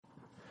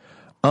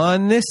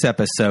On this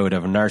episode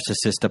of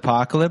Narcissist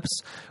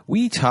Apocalypse,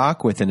 we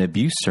talk with an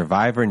abuse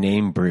survivor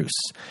named Bruce.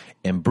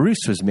 And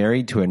Bruce was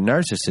married to a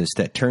narcissist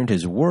that turned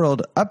his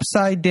world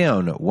upside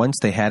down once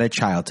they had a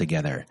child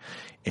together.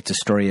 It's a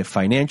story of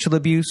financial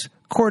abuse,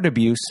 court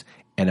abuse,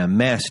 and a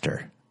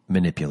master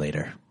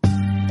manipulator.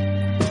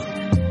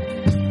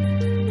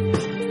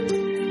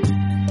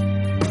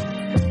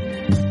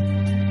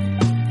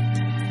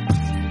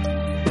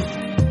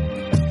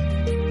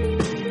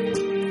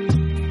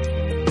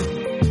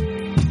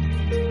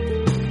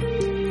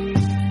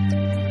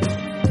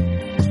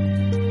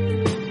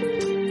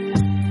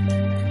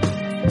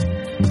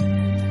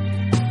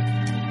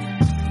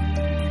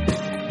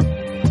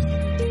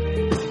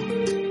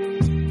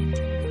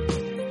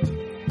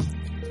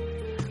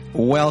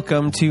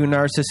 Welcome to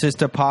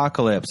Narcissist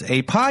Apocalypse,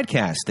 a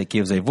podcast that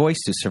gives a voice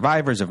to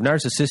survivors of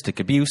narcissistic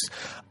abuse.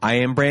 I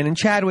am Brandon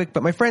Chadwick,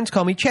 but my friends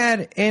call me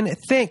Chad, and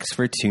thanks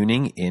for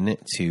tuning in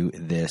to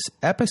this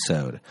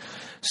episode.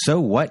 So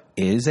what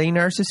is a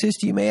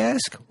narcissist, you may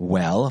ask?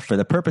 Well, for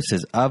the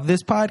purposes of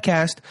this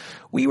podcast,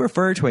 we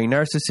refer to a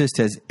narcissist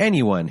as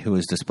anyone who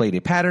has displayed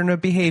a pattern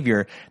of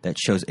behavior that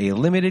shows a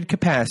limited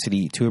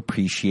capacity to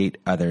appreciate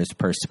others'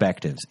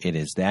 perspectives. It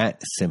is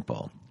that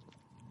simple.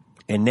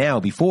 And now,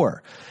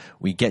 before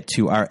we get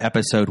to our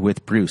episode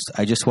with Bruce,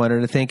 I just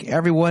wanted to thank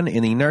everyone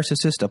in the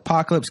Narcissist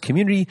Apocalypse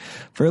community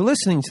for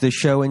listening to the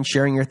show and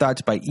sharing your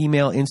thoughts by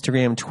email,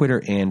 Instagram,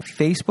 Twitter, and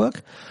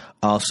Facebook.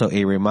 Also,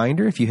 a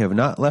reminder, if you have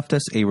not left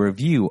us a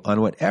review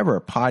on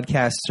whatever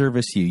podcast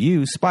service you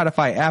use,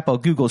 Spotify, Apple,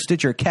 Google,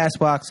 Stitcher,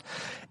 CastBox,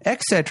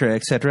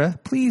 etc.,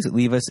 please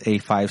leave us a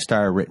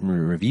 5-star written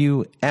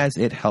review, as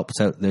it helps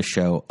out the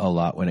show a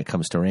lot when it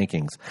comes to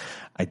rankings.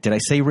 Did I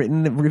say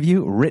written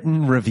review?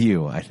 Written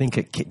review. I think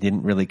it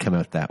didn't really come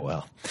out that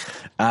well.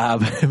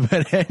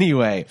 But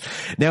anyway,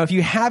 now if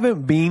you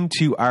haven't been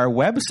to our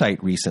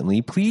website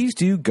recently, please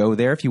do go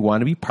there if you want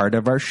to be part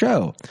of our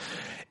show.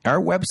 Our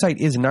website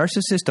is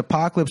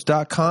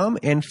narcissistapocalypse.com,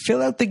 and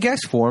fill out the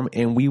guest form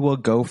and we will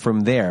go from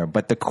there.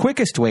 But the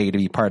quickest way to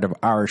be part of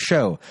our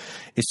show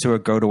is to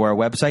go to our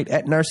website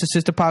at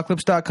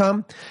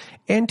narcissistapocalypse.com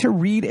and to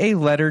read a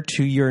letter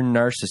to your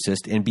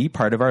narcissist and be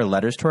part of our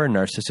Letters to Our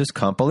Narcissist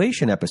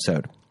compilation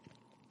episode.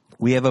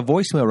 We have a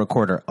voicemail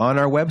recorder on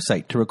our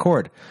website to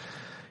record.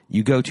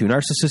 You go to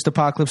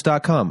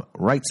narcissistapocalypse.com.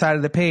 Right side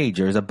of the page,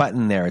 there's a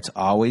button there. It's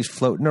always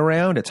floating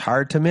around. It's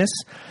hard to miss.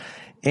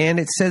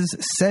 And it says,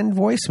 send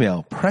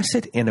voicemail. Press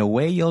it and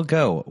away you'll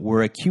go.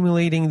 We're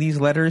accumulating these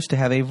letters to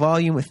have a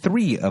volume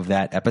 3 of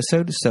that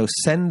episode, so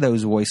send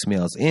those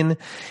voicemails in.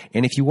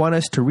 And if you want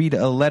us to read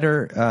a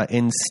letter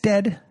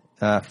instead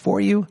for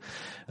you,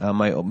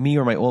 me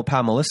or my old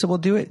pal Melissa will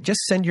do it.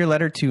 Just send your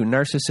letter to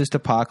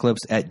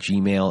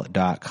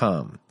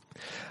narcissistapocalypse@gmail.com.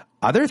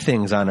 Other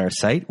things on our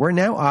site, we're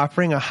now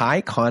offering a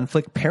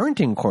high-conflict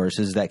parenting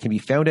courses that can be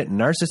found at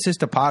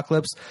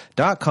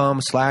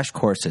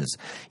narcissistapocalypse.com/courses.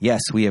 Yes,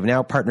 we have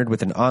now partnered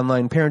with an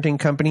online parenting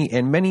company,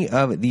 and many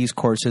of these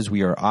courses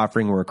we are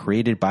offering were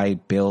created by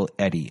Bill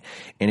Eddy.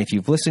 And if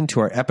you've listened to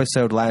our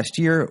episode last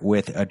year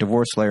with a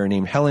divorce lawyer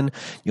named Helen,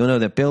 you'll know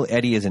that Bill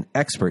Eddy is an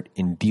expert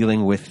in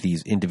dealing with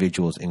these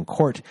individuals in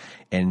court,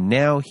 and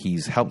now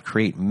he's helped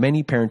create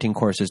many parenting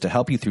courses to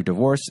help you through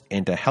divorce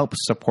and to help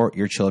support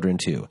your children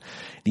too.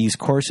 These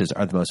courses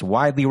are the most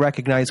widely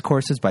recognized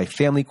courses by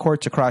family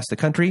courts across the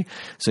country.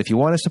 So if you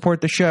want to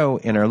support the show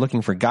and are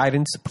looking for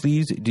guidance,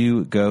 please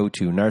do go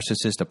to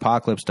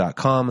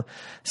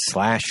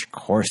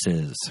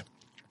narcissistapocalypse.com/courses.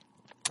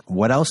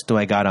 What else do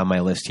I got on my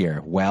list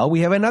here? Well,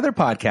 we have another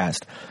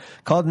podcast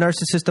called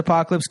Narcissist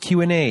Apocalypse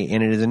Q&A,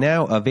 and it is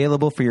now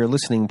available for your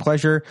listening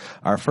pleasure.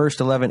 Our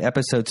first 11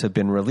 episodes have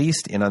been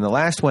released, and on the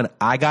last one,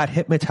 I got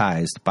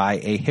hypnotized by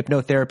a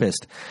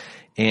hypnotherapist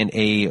and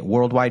a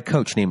worldwide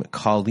coach named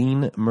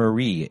Colleen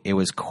Marie. It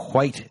was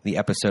quite the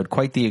episode,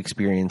 quite the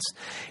experience.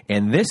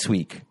 And this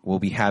week, we'll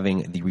be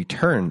having the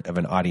return of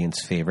an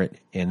audience favorite,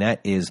 and that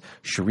is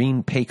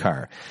Shireen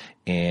Pekar.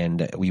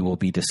 And we will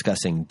be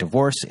discussing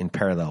divorce and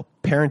parallel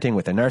parenting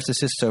with a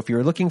narcissist. So if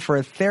you're looking for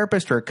a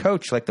therapist or a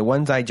coach like the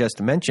ones I just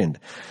mentioned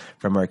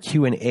from our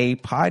Q&A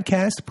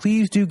podcast,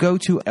 please do go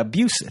to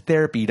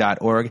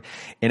abusetherapy.org.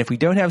 And if we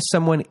don't have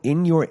someone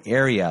in your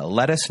area,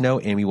 let us know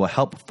and we will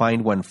help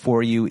find one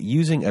for you.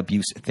 Using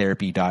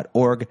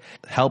abusetherapy.org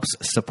helps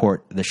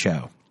support the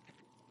show.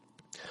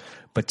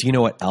 But do you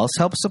know what else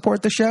helps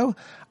support the show?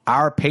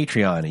 Our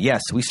Patreon.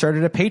 Yes, we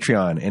started a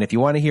Patreon, and if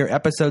you want to hear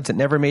episodes that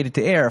never made it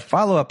to air,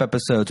 follow-up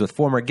episodes with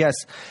former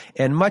guests,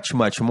 and much,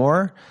 much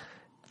more,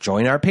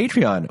 join our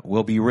Patreon.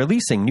 We'll be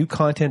releasing new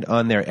content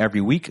on there every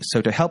week, so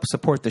to help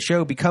support the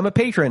show, become a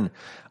patron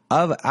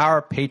of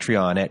our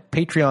Patreon at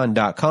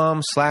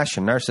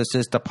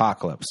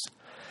patreon.com/narcissistapocalypse.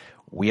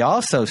 We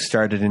also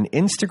started an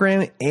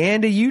Instagram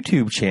and a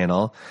YouTube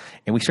channel,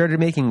 and we started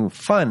making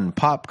fun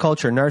pop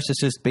culture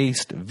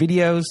narcissist-based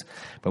videos,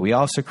 but we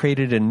also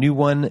created a new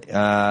one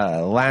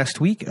last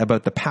week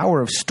about the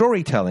power of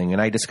storytelling,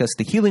 and I discussed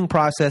the healing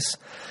process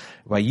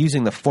by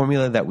using the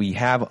formula that we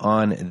have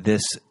on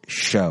this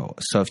show.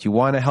 So if you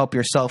want to help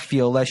yourself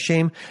feel less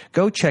shame,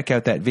 go check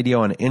out that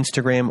video on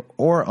Instagram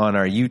or on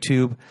our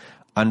YouTube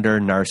under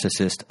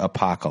Narcissist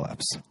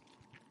Apocalypse.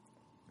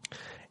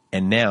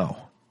 And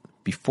now,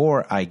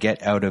 before I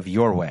get out of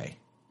your way,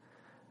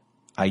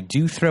 I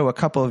do throw a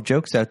couple of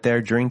jokes out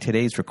there during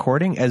today's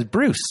recording, as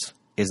Bruce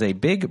is a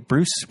big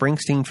Bruce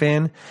Springsteen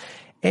fan,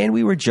 and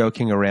we were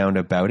joking around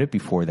about it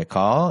before the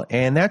call,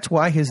 and that's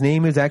why his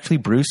name is actually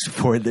Bruce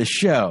for the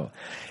show.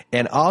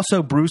 And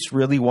also, Bruce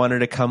really wanted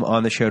to come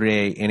on the show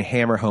today and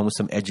hammer home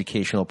some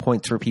educational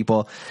points for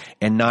people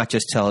and not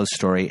just tell his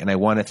story, and I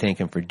want to thank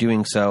him for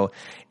doing so.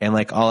 And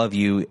like all of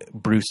you,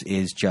 Bruce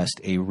is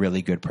just a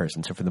really good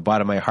person. So from the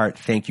bottom of my heart,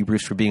 thank you,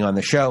 Bruce, for being on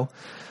the show.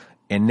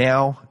 And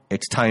now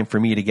it's time for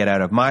me to get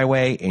out of my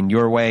way and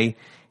your way.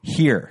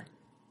 Here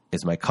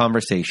is my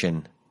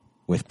conversation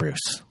with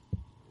Bruce.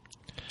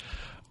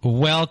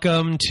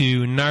 Welcome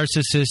to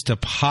Narcissist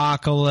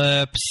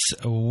Apocalypse.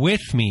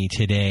 With me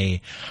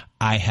today,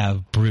 I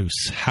have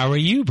Bruce. How are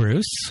you,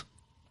 Bruce?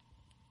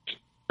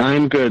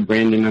 I'm good,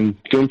 Brandon. I'm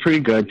doing pretty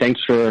good.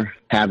 Thanks for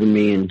having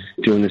me and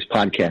doing this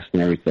podcast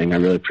and everything. I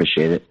really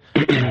appreciate it.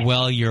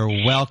 Well, you're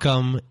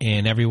welcome.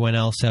 And everyone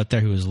else out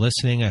there who is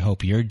listening, I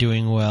hope you're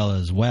doing well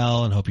as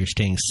well and hope you're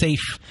staying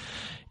safe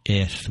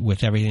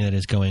with everything that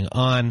is going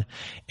on.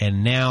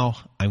 And now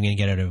I'm going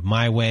to get out of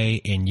my way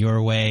and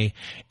your way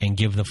and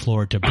give the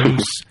floor to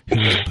Bruce,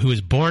 who is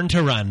born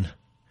to run.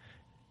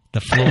 The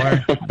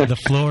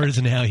floor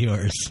is now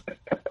yours.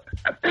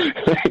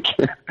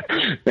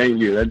 Thank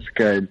you. That's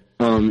good.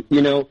 I'm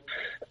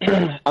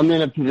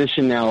in a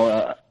position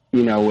now,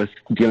 with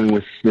dealing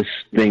with this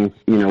thing,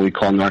 we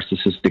call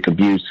narcissistic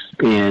abuse.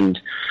 And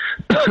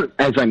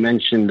as I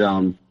mentioned,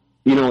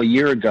 a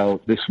year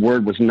ago, this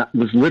word was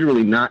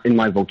literally not in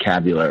my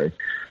vocabulary.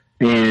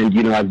 And,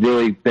 I've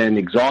really been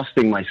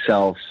exhausting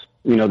myself,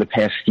 the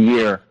past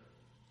year,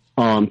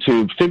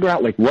 to figure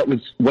out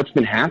what's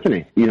been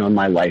happening, in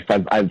my life.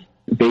 I've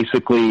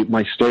basically,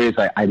 my story is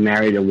I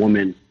married a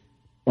woman,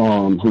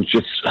 who's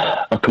just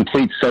a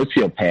complete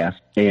sociopath.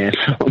 And,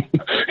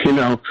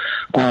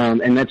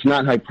 and that's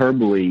not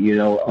hyperbole,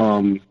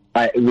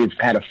 we've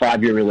had a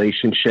 5-year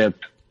relationship,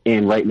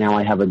 and right now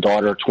I have a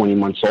daughter, 20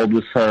 months old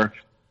with her.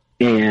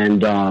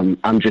 And,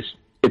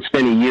 it's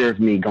been a year of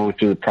me going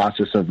through the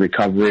process of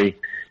recovery,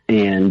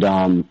 and,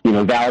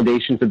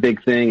 validation's a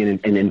big thing,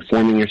 and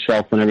informing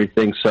yourself and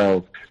everything.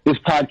 So this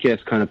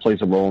podcast kind of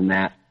plays a role in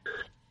that.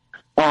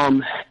 I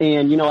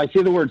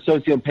say the word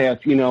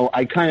sociopath,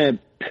 I kind of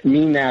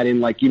mean that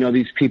in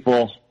these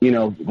people,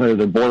 whether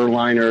they're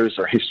borderliners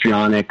or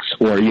histrionics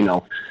or,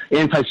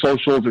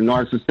 antisocials or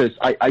narcissists.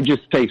 I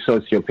just say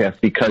sociopath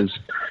because,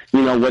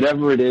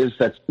 whatever it is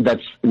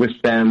that's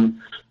with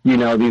them,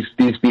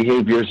 these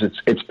behaviors,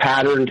 it's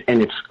patterned,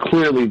 and it's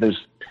clearly there's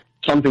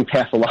something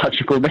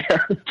pathological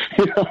there,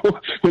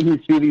 when you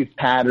see these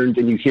patterns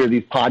and you hear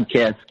these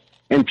podcasts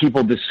and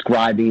people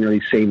describing,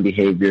 these same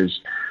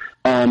behaviors.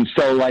 My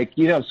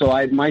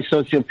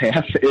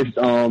sociopath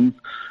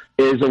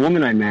is a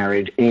woman I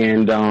married,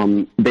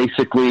 and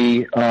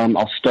basically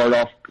I'll start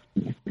off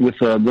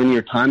with a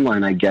linear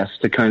timeline, I guess,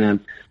 to kind of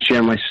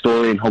share my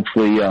story, and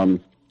hopefully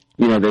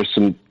there's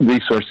some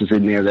resources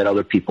in there that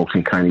other people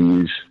can kind of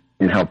use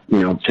and help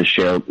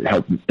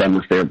help them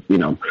with their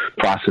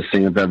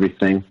processing of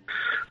everything.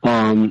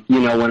 When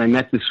I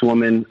met this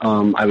woman,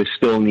 I was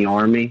still in the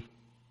Army.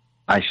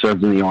 I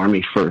served in the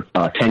Army for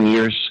 10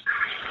 years.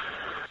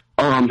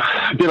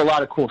 Did a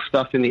lot of cool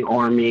stuff in the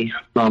Army.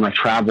 I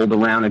traveled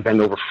around. I've been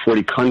to over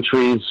 40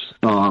 countries.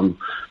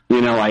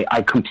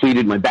 I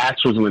completed my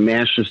bachelor's and my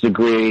master's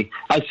degree.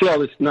 I say all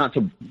this not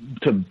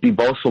to be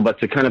boastful, but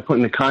to kind of put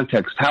into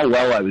context how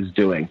well I was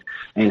doing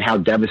and how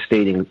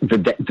devastating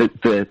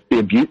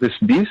this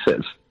abuse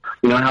is.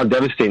 How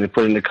devastating to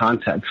put into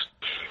context.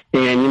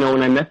 And,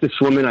 when I met this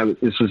woman,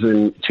 this was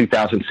in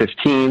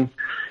 2015.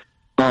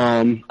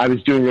 I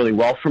was doing really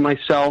well for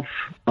myself.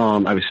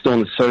 I was still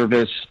in the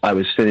service. I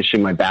was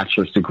finishing my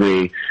bachelor's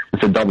degree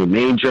with a double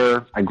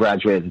major. I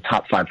graduated the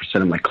top 5%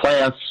 of my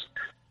class,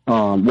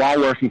 while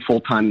working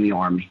full time in the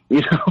Army,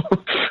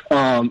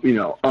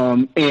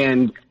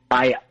 and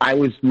I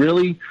was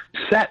really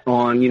set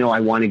on, I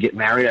want to get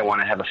married. I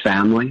want to have a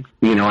family.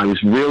 I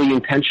was really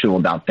intentional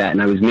about that,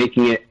 and I was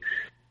making it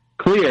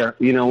clear,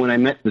 when I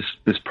met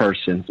this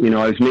person,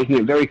 I was making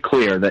it very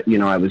clear that,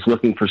 I was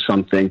looking for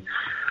something,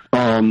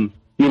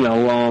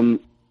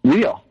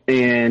 real.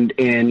 And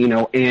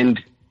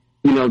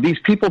these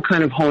people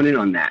kind of hone in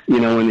on that,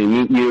 when they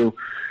meet you,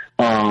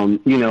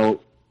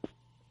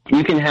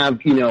 you can have,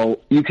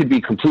 you could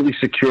be completely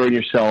secure in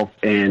yourself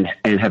and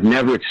have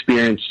never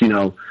experienced,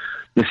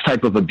 this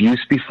type of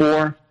abuse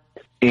before.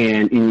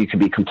 And you could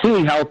be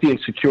completely healthy and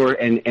secure.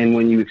 And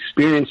when you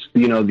experience,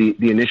 the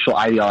initial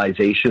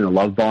idealization or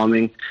love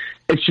bombing,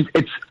 it's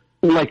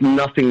like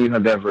nothing you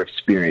have ever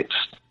experienced.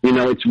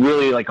 It's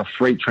really like a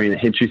freight train that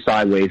hits you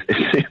sideways.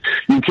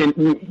 You can,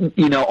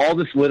 all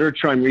this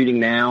literature I'm reading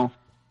now,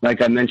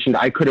 like I mentioned,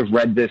 I could have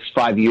read this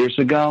 5 years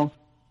ago,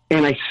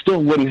 And I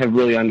still wouldn't have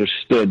really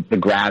understood the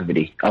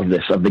gravity of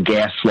this, of the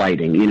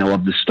gaslighting, you know,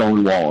 of the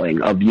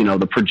stonewalling, of, you know,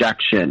 the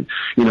projection,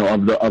 you know,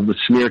 of the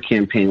smear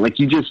campaign. Like,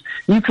 you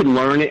could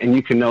learn it and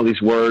you can know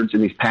these words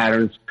and these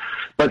patterns,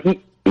 but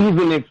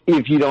even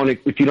if you don't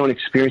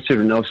experience it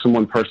or know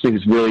someone personally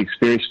who's really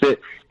experienced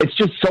it, it's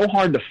just so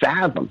hard to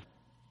fathom.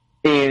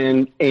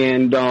 And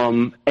you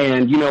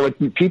know,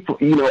 people,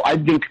 you know, I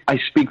think I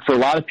speak for a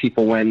lot of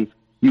people when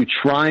you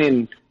try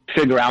and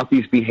figure out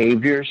these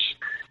behaviors.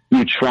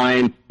 You try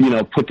and, you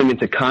know, put them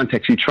into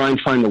context. You try and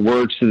find the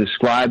words to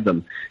describe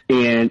them.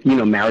 And, you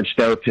know, marriage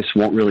therapists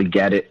won't really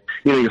get it.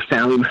 You know, your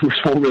family members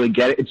won't really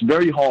get it. It's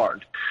very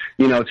hard,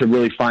 you know, to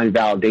really find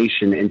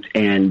validation.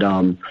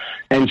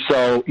 And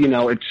so, you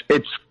know,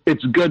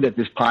 it's good that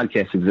this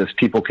podcast exists.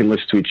 People can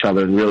listen to each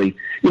other and really,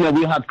 you know,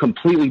 we'll have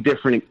completely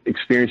different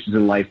experiences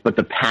in life, but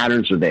the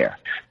patterns are there.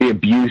 The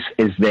abuse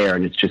is there.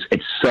 And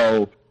it's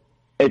so,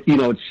 you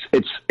know,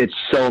 it's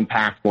so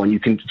impactful, and you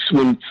can,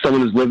 when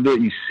someone has lived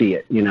it, you see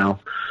it, you know.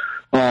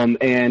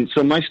 And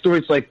so my story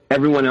is like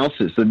everyone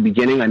else's. At the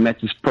beginning, I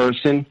met this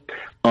person.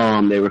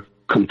 They were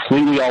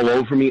completely all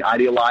over me,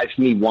 idealized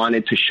me,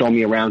 wanted to show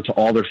me around to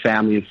all their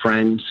family and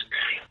friends.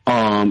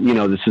 You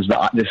know, this is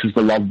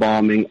the love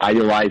bombing,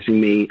 idealizing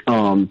me,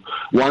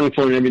 wanting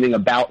to learn everything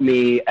about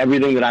me,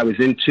 everything that I was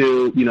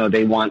into. You know,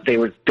 they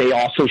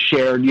also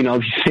shared, you know,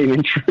 the same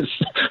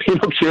interests, you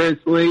know,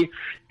 curiously.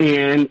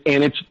 And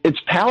it's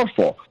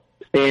powerful.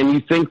 And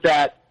you think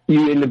that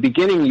in the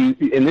beginning,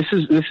 and this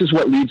is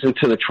what leads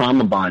into the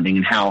trauma bonding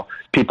and how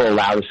people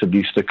allow this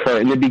abuse to occur.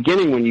 In the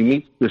beginning, when you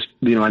meet this,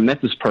 you know, I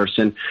met this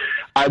person,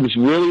 I was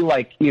really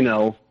like, you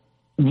know,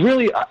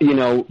 really, you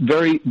know,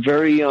 very,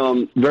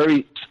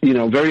 you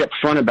know, very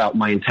upfront about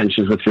my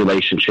intentions with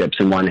relationships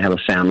and wanting to have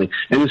a family.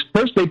 And this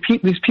person,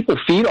 these people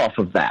feed off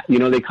of that. You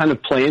know, they kind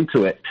of play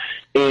into it,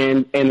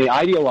 and they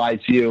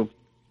idealize you.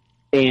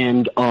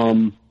 And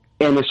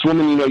this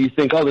woman, you know, you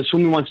think, oh, this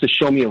woman wants to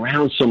show me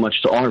around so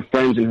much to all her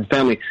friends and her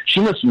family. She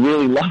must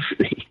really love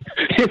me.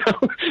 You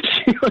know,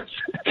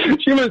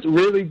 she must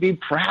really be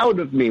proud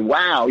of me.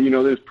 Wow, you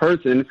know, this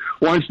person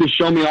wants to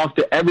show me off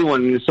to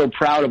everyone and is so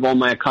proud of all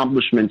my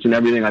accomplishments and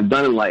everything I've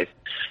done in life.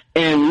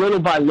 And little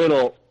by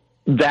little,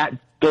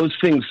 those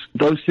things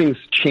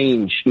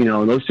change, you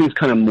know, those things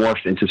kind of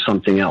morph into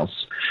something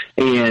else.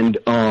 And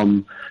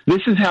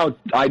this is how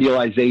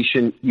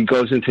idealization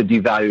goes into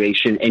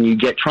devaluation, and you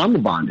get trauma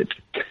bonded.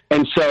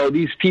 And so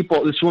these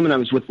people, this woman I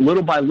was with,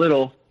 little by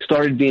little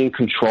started being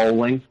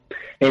controlling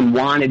and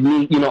wanted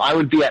me, you know, I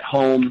would be at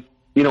home,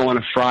 you know, on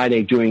a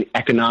Friday doing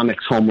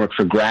economics homework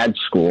for grad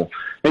school.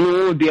 And then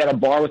we would be at a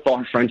bar with all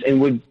her friends and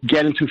would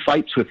get into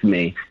fights with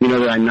me, you know,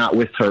 that I'm not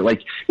with her.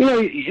 Like, you know,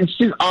 it's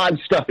just odd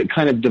stuff. It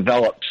kind of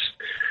develops.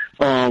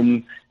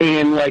 And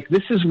like,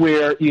 this is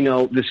where, you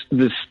know, this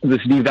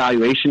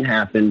devaluation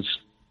happens,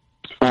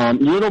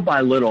 little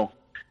by little.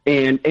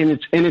 And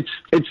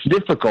it's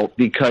difficult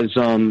because,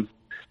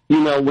 you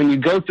know, when you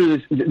go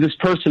through this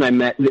person I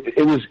met,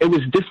 it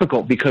was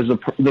difficult because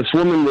this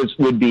woman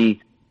would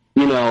be,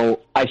 you know,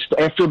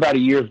 after about a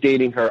year of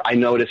dating her, I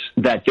noticed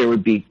that there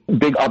would be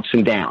big ups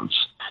and downs.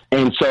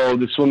 And so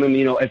this woman,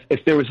 you know,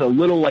 if there was a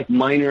little like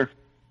minor,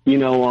 you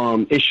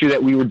know, issue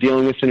that we were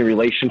dealing with in a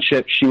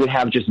relationship, she would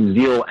have just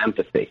zero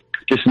empathy,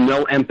 just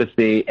no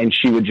empathy. And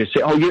she would just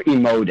say, oh, you're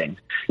emoting,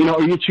 you know,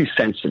 or you're too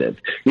sensitive,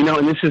 you know,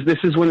 and this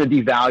is when the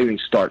devaluing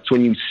starts,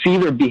 when you see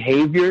their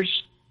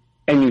behaviors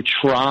and you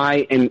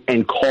try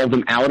and call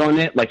them out on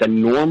it like a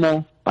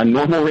normal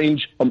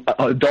range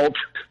adult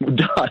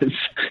does.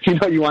 You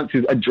know, you want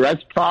to address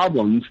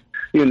problems,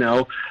 you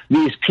know,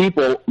 these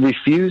people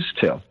refuse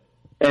to.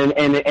 And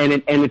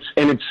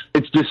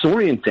it's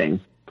disorienting.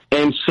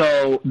 And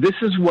so this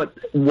is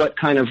what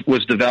kind of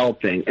was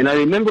developing. And I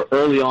remember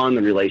early on in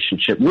the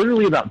relationship,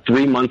 literally about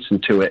 3 months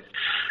into it,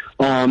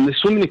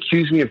 this woman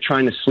accused me of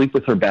trying to sleep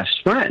with her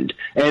best friend.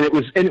 And it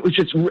was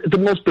just the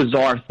most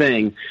bizarre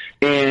thing.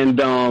 And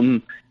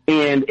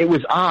it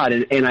was odd.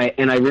 And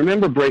I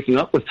remember breaking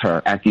up with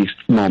her at these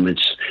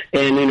moments.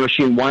 And, you know,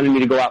 she wanted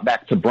me to go out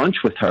back to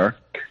brunch with her.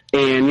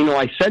 And, you know,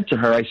 I said to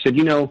her,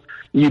 you know,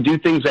 you do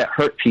things that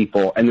hurt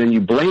people and then you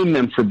blame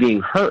them for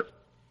being hurt.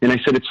 And I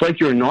said, it's like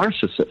you're a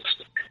narcissist.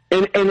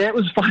 And that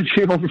was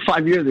over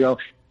 5 years ago.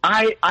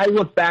 I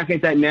look back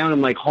at that now and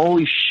I'm like,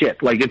 holy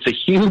shit, like it's a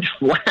huge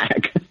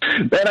flag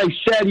that I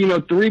said, you know,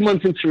 3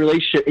 months into a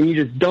relationship, and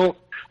you just don't,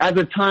 at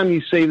the time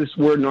you say this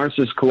word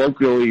narcissist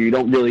colloquially, you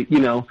don't really, you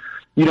know,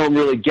 you don't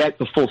really get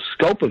the full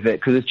scope of it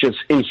because it's just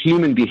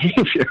inhuman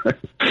behavior.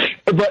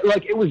 But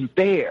like it was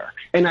there,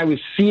 and I was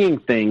seeing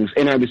things,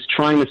 and I was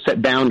trying to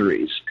set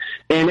boundaries,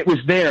 and it was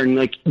there. And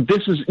like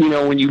this is, you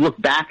know, when you look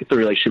back at the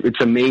relationship,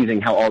 it's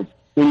amazing how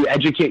when you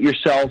educate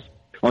yourself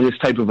on this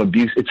type of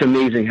abuse, it's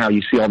amazing how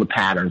you see all the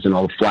patterns and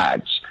all the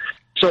flags.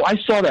 So I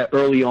saw that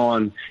early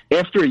on.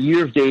 After a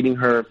year of dating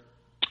her,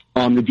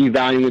 the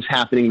devaluing was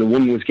happening. The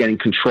woman was getting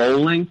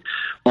controlling.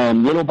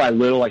 Little by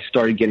little, I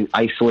started getting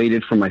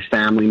isolated from my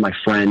family, my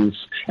friends,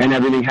 and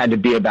everything had to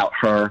be about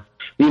her.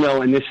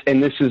 and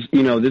this is,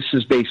 this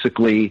is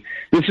basically,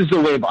 this is the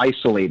way of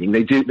isolating.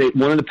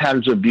 One of the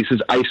patterns of abuse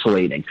is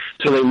isolating.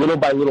 So they little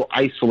by little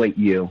isolate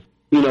you,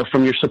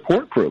 from your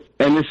support group.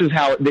 And this is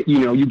how,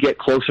 you get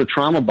closer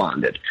trauma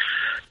bonded.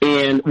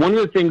 And one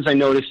of the things I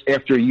noticed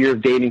after a year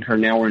of dating her,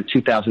 now we're in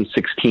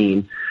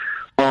 2016,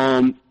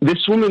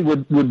 this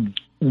woman would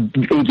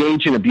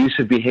engage in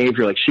abusive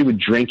behavior. Like she would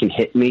drink and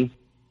hit me,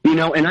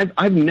 and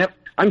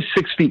I'm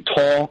 6 feet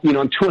tall,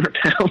 I'm 200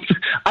 pounds.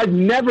 I've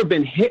never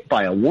been hit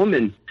by a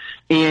woman.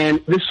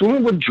 And this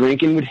woman would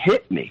drink and would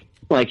hit me.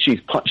 Like she's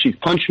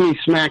punched me,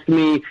 smacked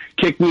me,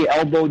 kicked me,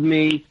 elbowed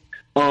me,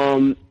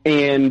 and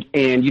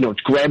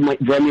grabbed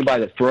me by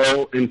the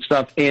throat and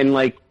stuff. And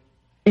like,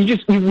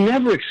 I've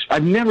never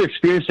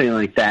experienced anything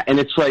like that. And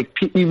it's like,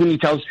 even you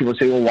tell people,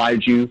 say, well, why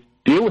did you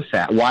deal with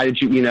that? Why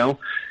did you,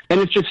 And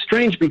it's just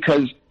strange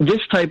because this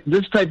type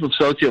of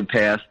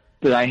sociopath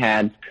that I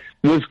had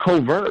was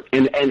covert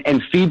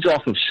and feeds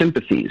off of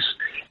sympathies.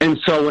 And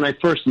so when I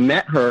first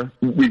met her,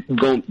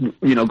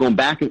 going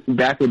back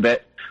a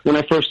bit, when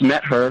I first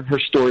met her, her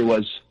story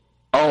was,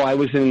 I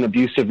was in an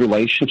abusive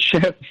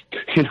relationship.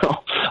 There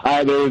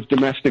was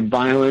domestic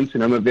violence,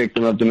 and I'm a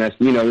victim of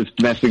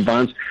domestic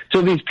violence.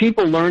 So these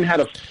people learn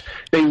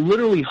they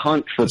literally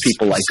hunt for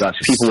people like us,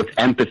 people with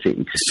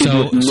empathy,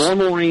 people with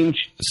normal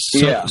range.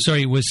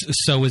 Sorry,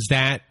 was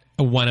that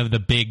one of the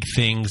big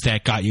things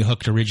that got you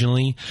hooked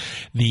originally,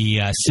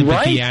 the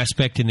sympathy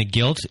aspect and the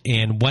guilt,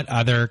 and what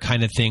other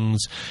kind of things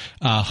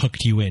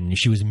hooked you in?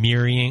 She was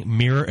mirroring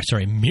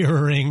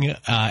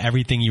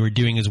everything you were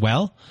doing as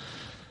well.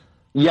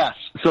 Yes.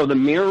 So the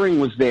mirroring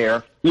was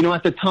there.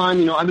 At the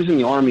time, I was in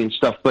the Army and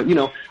stuff, but,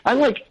 I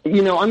like,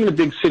 I'm in a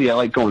big city. I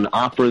like going to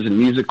operas and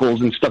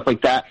musicals and stuff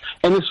like that.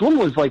 And this woman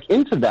was like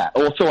into that.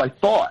 Also, I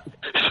thought.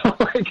 So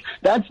like,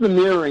 that's the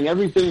mirroring.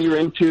 Everything you're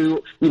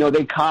into,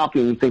 they copy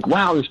and you think,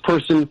 wow, this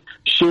person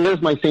shares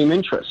my same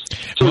interests.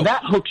 So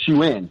that hooks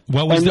you in.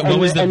 What was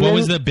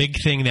the big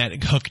thing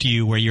that hooked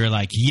you where you're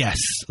like, yes,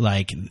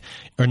 like,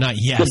 or not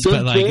yes,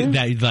 but like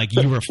that, like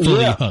you were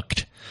fully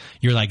hooked.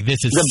 You're like, this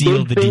is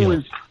sealed the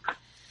deal.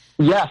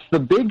 Yes, the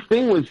big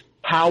thing was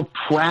how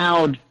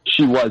proud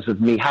she was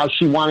of me, how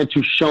she wanted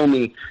to show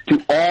me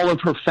to all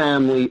of her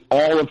family,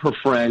 all of her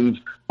friends,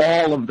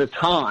 all of the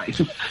time.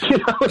 So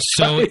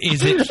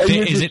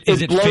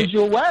it blows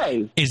you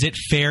away. Is it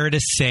fair to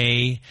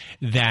say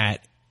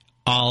that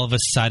all of a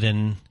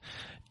sudden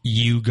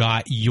you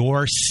got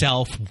your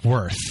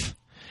self-worth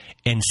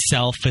and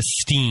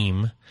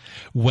self-esteem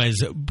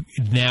was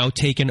now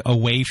taken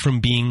away from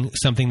being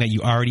something that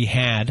you already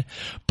had,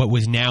 but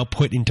was now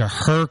put into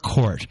her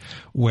court,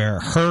 where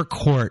her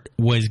court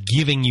was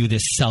giving you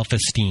this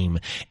self-esteem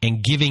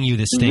and giving you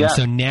this thing. Yeah.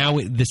 So now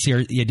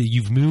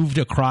you've moved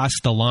across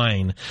the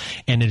line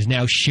and it is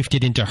now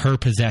shifted into her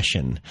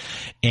possession.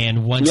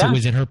 And once it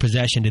was in her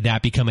possession, did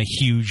that become a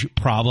huge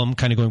problem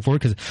kind of going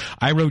forward? Because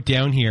I wrote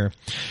down here,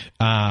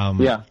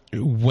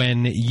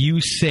 when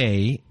you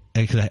say,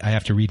 because I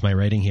have to read my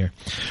writing here.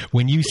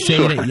 When you say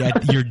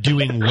that you're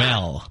doing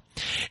well,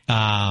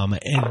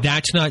 and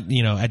that's not, at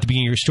the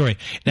beginning of your story,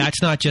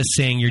 that's not just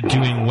saying you're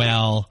doing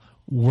well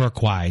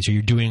work-wise or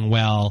you're doing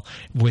well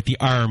with the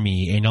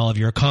Army and all of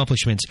your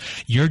accomplishments.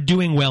 You're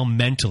doing well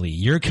mentally.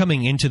 You're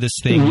coming into this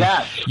thing.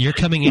 Yes. You're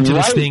coming into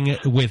this thing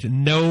with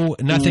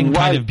nothing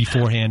kind of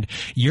beforehand.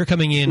 You're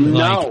coming in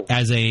like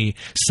as a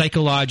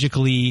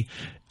psychologically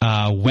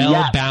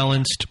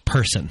well-balanced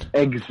person.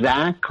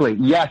 Exactly.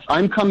 Yes,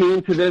 I'm coming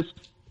into this.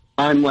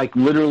 I'm like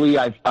literally,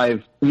 I've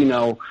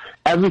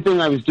everything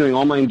I was doing,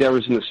 all my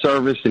endeavors in the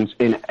service,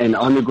 in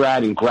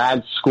undergrad, in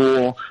grad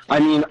school.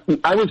 I mean,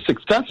 I was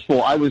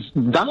successful. I was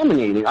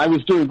dominating. I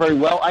was doing very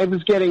well. I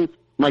was getting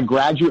my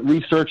graduate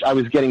research. I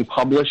was getting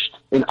published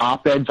in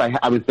op-eds.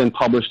 I was then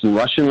published in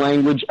Russian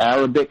language,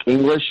 Arabic,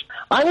 English.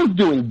 I was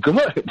doing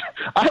good.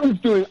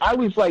 I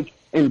was like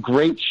in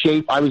great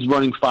shape. I was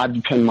running 5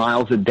 to 10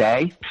 miles a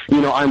day.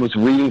 I was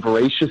reading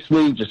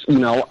voraciously.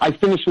 I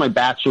finished my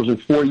bachelor's in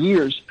 4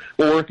 years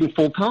while working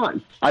full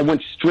time. I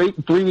went 3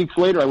 weeks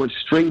later, I went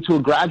straight into a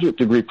graduate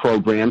degree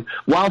program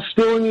while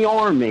still in the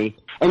Army.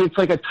 And it's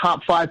like a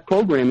top 5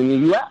 program in the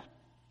U.S.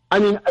 I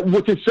mean,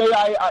 to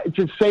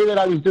say that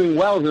I was doing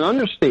well is an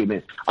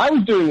understatement. I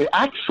was doing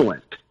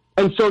excellent.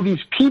 And so these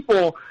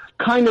people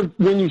kind of,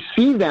 when you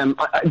see them,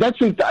 that's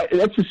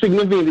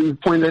significant that you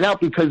pointed that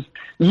out, because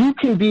you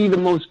can be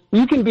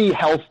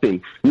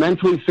healthy,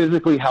 mentally,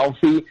 physically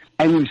healthy,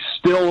 and you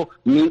still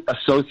meet a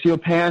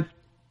sociopath.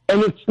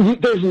 And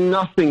there's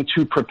nothing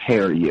to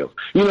prepare you.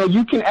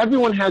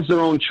 Everyone has their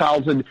own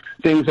childhood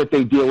things that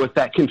they deal with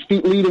that can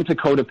lead into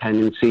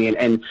codependency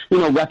and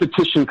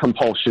repetition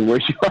compulsion, where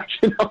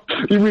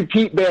you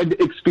repeat bad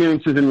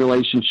experiences in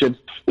relationships.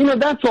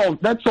 That's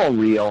all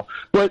real.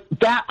 But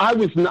that I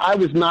was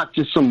not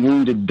just some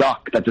wounded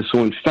duck that this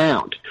woman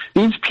found.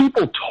 These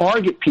people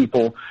target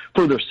people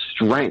for their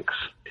strengths.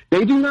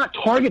 They do not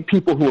target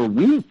people who are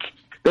weak.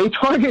 They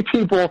target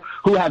people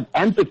who have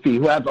empathy,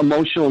 who have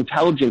emotional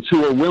intelligence,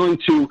 who are willing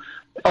to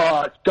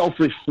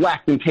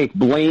self-reflect and take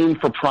blame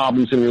for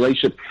problems in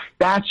relationships.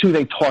 That's who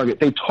they target.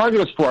 They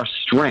target us for our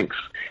strengths.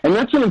 And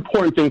that's an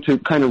important thing to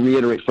kind of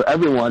reiterate for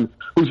everyone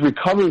who's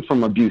recovering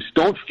from abuse.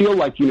 Don't feel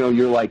like, you're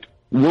like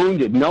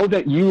wounded. Know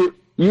that you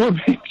were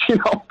being,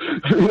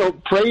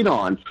 preyed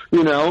on,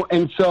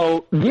 And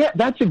so, yeah,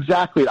 that's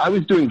exactly it. I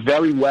was doing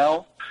very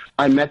well.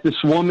 I met this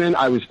woman.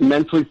 I was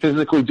mentally,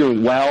 physically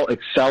doing well,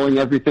 excelling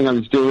everything I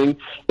was doing.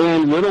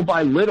 And little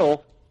by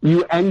little,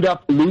 you end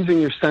up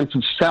losing your sense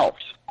of self.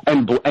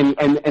 And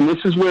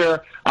this is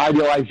where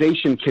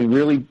idealization can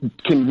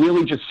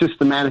really just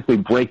systematically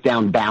break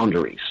down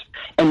boundaries.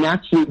 And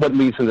that's what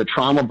leads into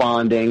trauma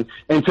bonding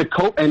and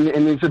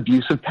and these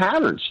abusive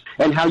patterns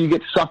and how you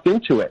get sucked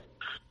into it.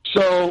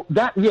 So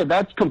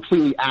that's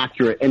completely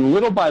accurate. And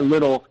little by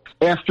little,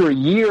 after a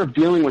year of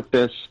dealing with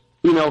this,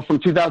 from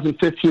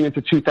 2015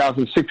 into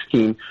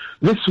 2016,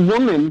 this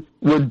woman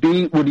would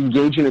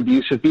engage in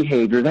abusive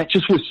behavior that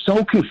just was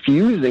so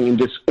confusing and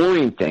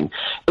disorienting.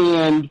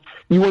 And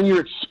when you're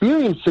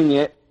experiencing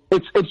it,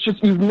 it's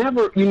just, you've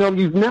never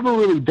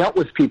really dealt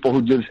with people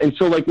who do this. And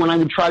so, like, when I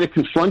would try to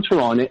confront her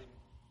on it,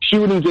 she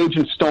would engage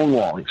in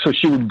stonewalling. So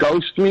she would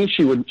ghost me.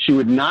 She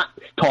would not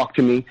talk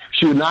to me.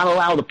 She would not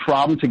allow the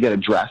problem to get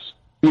addressed.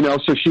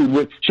 So she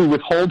would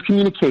withhold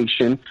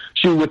communication.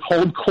 She would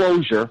withhold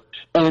closure,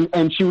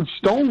 and she would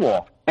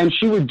stonewall. And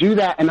she would do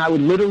that, and I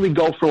would literally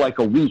go for like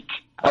a week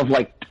of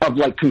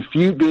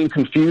being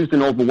confused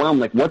and overwhelmed,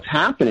 like, what's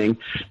happening?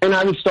 And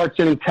I would start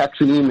sending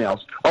texts and emails.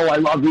 Oh, I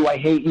love you. I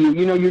hate you.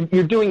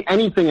 You're doing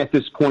anything at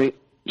this point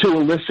to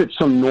elicit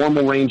some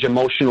normal range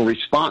emotional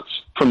response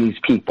from these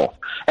people.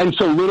 And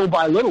so little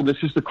by little, this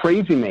is the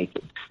crazy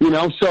making,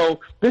 So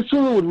this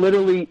woman would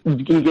literally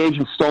engage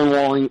in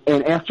stonewalling,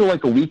 and after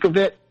like a week of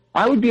it,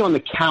 I would be on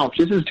the couch.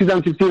 This is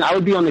 2016. I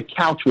would be on the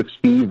couch with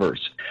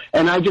fevers,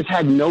 and I just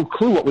had no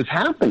clue what was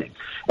happening.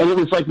 And it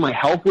was like my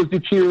health was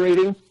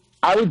deteriorating.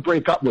 I would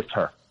break up with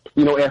her,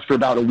 after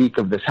about a week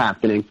of this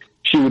happening.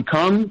 She would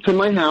come to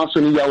my house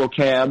in a yellow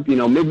cab,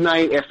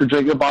 midnight after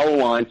drinking a bottle of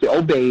wine, say,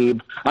 "Oh, babe,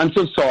 I'm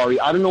so sorry.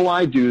 I don't know why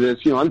I do this.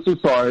 I'm so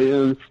sorry.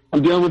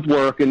 I'm dealing with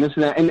work and this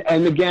and that."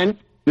 And again,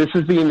 this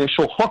is the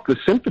initial hook, the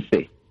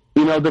sympathy.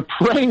 They're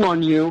preying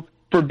on you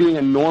for being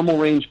a normal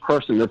range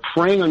person. They're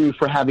preying on you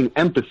for having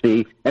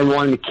empathy and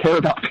wanting to care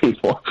about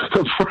people.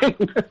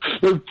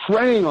 They're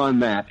preying on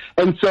that.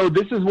 And so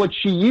this is what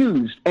she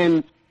used.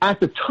 And at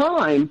the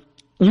time,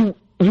 you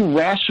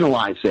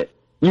rationalize it.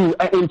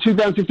 In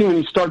 2015, when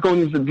you start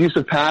going these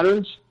abusive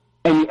patterns,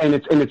 and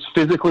it's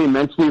physically and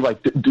mentally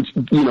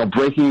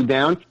breaking you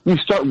down, you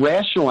start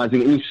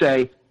rationalizing it, and you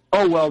say,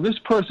 "Oh, well, this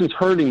person's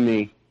hurting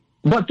me,"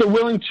 but they're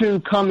willing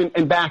to come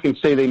and back and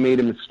say they made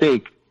a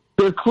mistake.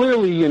 They're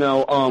clearly,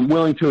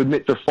 willing to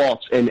admit their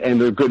faults and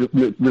they're good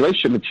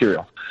relationship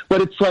material.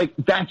 But it's like,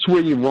 that's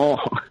where you're wrong.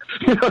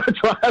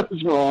 That's why I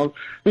was wrong,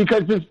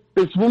 because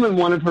this woman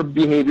wanted her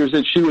behaviors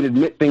that she would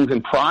admit things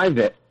in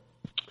private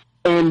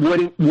and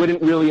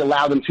wouldn't really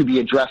allow them to be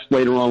addressed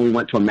later on. We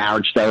went to a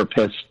marriage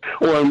therapist,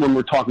 or when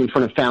we're talking in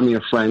front of family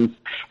or friends.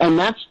 And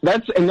that's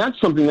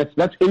something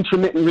that's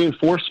intermittent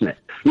reinforcement.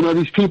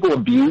 These people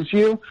abuse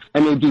you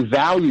and they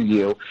devalue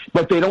you,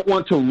 but they don't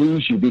want to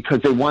lose you because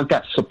they want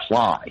that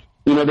supply.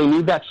 They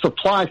need that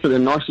supply for their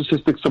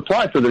narcissistic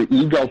supply, for their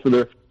ego, for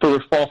their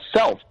false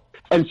self.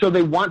 And so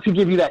they want to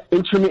give you that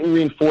intermittent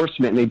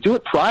reinforcement, and they do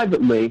it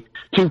privately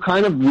to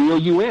kind of reel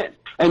you in.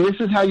 And this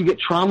is how you get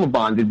trauma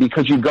bonded,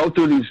 because you go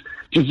through these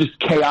just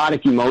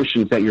chaotic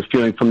emotions that you're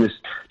feeling from this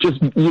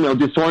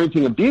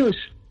disorienting abuse.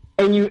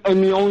 And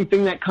the only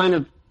thing that kind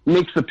of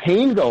makes the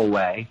pain go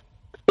away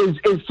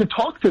is to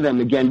talk to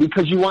them again,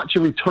 because you want to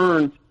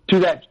return to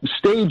that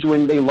stage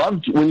when they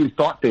loved you, when you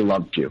thought they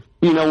loved you,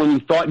 when you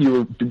thought you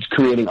were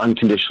creating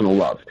unconditional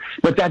love.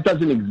 But that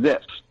doesn't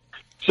exist.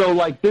 So,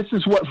 this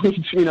is what this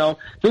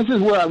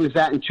is where I was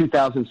at in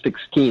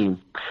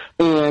 2016.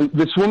 And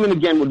this woman,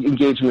 again, would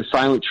engage in the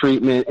silent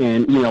treatment.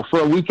 And,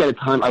 for a week at a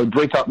time, I would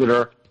break up with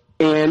her.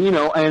 And,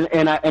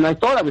 I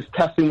thought I was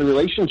testing the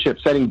relationship,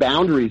 setting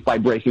boundaries by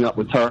breaking up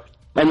with her.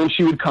 And then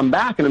she would come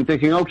back, and I'm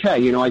thinking,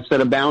 okay, I set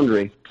a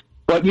boundary.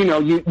 But, you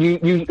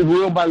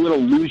little by little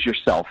lose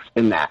yourself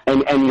in that.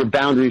 And your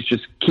boundaries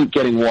just keep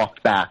getting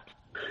walked back.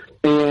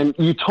 And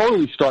you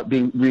totally start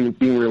being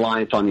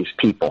reliant on these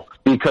people,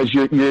 because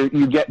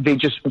they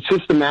just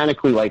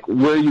systematically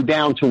wear you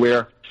down to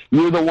where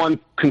you're the one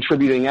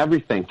contributing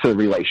everything to the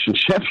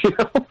relationship,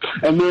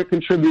 and they're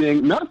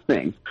contributing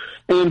nothing.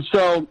 And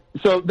so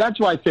that's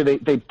why I say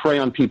they prey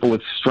on people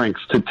with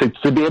strengths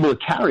to be able to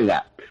carry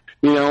that,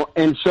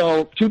 And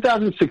so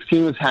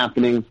 2016 was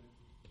happening.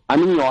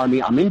 I'm in the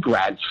Army. I'm in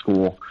grad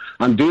school.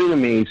 I'm doing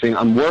amazing.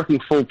 I'm working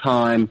full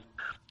time.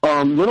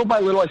 Little by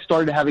little, I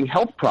started having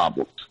health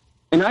problems.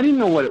 And I didn't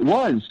know what it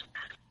was.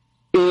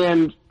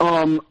 And,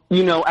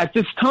 at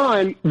this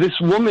time, this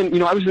woman,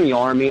 I was in the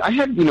Army. I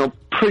had,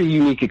 pretty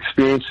unique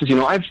experiences.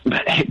 I've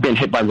been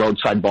hit by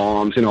roadside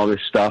bombs and all this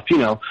stuff.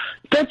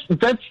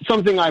 That's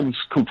something I was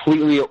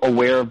completely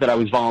aware of that I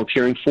was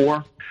volunteering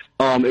for.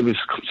 It was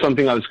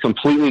something I was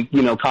completely,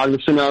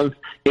 cognizant of.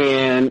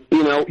 And,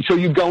 so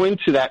you go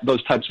into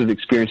those types of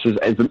experiences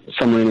as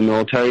someone in the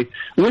military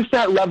with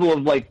that level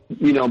of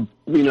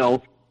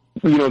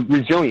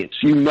resilience.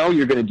 You know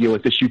you're going to deal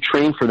with this. You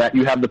train for that.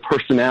 You have the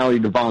personality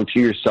to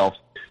volunteer yourself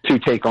to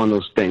take on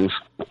those things.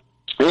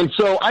 And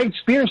so I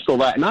experienced all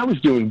that, and I was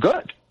doing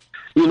good,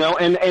 and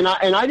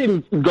I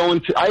didn't go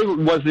into, I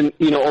wasn't,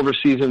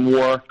 overseas in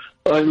war.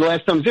 The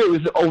last time I was there, it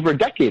was over a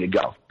decade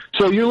ago.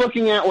 So you're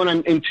looking at when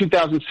I'm in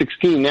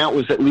 2016, now it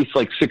was at least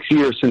like 6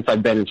 years since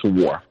I've been into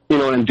war,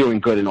 and I'm doing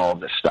good in all of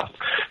this stuff.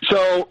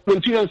 So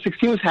when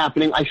 2016 was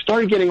happening, I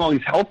started getting all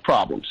these health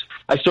problems.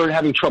 I started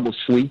having trouble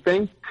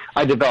sleeping.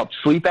 I developed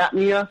sleep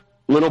apnea.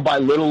 Little by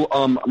little,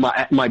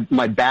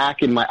 my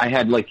back and I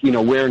had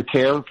wear and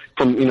tear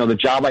from, the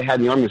job I had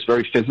in the Army was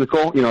very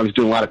physical. I was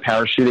doing a lot of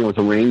parachuting. I was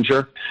a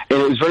ranger,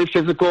 and it was very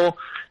physical.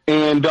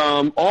 And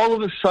all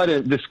of a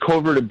sudden, this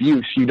covert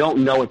abuse, you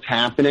don't know it's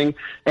happening,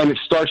 and it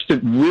starts to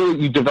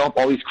you develop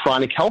all these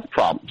chronic health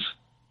problems.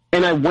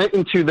 And I went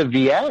into the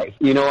VA,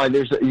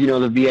 there's,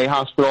 the VA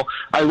hospital.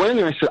 I went in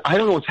there and I said, I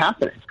don't know what's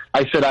happening.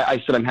 I said,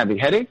 I'm having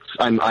headaches.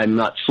 I'm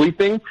not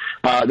sleeping.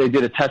 They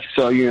did a test,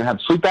 so have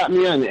sleep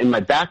apnea, and my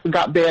back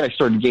got bad. I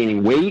started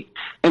gaining weight,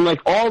 and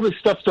all this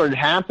stuff started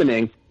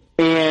happening,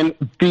 and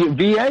the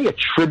VA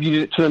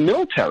attributed it to the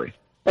military.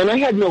 And I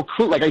had no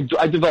clue.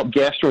 I developed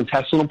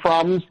gastrointestinal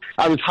problems.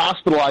 I was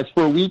hospitalized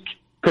for a week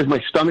because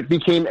my stomach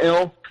became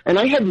ill. And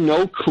I had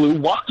no clue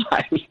why.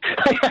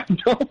 I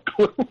had no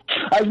clue.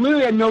 I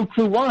literally had no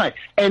clue why.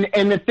 And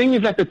the thing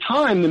is, at the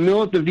time, the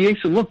VA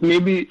said, look,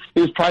 maybe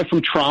it was probably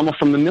from trauma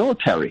from the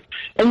military.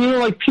 And,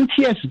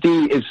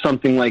 PTSD is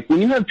something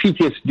when you have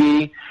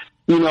PTSD,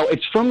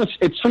 it's from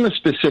a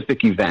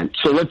specific event.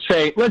 So let's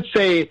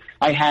say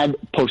I had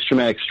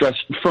post-traumatic stress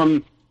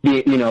from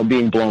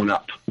being blown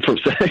up, per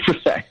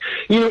se.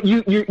 You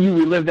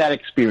relive that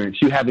experience.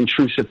 You have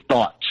intrusive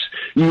thoughts.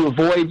 You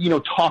avoid,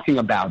 talking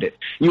about it.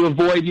 You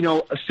avoid,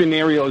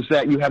 scenarios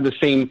that you have the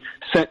same,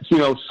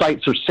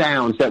 sights or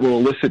sounds that will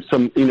elicit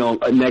some,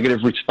 a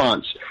negative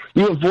response.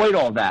 You avoid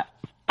all that.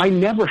 I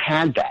never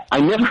had that.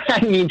 I never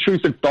had any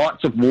intrusive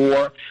thoughts of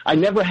war. I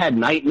never had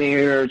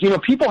nightmares.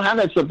 People have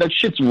that stuff. That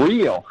shit's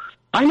real.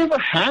 I never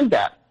had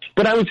that.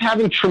 But I was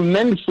having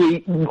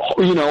tremendously,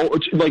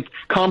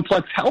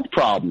 complex health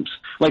problems,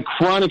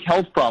 chronic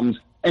health problems,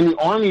 and the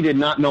Army did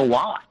not know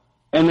why.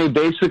 And they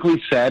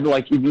basically said,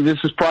 this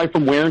is probably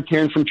from wear and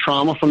tear and from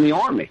trauma from the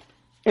Army.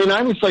 And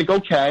I was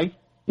okay,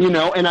 and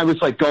I was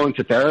going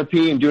to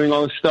therapy and doing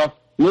all this stuff.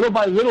 Little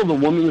by little, the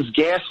woman was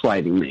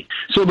gaslighting me.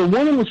 So the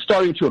woman was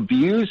starting to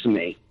abuse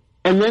me.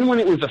 And then when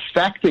it was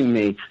affecting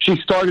me, she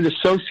started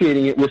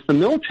associating it with the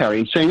military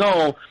and saying,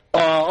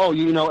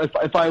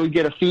 if I would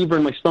get a fever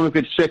and my stomach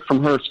gets sick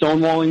from her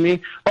stonewalling me,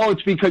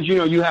 it's because,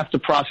 you have to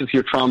process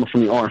your trauma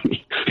from the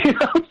Army.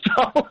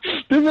 So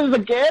this is a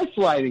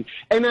gaslighting.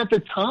 And at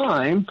the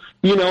time,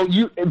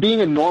 you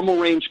being a normal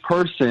range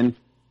person,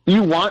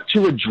 you want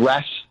to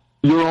address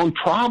your own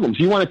problems.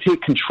 You want to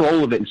take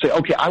control of it and say,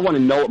 okay, I want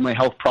to know what my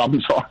health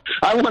problems are.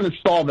 I want to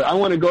solve it. I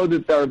want to go to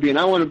therapy, and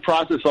I want to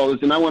process all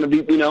this, and I want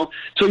to be,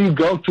 so you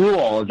go through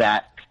all of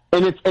that.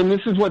 And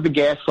this is what the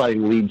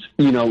gaslighting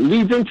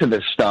leads into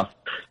this stuff.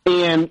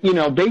 And,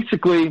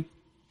 basically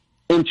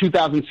in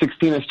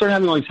 2016, I started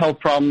having all these health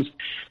problems.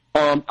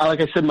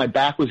 Like I said, my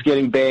back was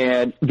getting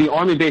bad. The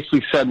Army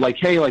basically said,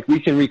 hey,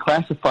 we can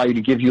reclassify you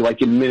to give you an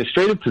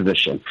administrative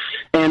position.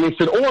 And they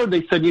said,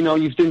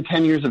 you've done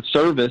 10 years of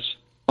service.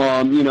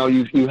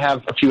 You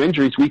have a few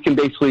injuries. We can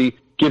basically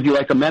give you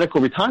a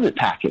medical retirement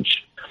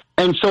package.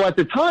 And so at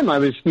the time I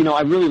was,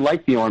 I really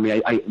liked the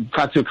Army. I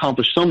got to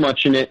accomplish so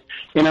much in it,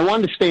 and I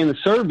wanted to stay in the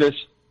service.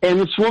 And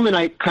this woman,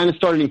 I kind of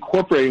started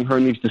incorporating her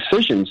in these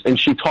decisions, and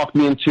she talked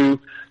me into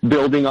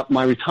building up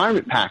my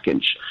retirement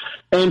package.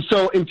 And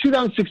so in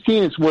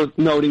 2016, it's worth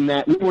noting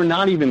that we were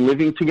not even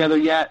living together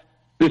yet.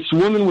 This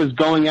woman was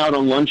going out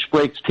on lunch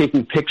breaks,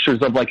 taking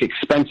pictures of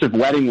expensive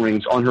wedding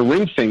rings on her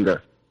ring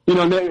finger,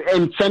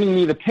 and sending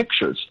me the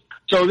pictures.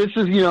 So this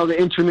is, the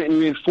intermittent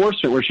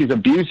reinforcement where she's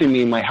abusing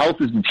me and my health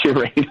is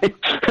deteriorating.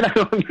 And I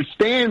don't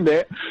understand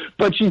it.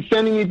 But she's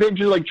sending me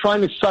pictures,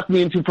 trying to suck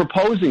me into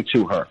proposing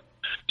to her.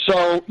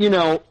 So,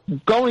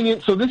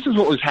 so this is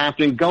what was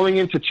happening. Going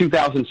into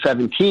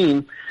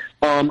 2017,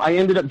 I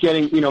ended up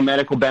getting,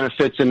 medical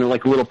benefits and a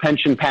little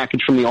pension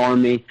package from the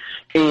Army.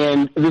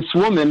 And this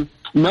woman,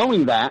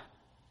 knowing that,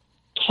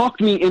 talked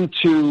me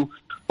into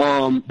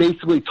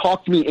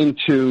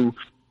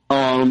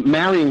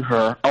marrying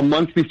her a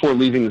month before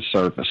leaving the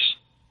service.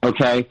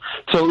 Okay?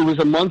 So it was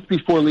a month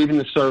before leaving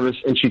the service,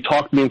 and she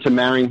talked me into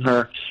marrying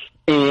her.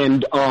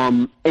 And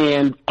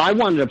I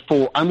wanted a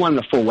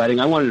full wedding.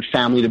 I wanted a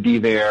family to be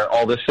there,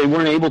 all this. They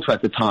weren't able to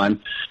at the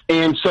time.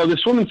 And so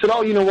this woman said,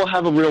 we'll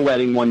have a real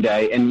wedding one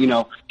day. And,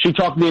 she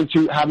talked me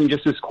into having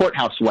just this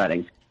courthouse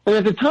wedding. And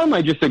at the time,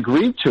 I just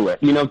agreed to it,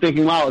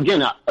 thinking, wow,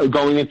 again,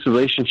 going into the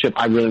relationship,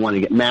 I really want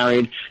to get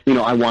married.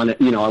 I want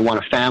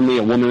a family,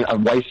 a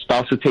wife,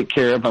 spouse to take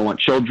care of. I want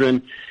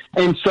children.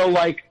 And so,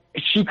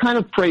 she kind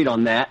of preyed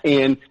on that,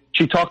 and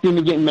she talked me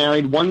into getting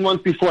married 1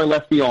 month before I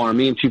left the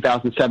Army in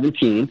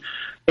 2017,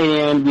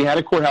 and we had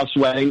a courthouse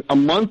wedding. A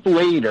month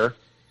later,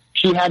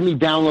 she had me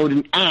download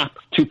an app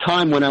to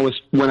time when I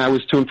was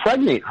to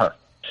impregnate her.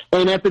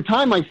 And at the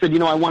time I said,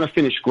 I want to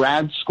finish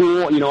grad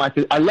school.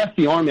 I left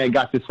the Army. I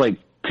got this like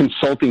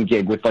consulting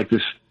gig with like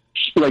this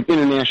like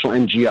international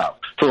NGO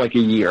for like a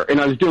year.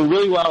 And I was doing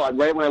really well.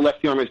 Right when I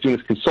left the Army, I was doing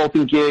this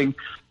consulting gig,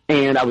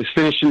 and I was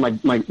finishing my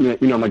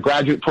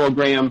graduate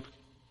program.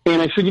 And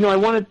I said, I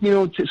want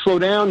to slow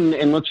down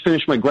and let's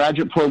finish my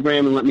graduate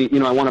program and let me,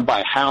 I want to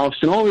buy a house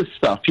and all this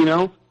stuff,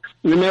 the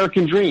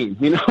American dream,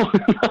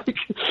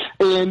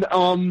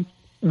 and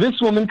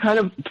this woman kind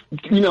of,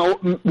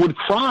 would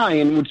cry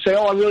and would say,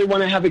 oh, I really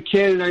want to have a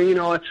kid,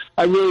 and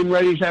I really am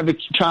ready to have a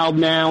child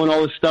now and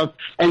all this stuff.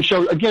 And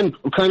so again,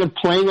 kind of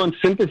playing on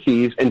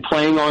sympathies and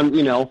playing on,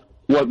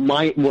 what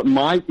my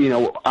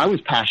I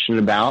was passionate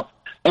about.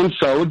 And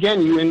so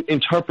again, you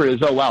interpret as,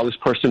 oh wow, this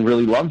person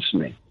really loves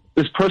me.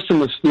 This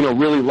person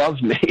really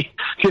loves me,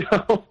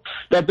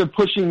 that they're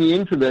pushing me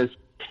into this.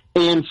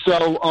 And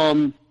so,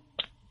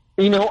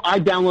 I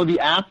downloaded the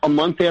app a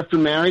month after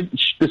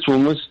marriage. This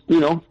woman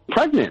was,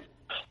 pregnant.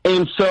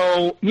 And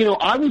so,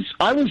 I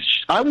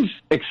was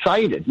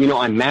excited.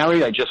 I'm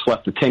married. I just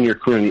left a 10-year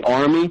career in the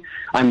Army.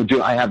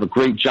 I have a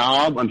great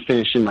job. I'm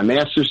finishing my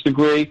master's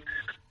degree.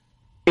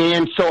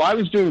 And so I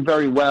was doing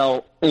very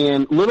well.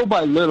 And little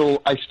by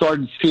little, I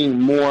started seeing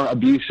more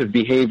abusive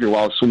behavior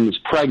while this woman was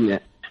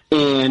pregnant.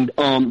 And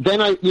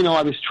then I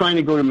was trying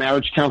to go to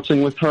marriage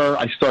counseling with her.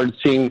 I started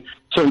seeing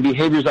certain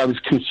behaviors I was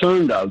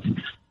concerned of.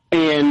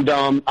 And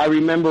I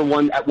remember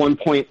at one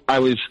point I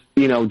was,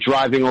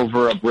 driving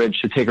over a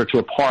bridge to take her to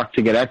a park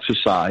to get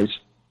exercise.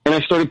 And I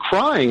started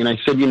crying. And I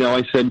said,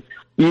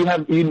 you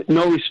have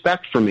no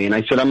respect for me. And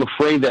I said, I'm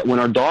afraid that when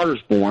our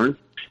daughter's born,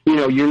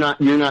 you're not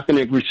going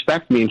to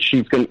respect me, and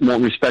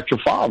won't respect your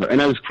father.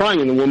 And I was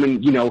crying, and the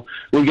woman,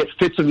 will get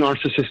fits of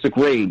narcissistic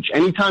rage.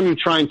 Anytime you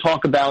try and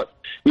talk about,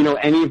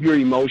 any of your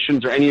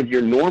emotions or any of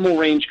your normal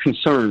range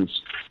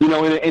concerns, in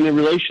a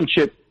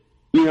relationship,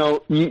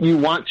 you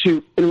want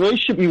to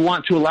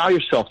allow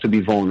yourself to be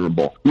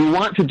vulnerable. You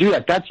want to do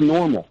that. That's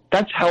normal.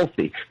 That's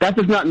healthy. That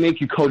does not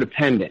make you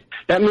codependent.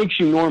 That makes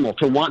you normal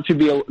to want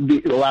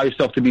to allow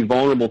yourself to be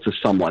vulnerable to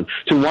someone,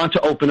 to want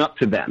to open up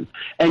to them.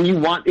 And you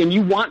want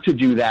to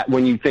do that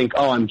when you think,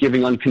 oh, I'm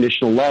giving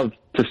unconditional love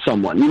to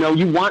someone.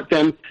 You want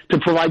them to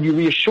provide you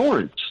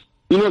reassurance.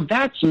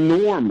 That's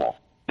normal.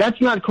 That's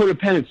not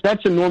codependence.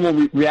 That's a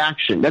normal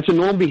reaction. That's a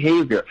normal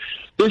behavior.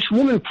 This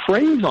woman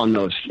preys on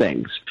those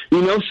things,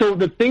 so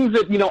the things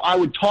that, I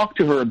would talk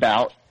to her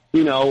about,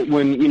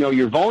 when,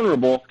 you're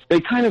vulnerable, they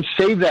kind of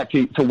save that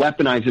to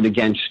weaponize it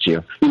against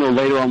you,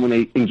 later on when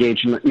they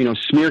engage in,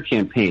 smear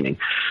campaigning.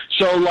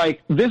 So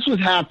like this was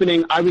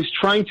happening. I was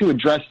trying to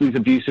address these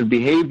abusive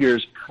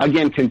behaviors,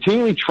 again,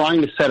 continually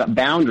trying to set up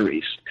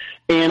boundaries.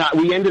 And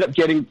we ended up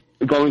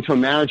going to a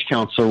marriage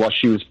counselor while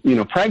she was,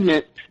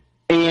 pregnant.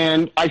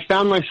 And I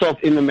found myself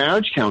in the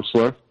marriage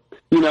counselor,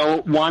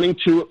 wanting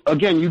to,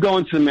 again, you go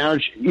into the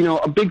marriage,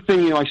 a big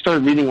thing, I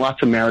started reading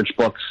lots of marriage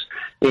books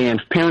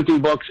and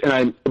parenting books, and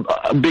I'm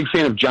a big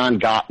fan of John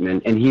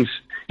Gottman, and he's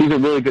a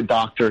really good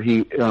doctor.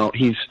 He's of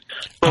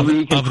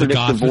the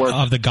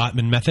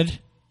Gottman method.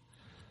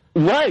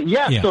 Right,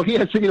 yeah. So he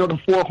has, the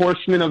 4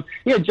 horsemen of,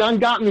 John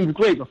Gottman's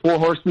great. The 4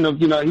 horsemen of,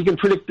 he can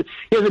predict,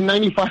 he has a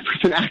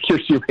 95%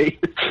 accuracy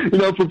rate,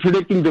 for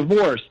predicting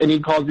divorce. And he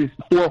calls these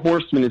 4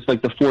 horsemen, it's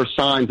like the 4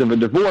 signs of a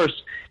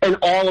divorce. And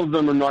all of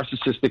them are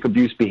narcissistic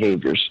abuse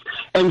behaviors.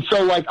 And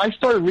so, like, I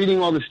started reading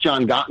all this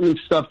John Gottman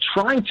stuff,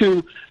 trying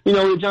to,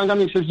 John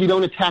Gottman says you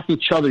don't attack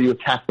each other, you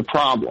attack the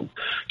problem.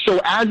 So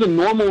as a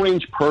normal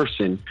range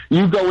person,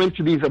 you go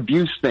into these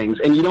abuse things,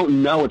 and you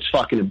don't know it's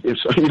fucking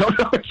abuse. You don't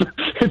know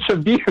it's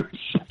abuse.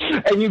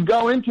 And you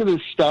go into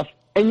this stuff,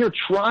 and you're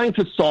trying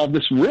to solve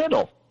this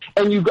riddle.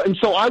 And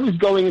so I was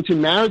going into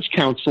marriage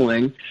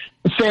counseling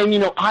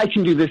saying, I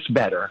can do this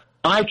better.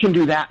 I can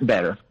do that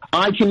better.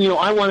 I can,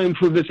 I want to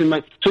improve this in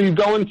my, so you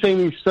go and saying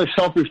these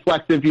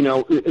self-reflective,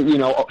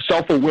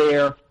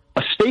 self-aware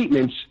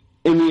statements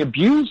in the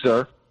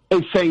abuser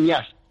and saying,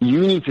 yes,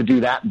 you need to do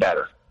that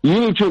better. You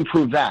need to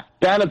improve that.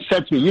 That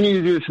upsets me. You need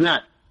to do this and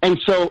that. And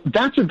so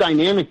that's a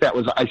dynamic that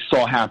I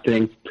saw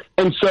happening.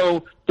 And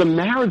so the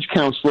marriage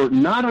counselor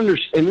and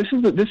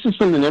this is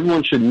something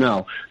everyone should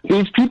know.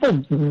 These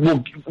people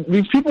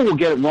will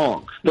get it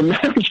wrong. The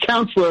marriage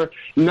counselor,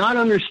 not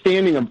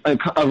understanding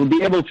of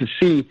be able to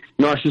see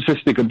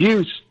narcissistic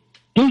abuse,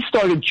 he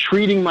started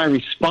treating my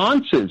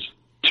responses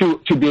to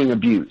being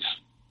abused.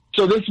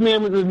 So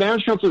the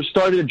marriage counselor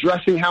started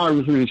addressing how I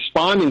was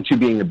responding to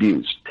being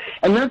abused.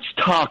 And that's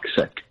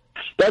toxic.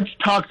 That's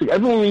toxic.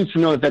 Everyone needs to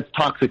know that that's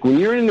toxic. When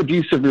you're in an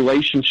abusive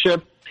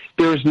relationship,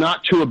 there is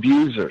not 2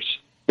 abusers.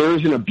 There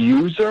is an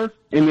abuser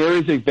and there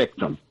is a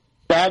victim.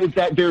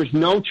 There is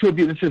no 2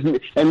 abusers.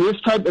 And this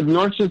type of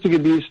narcissistic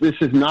abuse, this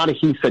is not a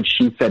he said,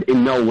 she said,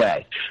 in no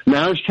way.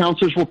 Marriage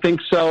counselors will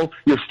think so.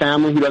 Your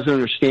family who doesn't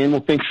understand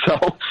will think so.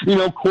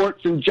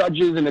 Courts and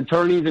judges and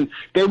attorneys, and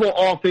they will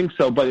all think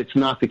so, but it's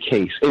not the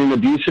case. In an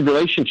abusive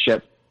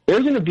relationship,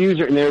 there's an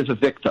abuser and there's a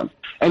victim.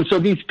 And so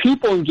these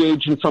people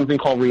engage in something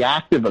called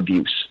reactive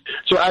abuse.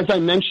 So as I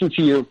mentioned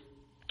to you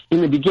in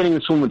the beginning,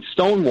 this one would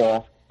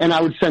stonewall, and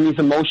I would send these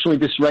emotionally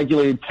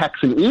dysregulated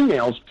texts and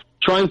emails.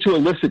 trying to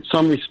elicit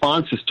some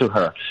responses to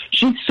her.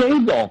 She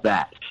saved all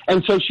that.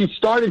 And so she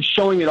started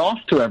showing it off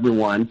to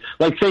everyone,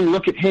 like saying,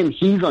 look at him,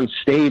 he's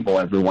unstable,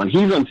 everyone.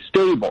 He's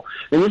unstable.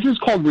 And this is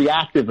called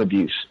reactive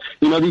abuse.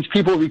 You know, these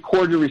people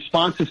record their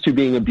responses to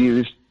being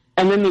abused,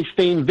 and then they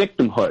feign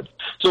victimhood.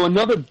 So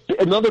another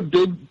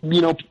big,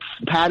 you know,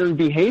 pattern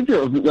behavior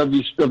of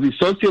these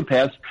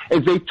sociopaths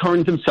is they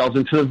turn themselves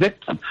into the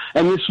victim.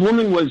 And this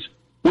woman was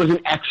an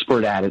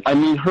expert at it. I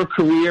mean, her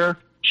career,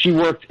 she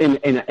worked in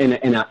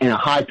a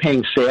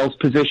high-paying sales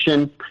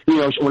position. You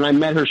know, when I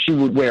met her, she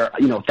would wear,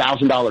 you know,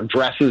 $1,000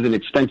 dresses and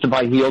expensive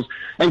high heels.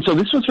 And so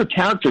this was her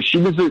character. She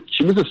was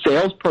a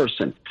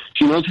salesperson.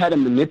 She knows how to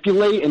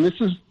manipulate, and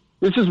this is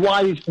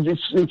why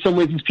in some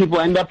ways these people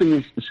end up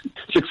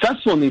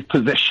successful in these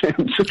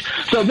positions.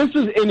 So this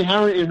is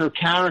inherent in her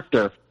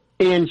character.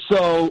 And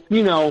so,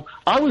 you know,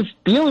 I was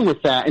dealing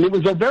with that, and it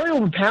was very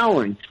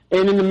overpowering.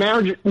 And in the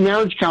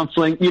marriage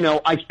counseling, you know,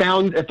 I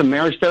found that the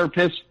marriage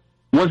therapist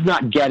was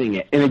not getting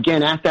it. And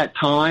again, at that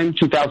time,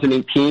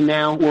 2018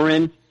 now we're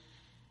in,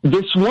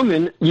 this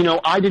woman, you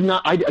know,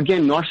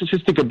 again,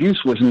 narcissistic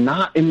abuse was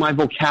not in my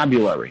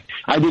vocabulary.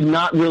 I did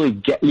not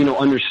really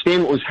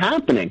understand what was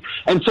happening.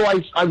 And so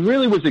I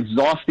really was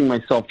exhausting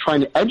myself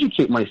trying to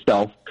educate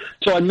myself.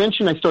 So I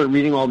mentioned I started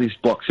reading all these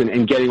books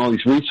and getting all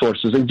these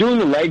resources and doing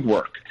the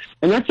legwork.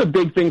 And that's a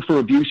big thing for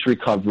abuse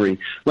recovery.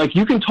 Like,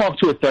 you can talk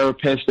to a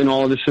therapist and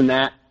all of this and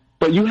that,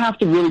 but you have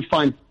to really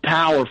find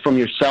power from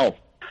yourself.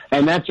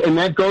 And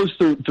that goes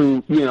through,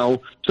 you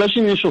know,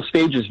 especially in the initial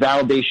stages,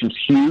 validation's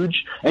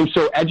huge. And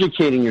so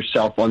educating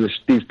yourself on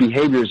these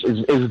behaviors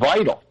is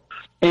vital.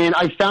 And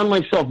I found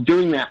myself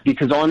doing that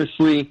because,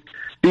 honestly,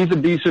 these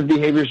abusive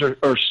behaviors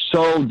are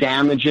so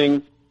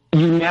damaging.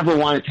 You never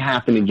want it to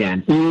happen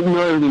again. You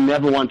literally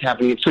never want it to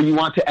happen again. So you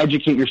want to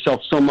educate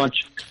yourself so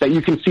much that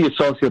you can see a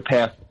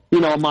sociopath, you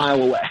know, a mile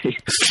away.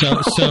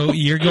 So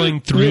you're going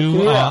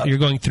through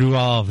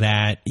all of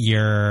that.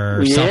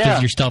 Your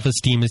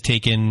self-esteem has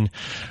taken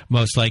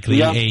most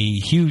likely a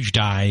huge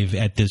dive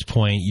at this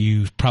point.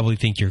 You probably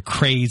think you're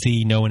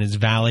crazy. No one is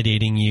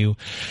validating you.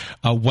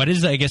 What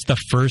is, I guess, the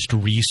first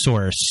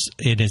resource?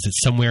 Is it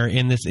somewhere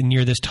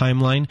near this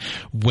timeline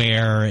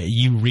where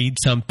you read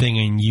something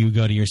and you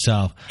go to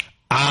yourself,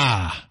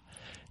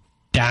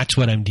 that's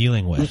what I'm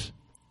dealing with?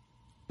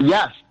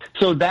 Yes.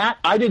 So that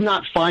I did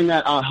not find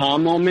that aha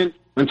moment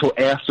until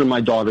after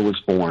my daughter was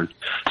born.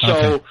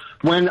 So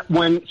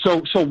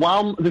so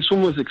while this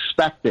woman was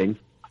expecting,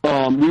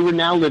 we were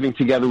now living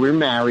together. We were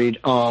married.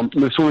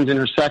 This woman's in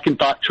her second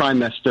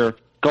trimester,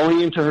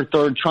 going into her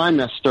third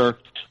trimester.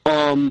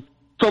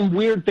 Some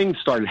weird things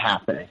started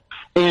happening,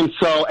 and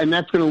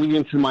that's going to lead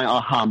into my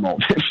aha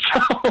moment.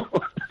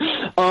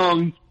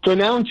 So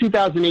now in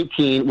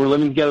 2018, we're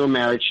living together in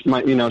marriage.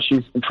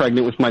 She's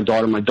pregnant with my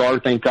daughter. My daughter,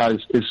 thank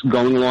God, is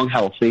going along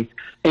healthy.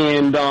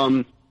 And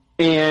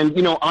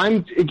you know,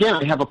 I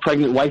have a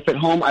pregnant wife at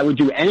home. I would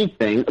do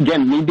anything.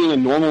 Again, me being a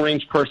normal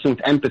range person with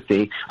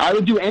empathy, I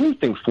would do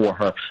anything for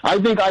her. I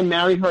think I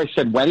married her. I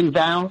said wedding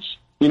vows.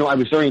 You know, I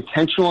was very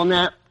intentional on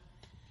that.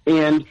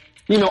 And,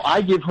 you know,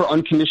 I give her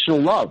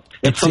unconditional love.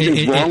 If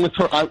something's wrong with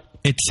her,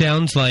 it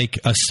sounds like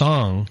a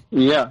song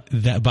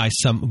that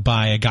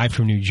by a guy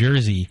from New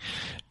Jersey.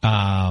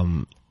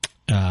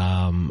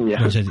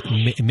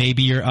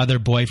 Maybe your other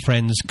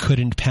boyfriends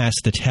couldn't pass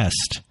the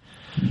test.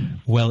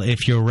 Well,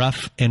 if you're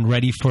rough and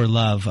ready for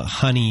love,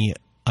 honey,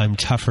 I'm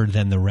tougher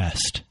than the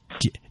rest.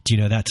 Do you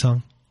know that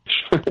song?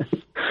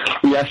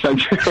 Yes, I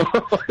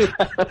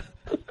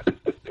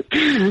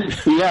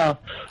do. Yeah.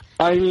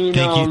 I mean,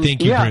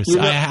 thank you, Bruce. You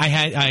know,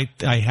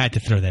 I had to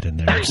throw that in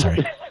there. I'm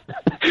sorry.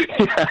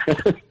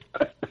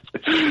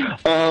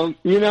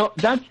 You know,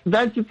 that's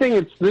the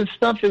thing. This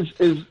stuff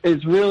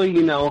is really,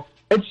 you know,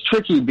 it's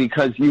tricky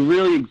because you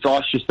really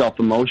exhaust yourself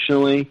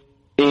emotionally,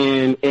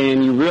 and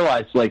you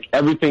realize, like,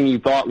 everything you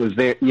thought was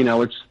there, you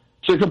know, it's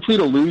a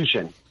complete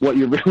illusion what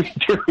you're really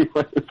doing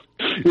with,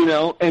 you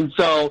know. And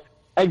so,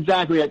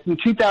 exactly, in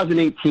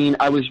 2018,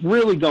 I was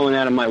really going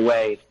out of my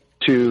way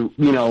to,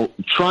 you know,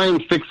 try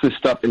and fix this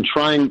stuff and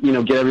try and, you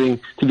know, get everything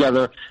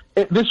together.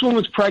 This one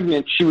was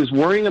pregnant. She was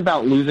worrying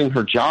about losing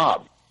her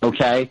job,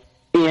 okay?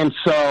 And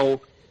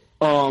so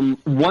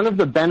one of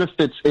the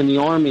benefits in the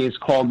Army is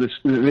called this.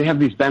 They have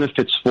these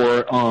benefits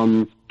for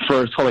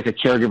it's called like a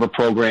caregiver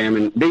program.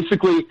 And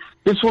basically,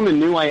 this woman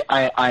knew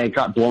I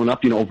got blown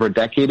up, you know, over a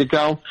decade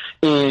ago,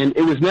 and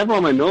it was never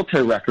on my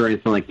military record or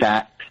anything like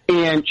that.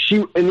 And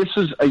this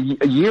was a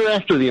year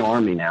after the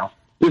Army. Now,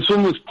 this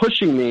woman was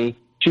pushing me.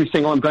 She was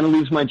saying, "Oh, I'm going to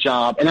lose my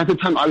job." And at the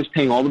time, I was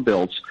paying all the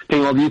bills,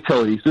 paying all the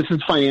utilities. This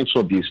is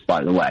financial abuse,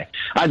 by the way.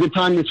 At the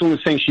time, this woman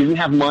was saying she didn't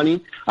have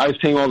money. I was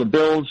paying all the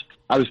bills.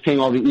 I was paying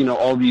all the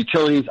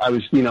utilities. I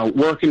was, you know,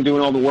 working,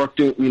 doing all the work,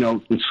 you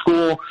know, in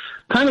school,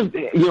 kind of,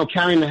 you know,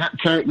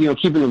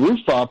 keeping the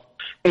roof up.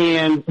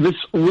 And this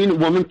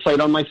woman played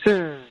on my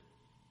system.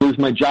 Lose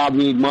my job,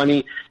 need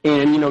money,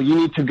 and, you know, you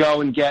need to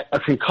go and get a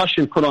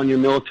concussion put on your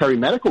military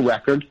medical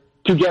record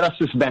to get us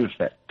this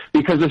benefit,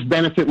 because this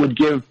benefit would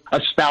give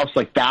a spouse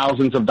like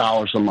thousands of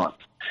dollars a month.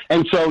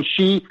 And so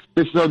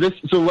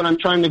so what I'm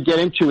trying to get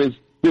into is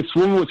this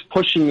woman was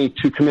pushing me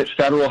to commit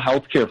federal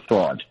health care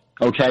fraud.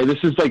 Okay, this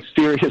is like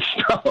serious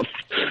stuff.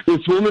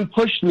 This woman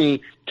pushed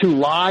me to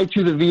lie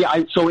to the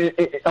VA. So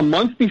a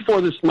month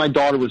before my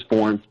daughter was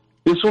born,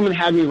 this woman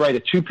had me write a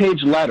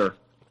 2-page letter,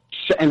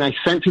 and I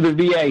sent to the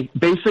VA,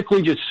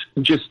 basically just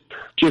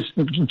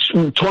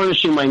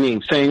tarnishing my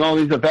name, saying, oh,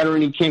 he's a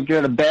veteran, he can't get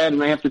out of bed,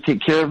 and I have to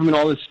take care of him and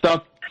all this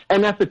stuff.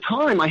 And at the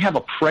time, I have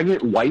a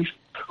pregnant wife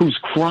who's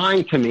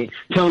crying to me,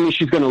 telling me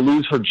she's going to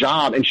lose her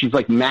job, and she's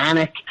like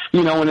manic,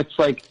 and it's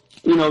like,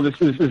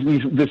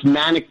 this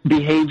manic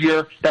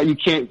behavior that you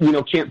can't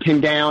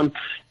pin down.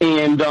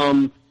 And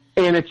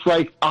it's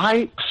like,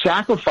 I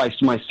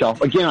sacrificed myself.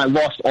 Again, I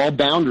lost all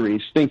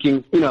boundaries,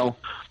 thinking, oh,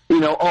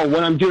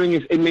 what I'm doing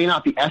is, it may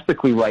not be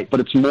ethically right, but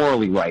it's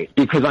morally right,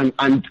 because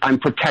I'm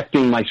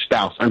protecting my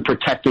spouse. I'm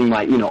protecting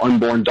my,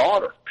 unborn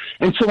daughter.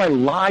 And so I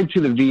lied to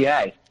the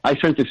VA. I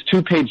sent this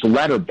 2-page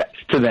letter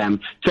to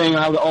them saying,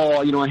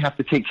 I have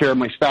to take care of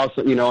my spouse,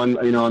 I'm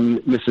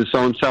Mrs.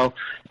 So-and-so.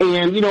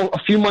 And, a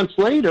few months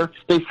later,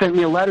 they sent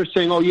me a letter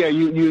saying, oh, yeah,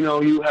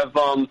 you have,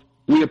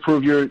 we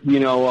approve your,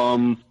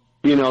 your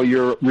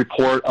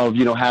report of,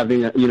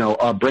 having,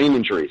 brain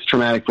injuries,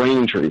 traumatic brain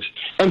injuries.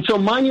 And so,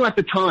 mind you, at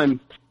the time,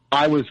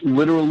 I was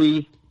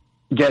literally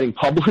getting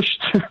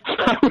published.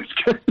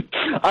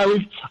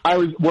 I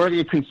was working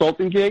a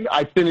consulting gig.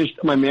 I finished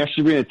my master's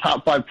degree in a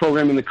top 5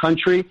 program in the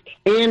country.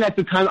 And at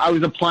the time, I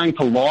was applying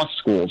to law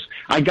schools.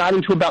 I got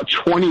into about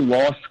 20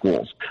 law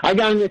schools.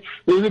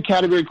 There's a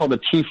category called the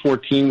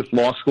T14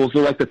 law schools.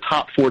 They're like the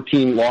top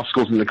 14 law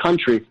schools in the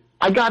country.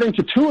 I got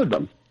into 2 of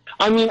them.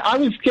 I mean, I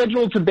was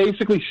scheduled to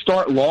basically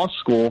start law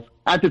school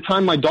at the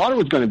time my daughter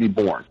was going to be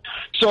born.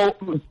 So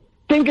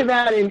think of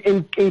that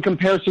in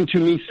comparison to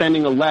me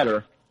sending a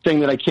letter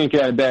saying that I can't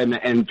get out of bed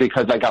and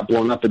because I got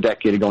blown up a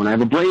decade ago and I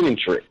have a brain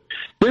injury.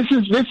 This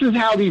is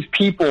how these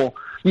people,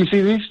 you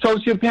see, these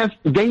sociopaths,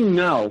 they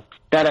know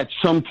that at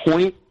some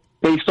point,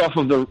 based off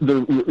of their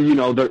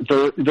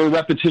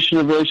repetition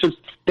of relationships,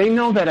 they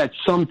know that at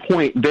some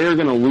point they're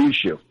going to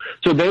lose you.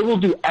 So they will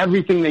do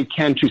everything they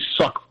can to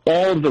suck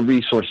all of the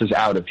resources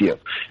out of you.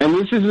 And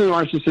this is the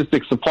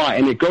narcissistic supply.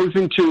 And it goes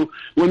into,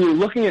 when you're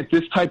looking at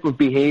this type of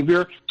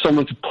behavior,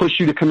 someone to push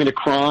you to commit a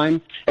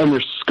crime, and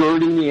they're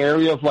skirting the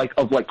area of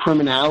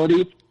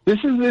criminality. This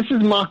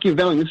is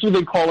Machiavellian. This is what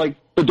they call like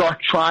the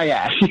dark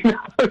triad.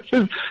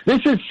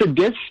 This is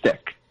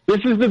sadistic.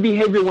 This is the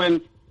behavior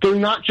when they're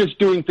not just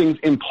doing things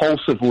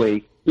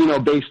impulsively,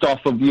 based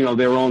off of,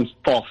 their own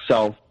false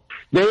self.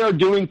 They are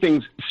doing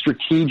things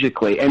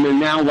strategically, and they're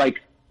now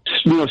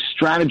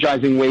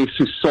strategizing ways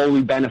to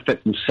solely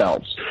benefit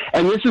themselves.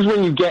 And this is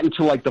when you get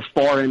into the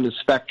far end of the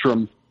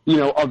spectrum,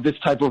 of these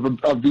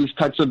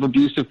types of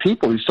abusive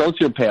people, these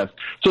sociopaths.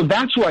 So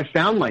that's where I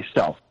found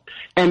myself.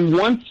 And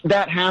once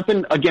that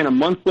happened, again, a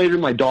month later,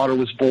 my daughter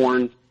was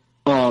born.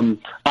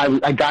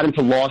 I got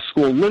into law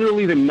school.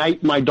 Literally the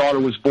night my daughter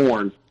was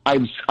born,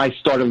 I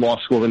started law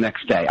school the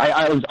next day.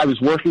 I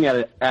was working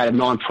at a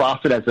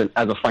nonprofit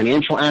as a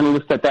financial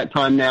analyst at that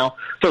time now.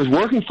 So I was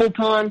working full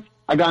time.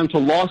 I got into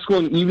law school,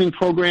 an evening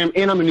program,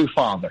 and I'm a new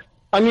father.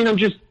 I mean, I'm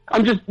just, all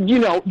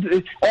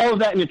of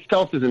that in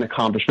itself is an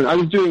accomplishment. I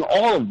was doing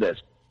all of this.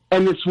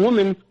 And this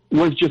woman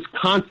was just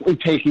constantly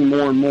taking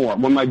more and more.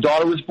 When my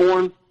daughter was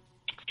born,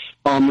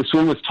 this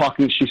woman was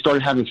talking, she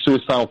started having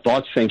suicidal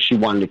thoughts, saying she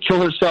wanted to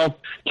kill herself,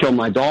 kill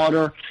my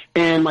daughter.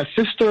 And my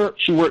sister,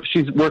 she works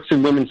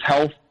in women's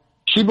health.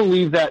 She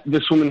believed that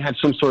this woman had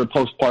some sort of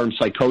postpartum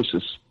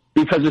psychosis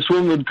because this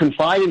woman would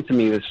confide into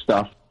me this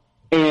stuff.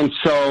 And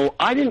so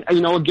I didn't,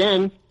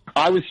 again,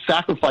 I was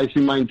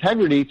sacrificing my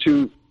integrity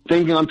to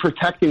thinking I'm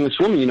protecting this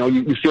woman.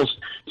 You feel,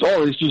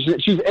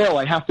 she's ill.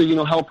 I have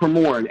to, help her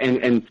more,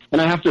 and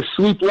I have to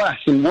sleep less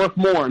and work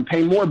more and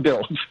pay more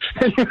bills.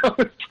 And,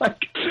 it's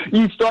like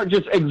you start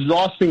just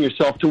exhausting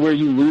yourself to where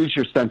you lose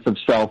your sense of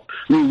self.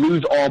 You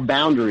lose all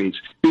boundaries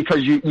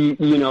because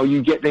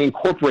they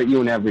incorporate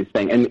you in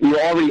everything, and you're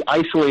already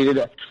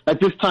isolated. At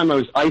this time, I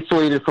was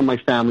isolated from my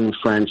family and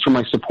friends, from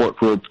my support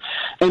group,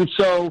 and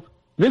so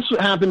this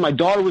happened. My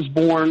daughter was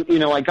born.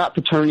 I got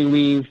paternity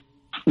leave.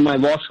 My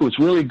law school was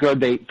really good.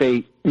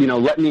 They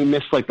let me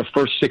miss the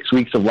first 6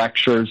 weeks of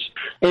lectures,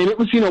 and it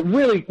was,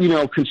 really,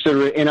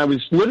 considerate. And I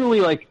was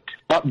literally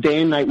up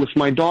day and night with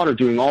my daughter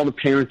doing all the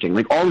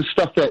parenting, all the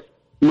stuff that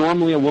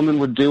normally a woman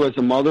would do as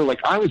a mother,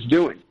 I was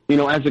doing,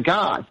 as a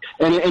guy.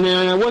 And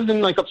I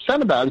wasn't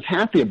upset about it. I was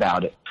happy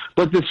about it.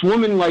 But this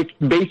woman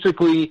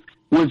basically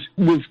had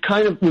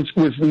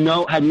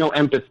no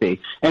empathy.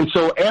 And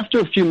so after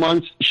a few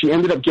months, she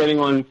ended up getting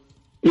on,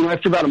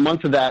 after about a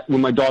month of that, when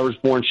my daughter was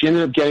born, she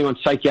ended up getting on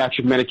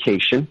psychiatric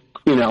medication,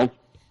 and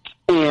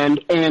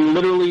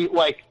literally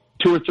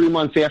 2 or 3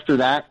 months after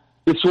that,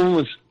 this woman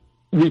was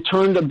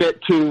returned a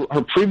bit to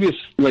her previous,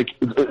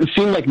 it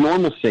seemed like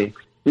normalcy,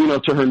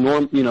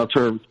 to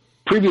her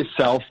previous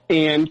self,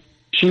 and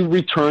she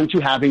returned to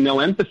having no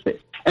empathy.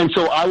 And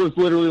so I was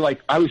literally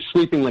I was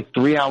sleeping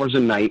 3 hours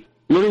a night,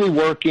 literally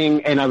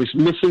working, and I was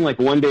missing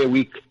 1 day a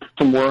week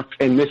from work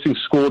and missing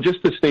school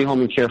just to stay home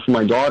and care for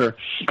my daughter.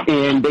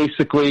 And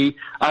basically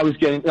I was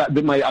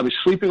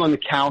sleeping on the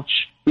couch,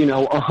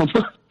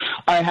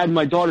 I had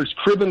my daughter's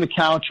crib on the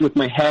couch with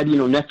my head,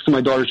 next to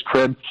my daughter's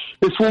crib.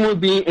 This woman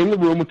would be in the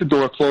room with the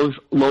door closed,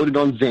 loaded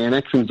on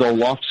Xanax and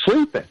Zoloft,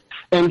 sleeping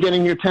and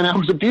getting your 10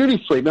 hours of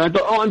beauty sleep. And I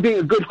thought, I'm being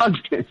a good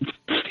husband,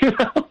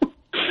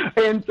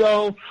 And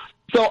so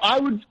I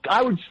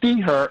would see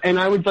her, and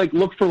I would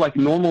look for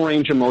normal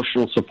range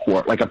emotional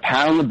support, like a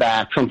pat on the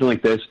back, something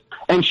like this.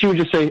 And she would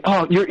just say,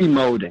 "Oh, you're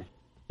emoting.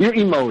 You're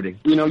emoting.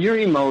 You're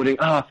emoting."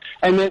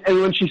 And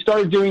when she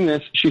started doing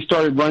this, she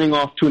started running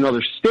off to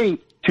another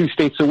state, 2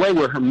 states away,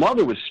 where her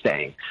mother was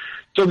staying.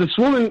 So this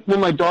woman, when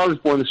my daughter was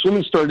born, this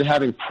woman started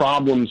having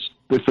problems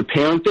with the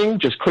parenting,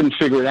 just couldn't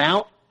figure it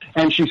out.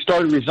 And she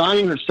started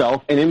resigning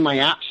herself. And in my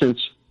absence,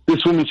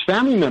 this woman's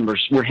family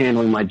members were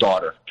handling my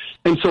daughter.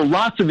 And so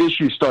lots of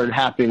issues started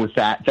happening with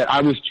that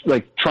I was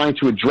trying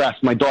to address.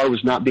 My daughter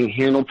was not being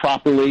handled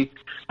properly.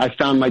 I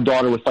found my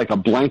daughter with a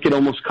blanket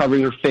almost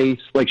covering her face.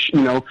 This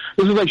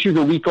was she was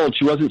a week old.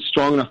 She wasn't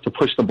strong enough to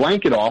push the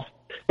blanket off.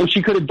 And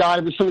she could have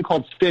died of something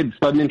called SIDS,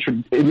 sudden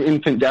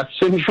infant death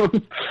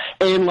syndrome.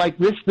 And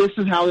this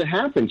is how it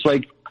happens.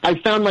 I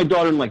found my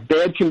daughter in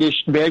bad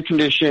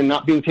condition,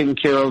 not being taken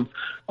care of.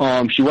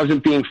 She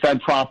wasn't being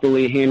fed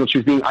properly, handled. She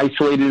was being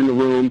isolated in the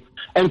room.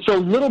 And so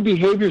little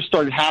behaviors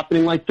started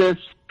happening like this.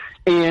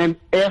 And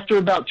after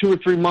about 2 or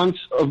 3 months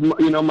of,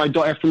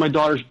 after my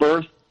daughter's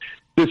birth,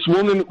 this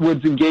woman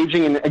was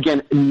engaging in,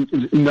 again,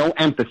 no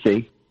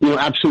empathy,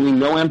 absolutely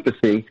no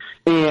empathy.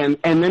 And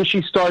then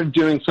she started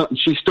doing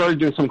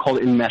something called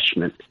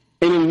enmeshment.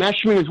 And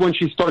enmeshment is when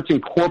she starts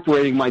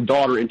incorporating my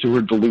daughter into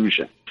her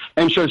delusion.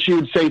 And so she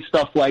would say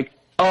stuff like,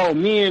 "Oh,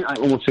 I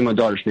won't say my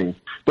daughter's name,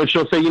 but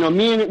she'll say,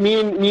 me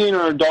and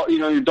our daughter,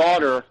 your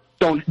daughter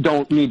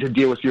don't need to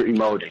deal with your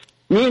emoting.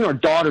 Me and our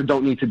daughter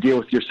don't need to deal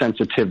with your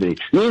sensitivity.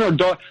 Me and our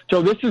daughter."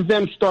 So this is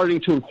them starting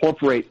to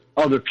incorporate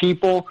other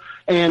people,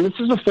 and this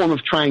is a form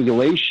of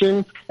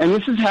triangulation, and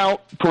this is how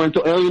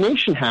parental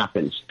alienation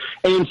happens.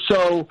 And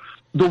so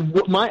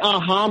my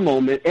aha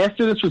moment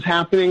after this was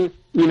happening,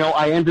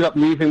 I ended up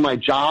leaving my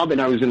job, and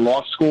I was in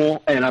law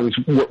school, and I was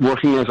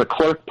working as a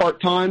clerk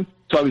part-time,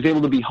 so I was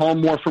able to be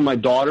home more for my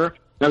daughter,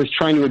 and I was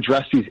trying to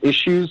address these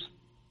issues.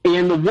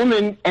 And the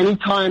woman,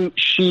 anytime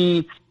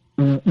she,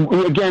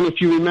 again,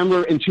 if you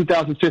remember in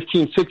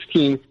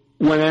 2015-16,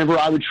 whenever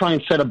I would try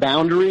and set a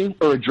boundary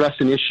or address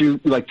an issue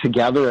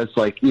together as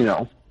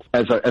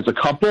as a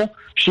couple,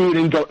 she would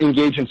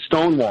engage in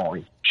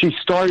stonewalling. She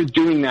started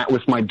doing that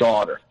with my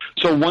daughter.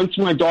 So once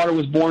my daughter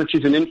was born,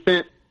 she's an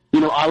infant,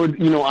 I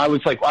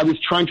was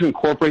trying to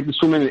incorporate this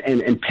woman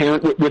and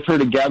parent with her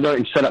together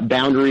and set up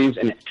boundaries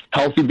and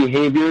healthy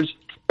behaviors.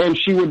 And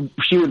she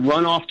would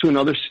run off to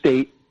another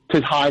state to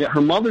hide at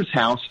her mother's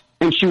house,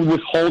 and she would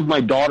withhold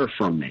my daughter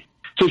from me.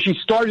 So she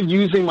started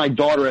using my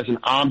daughter as an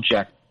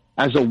object,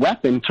 as a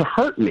weapon to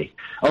hurt me.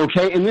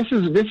 Okay. And this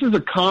is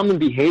a common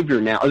behavior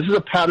now. This is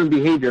a pattern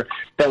behavior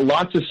that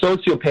lots of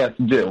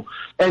sociopaths do.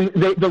 And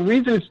the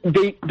reason is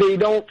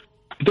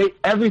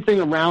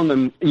everything around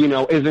them,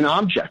 is an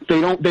object.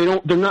 They're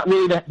not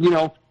really that,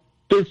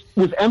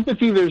 with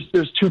empathy,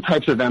 there's 2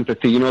 types of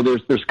empathy.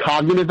 There's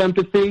cognitive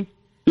empathy,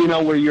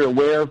 where you're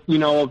aware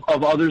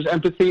of others'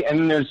 empathy.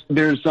 And then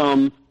there's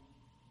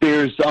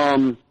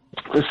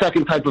the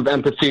second type of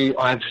empathy.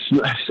 I'm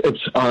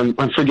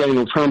forgetting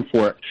the term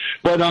for it.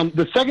 But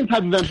the second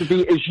type of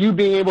empathy is you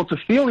being able to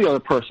feel the other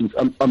person's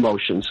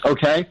emotions.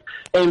 Okay.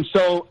 And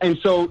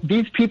so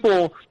these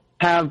people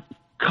have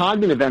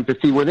cognitive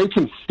empathy where they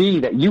can see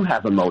that you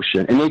have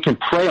emotion and they can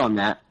prey on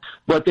that,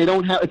 but they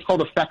don't have, it's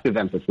called effective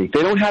empathy.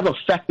 They don't have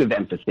effective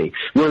empathy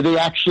where they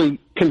actually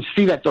can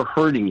see that they're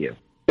hurting you.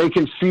 They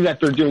can see that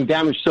they're doing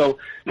damage. So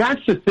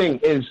that's the thing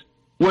is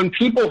when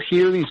people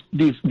hear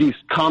these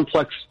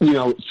complex,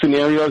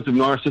 scenarios of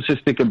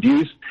narcissistic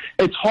abuse,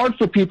 it's hard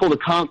for people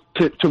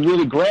to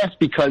really grasp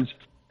because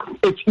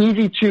it's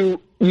easy to,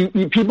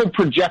 people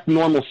project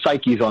normal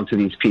psyches onto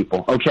these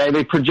people, okay?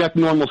 They project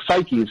normal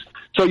psyches.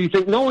 So you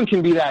think no one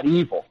can be that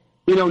evil.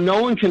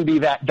 No one can be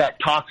that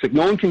toxic.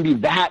 No one can be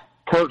that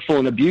hurtful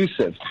and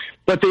abusive.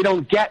 But they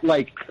don't get,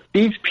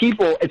 these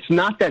people, it's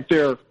not that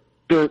they're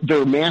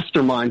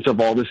masterminds of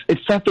all this.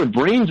 It's that their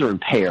brains are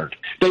impaired.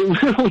 They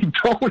literally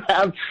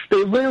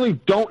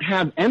don't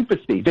have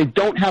empathy. They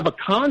don't have a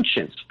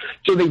conscience.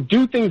 So they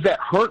do things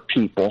that hurt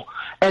people,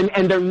 and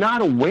they're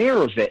not aware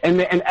of it. And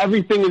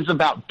everything is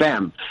about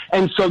them.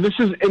 And so this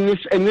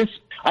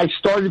I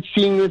started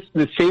seeing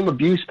the same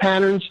abuse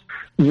patterns.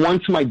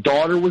 Once my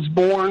daughter was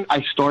born,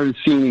 I started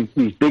seeing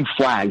these big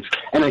flags,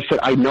 and I said,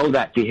 I know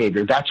that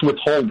behavior. That's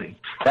withholding.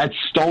 That's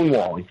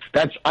stonewalling.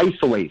 That's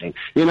isolating.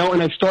 And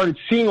I started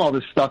seeing all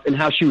this stuff and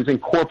how she was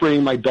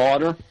incorporating my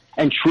daughter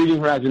and treating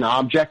her as an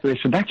object. And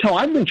I said, that's how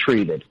I've been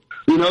treated.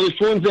 This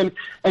woman's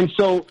and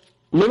so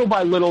little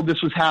by little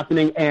this was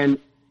happening. And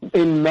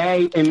in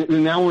May, and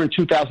now we're in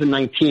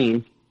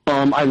 2019,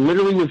 I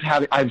literally was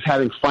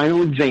having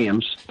final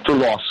exams for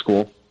law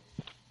school,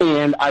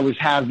 and I was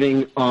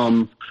having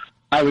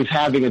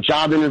a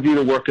job interview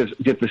to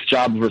get this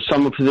job for a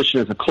summer position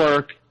as a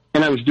clerk,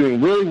 and I was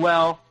doing really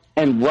well.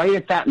 And right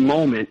at that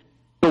moment,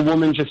 the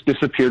woman just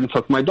disappeared and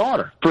took my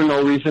daughter for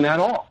no reason at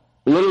all.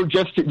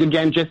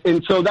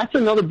 And so that's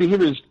another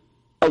behavior.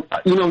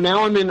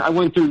 Now I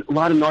went through a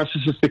lot of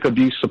narcissistic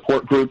abuse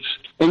support groups,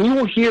 and you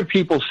will hear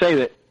people say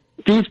that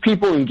these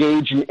people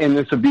engage in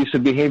this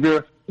abusive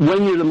behavior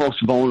when you're the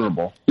most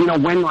vulnerable.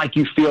 When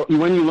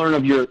when you learn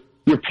of your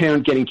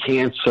parent getting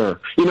cancer,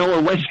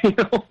 or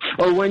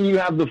when you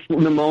have the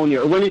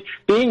pneumonia, or when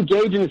they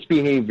engage in this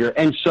behavior.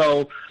 And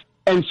so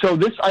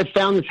I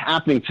found this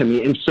happening to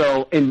me. And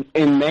so in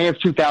May of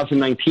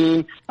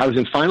 2019, I was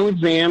in final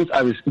exams.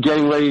 I was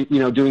getting ready,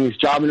 doing this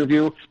job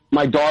interview.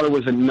 My daughter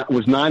was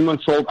 9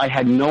 months old. I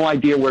had no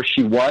idea where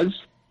she was.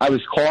 I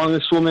was calling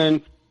this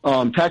woman,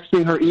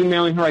 texting her,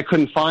 emailing her. I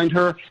couldn't find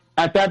her.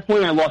 At that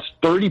point, I lost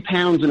 30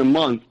 pounds in a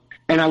month,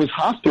 and I was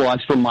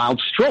hospitalized for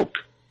mild stroke.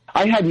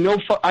 I had no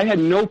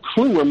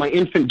clue where my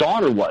infant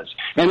daughter was.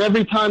 And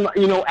every time,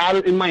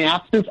 in my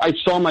absence, I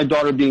saw my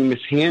daughter being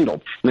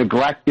mishandled,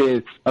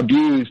 neglected,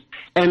 abused.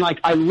 And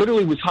I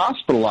literally was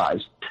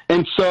hospitalized.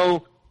 And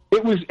so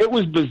it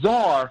was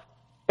bizarre.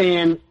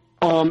 And,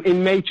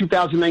 in May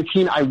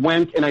 2019, I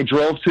went and I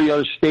drove to the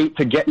other state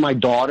to get my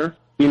daughter,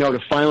 to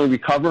finally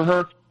recover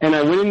her. And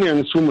I went in there and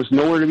this woman was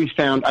nowhere to be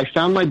found. I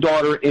found my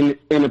daughter in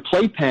a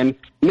playpen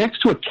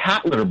next to a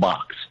cat litter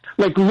box.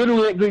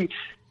 Literally,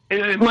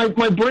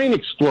 my brain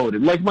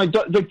exploded.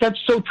 That's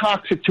so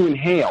toxic to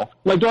inhale.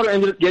 My daughter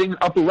ended up getting an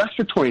upper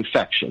respiratory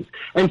infection.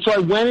 And so I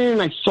went in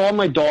and I saw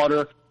my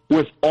daughter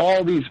with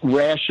all these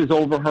rashes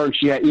over her. And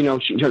she had,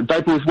 her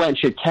diaper was wet and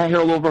she had cat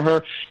hair all over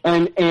her.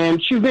 And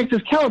she makes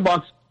this cat litter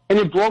box, and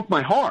it broke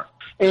my heart.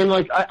 And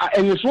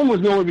and this woman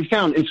was nowhere to be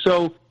found. And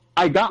so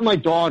I got my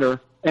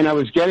daughter, and I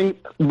was getting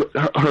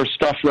her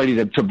stuff ready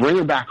to bring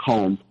her back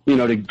home,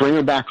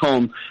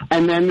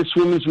 And then this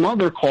woman's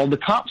mother called the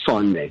cops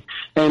on me.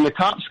 And the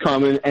cops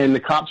come in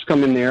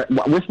there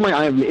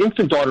I have an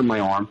infant daughter in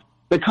my arm.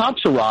 The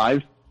cops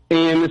arrive,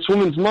 and this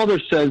woman's mother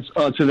says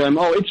to them,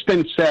 "Oh, it's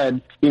been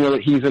said,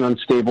 that he's an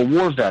unstable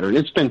war veteran.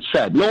 It's been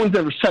said." No one's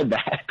ever said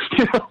that.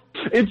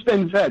 It's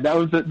been said. That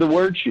was the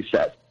word she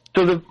said.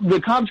 So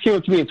the cops came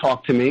up to me and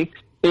talked to me,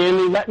 and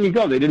they let me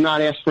go. They did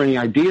not ask for any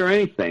ID or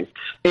anything.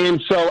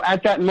 And so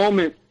at that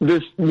moment,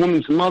 this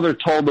woman's mother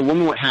told the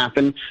woman what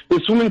happened.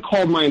 This woman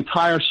called my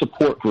entire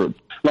support group.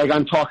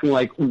 I'm talking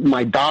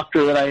my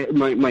doctor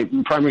my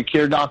primary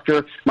care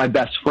doctor, my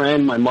best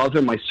friend, my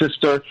mother, my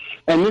sister.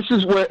 And this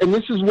is what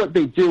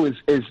they do is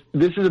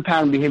this is a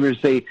pattern of behavior.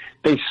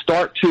 They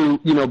start to,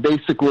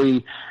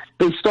 basically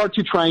they start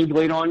to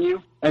triangulate on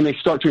you, and they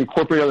start to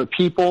incorporate other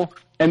people.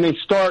 And they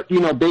start,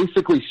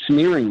 basically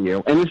smearing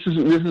you. And this is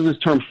this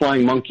term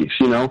flying monkeys,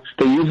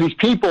 They use these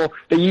people,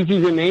 they use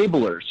these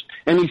enablers.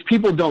 And these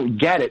people don't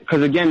get it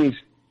because, again,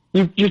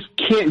 you just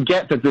can't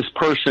get that this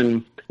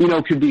person,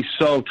 could be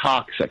so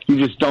toxic. You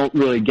just don't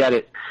really get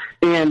it.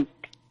 And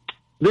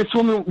this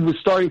woman was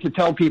starting to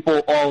tell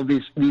people all of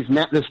this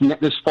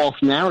false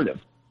narrative,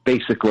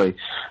 basically.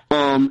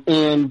 And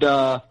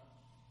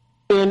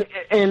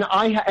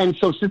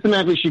so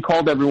systematically she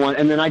called everyone.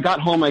 And then I got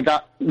home,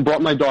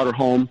 brought my daughter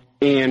home.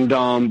 And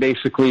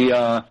basically,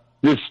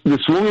 this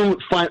woman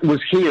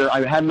was here.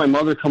 I had my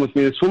mother come with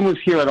me. This woman was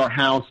here at our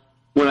house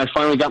when I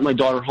finally got my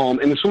daughter home,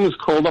 and this woman was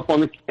curled up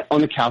on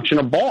the couch in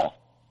a ball.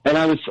 And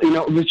I was,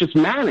 it was just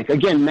manic.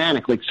 Again,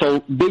 manic,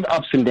 so big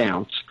ups and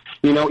downs.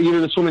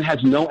 Either this woman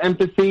has no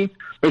empathy,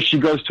 or she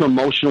goes to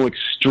emotional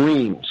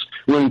extremes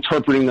when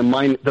interpreting the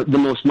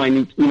most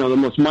minute, the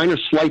most minor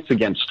slights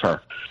against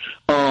her.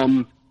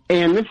 And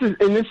this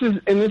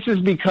is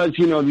because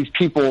these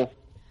people.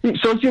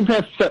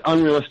 Sociopaths set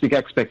unrealistic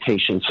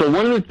expectations. So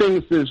one of the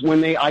things is when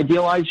they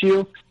idealize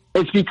you,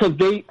 it's because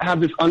they have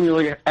this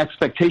unrealistic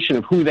expectation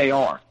of who they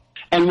are.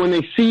 And when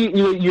they see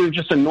you're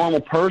just a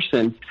normal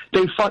person,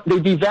 they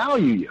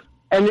devalue you.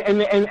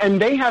 And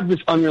they have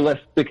this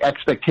unrealistic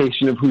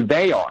expectation of who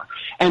they are.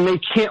 And they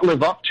can't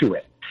live up to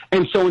it.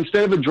 And so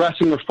instead of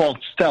addressing their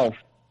false self,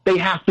 they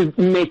have to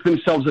make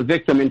themselves a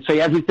victim and say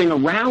everything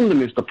around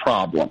them is the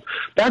problem.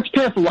 That's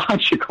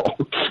pathological,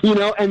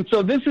 And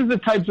so this is the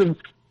types of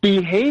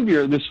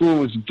behavior this woman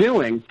was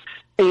doing,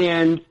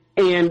 and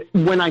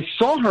when I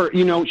saw her,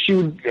 she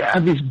would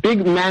have these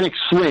big manic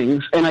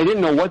swings, and I didn't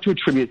know what to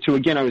attribute it to.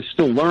 Again, I was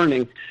still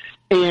learning.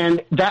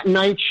 And that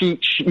night, she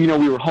we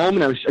were home,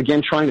 and I was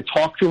again trying to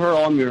talk to her.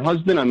 "Oh, I'm your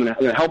husband. I'm going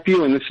to help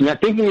you," and this and that,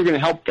 thinking you're going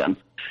to help them.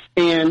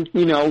 And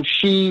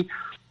she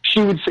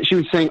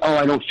was saying, "Oh,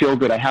 I don't feel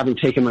good. I haven't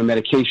taken my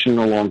medication in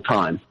a long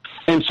time."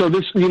 And so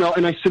this, and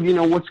I said,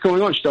 "What's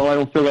going on?" She said, "Oh, I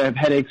don't feel I have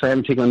headaches. I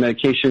haven't taken my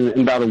medication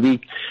in about a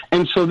week."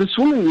 And so this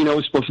woman,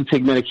 was supposed to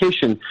take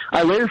medication.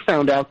 I later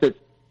found out that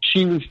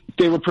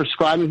they were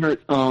prescribing her,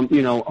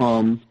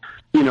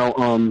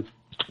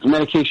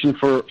 medication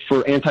for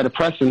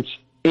antidepressants.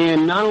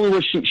 And not only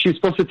was she was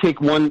supposed to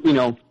take one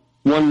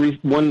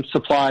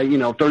supply,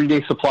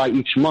 30-day supply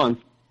each month.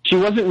 She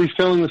wasn't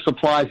refilling the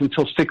supplies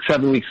until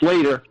 6-7 weeks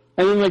later.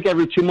 And then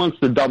every 2 months,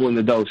 they're doubling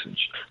the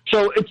dosage.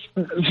 So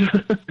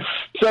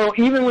so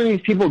even when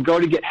these people go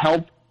to get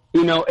help,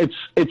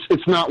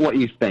 it's not what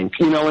you think,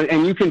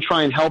 and you can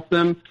try and help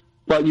them,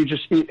 but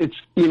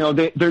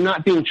they're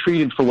not being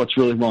treated for what's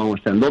really wrong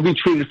with them. They'll be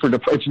treated for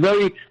depression. It's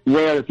very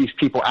rare that these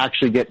people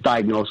actually get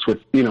diagnosed with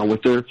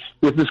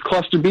this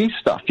cluster B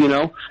stuff.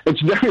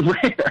 It's very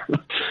rare.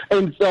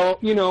 And so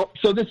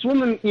so this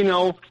woman,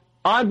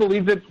 I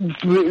believe that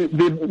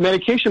the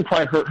medication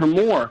probably hurt her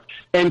more.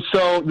 And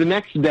so the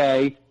next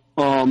day,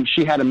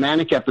 she had a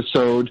manic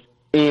episode.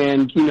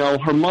 And,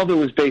 her mother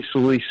was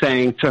basically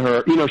saying to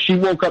her, she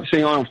woke up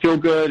saying, oh, I don't feel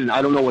good and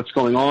I don't know what's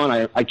going on.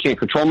 I can't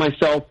control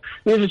myself.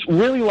 And it was just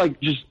really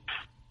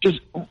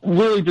just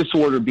really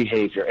disordered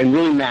behavior and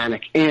really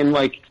manic. And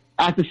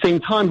at the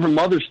same time, her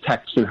mother's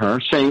texting her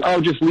saying, oh,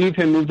 just leave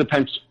him, move to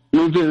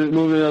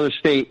another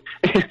state.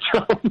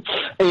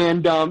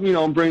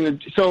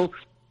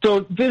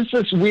 So there's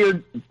this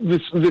weird,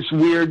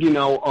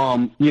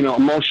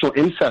 emotional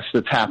incest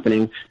that's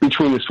happening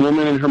between this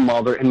woman and her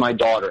mother and my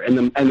daughter.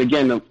 And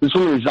again, this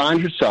woman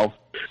resigned herself.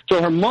 So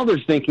her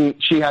mother's thinking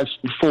she has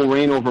full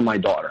reign over my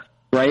daughter,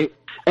 right?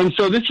 And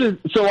so I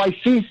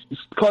see this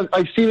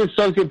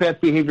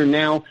sociopath behavior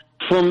now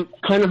from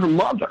kind of her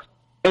mother.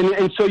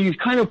 And so you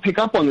kind of pick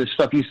up on this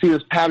stuff. You see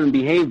this pattern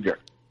behavior,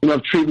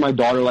 of treating my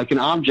daughter like an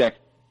object.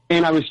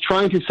 And I was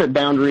trying to set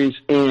boundaries,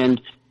 and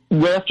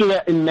after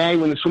that, in May,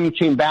 when this woman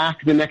came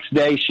back the next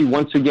day, she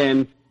once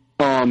again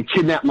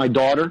kidnapped my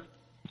daughter.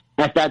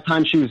 At that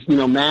time, she was,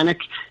 manic,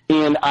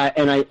 and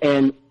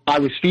I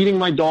was feeding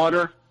my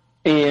daughter,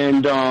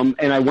 and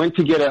I went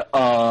to get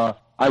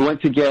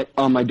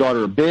my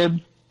daughter a bib,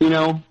 and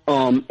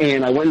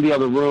I went in the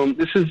other room.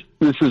 This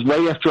is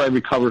right after I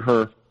recovered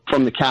her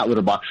from the cat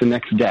litter box the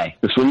next day.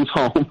 This woman's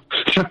home.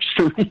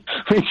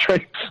 We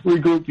try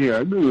regroup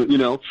here,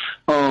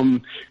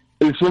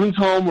 This woman's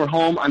home. We're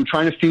home. I'm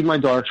trying to feed my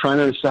daughter, trying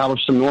to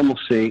establish some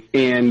normalcy.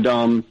 And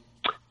I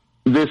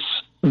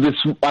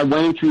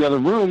went into the other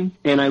room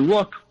and I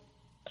look,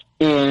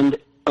 and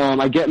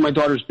I get my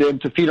daughter's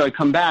bib to feed her. I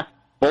come back.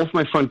 Both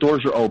my front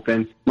doors are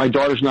open. My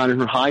daughter's not in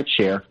her high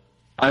chair.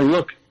 I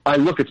look.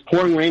 It's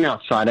pouring rain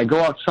outside. I go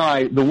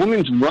outside. The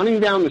woman's running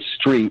down the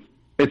street.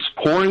 It's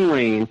pouring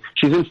rain.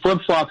 She's in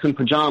flip-flops and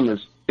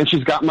pajamas, and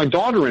she's got my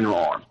daughter in her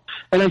arm.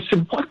 And I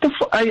said, what the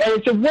fuck? I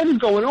said, what is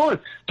going on?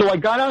 So I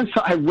got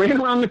outside. I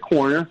ran around the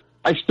corner.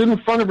 I stood in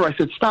front of her. I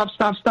said, stop.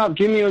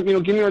 Give me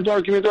our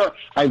daughter.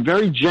 I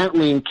very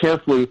gently and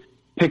carefully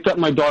picked up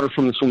my daughter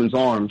from this woman's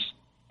arms.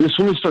 This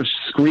woman starts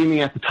screaming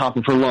at the top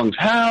of her lungs,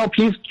 help,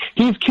 he's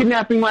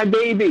kidnapping my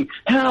baby.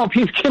 Help,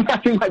 he's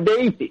kidnapping my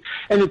baby.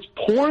 And it's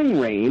pouring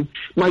rain.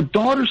 My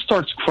daughter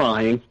starts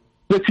crying.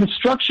 The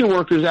construction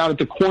workers out at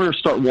the corner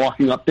start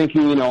walking up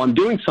thinking, I'm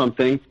doing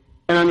something.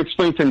 And I'm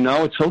explaining to them,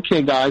 no, it's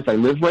okay, guys. I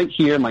live right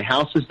here. My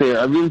house is there.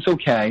 Everything's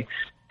okay.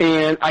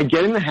 And I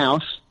get in the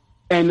house,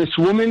 and this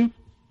woman,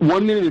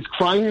 1 minute is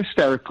crying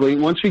hysterically.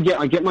 Once I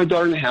get my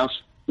daughter in the house,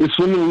 this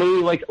woman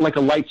literally, like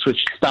a light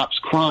switch, stops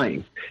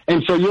crying.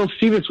 And so you'll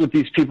see this with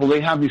these people.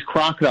 They have these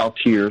crocodile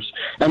tears,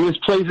 and this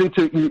plays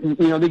into,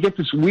 they get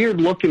this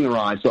weird look in their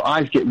eyes. Their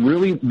eyes get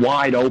really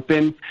wide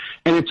open,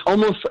 and it's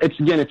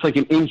like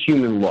an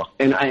inhuman look.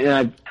 And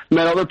I've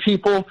met other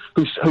people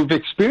who've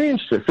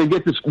experienced this. They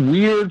get this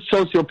weird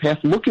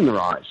sociopath look in their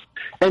eyes.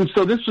 And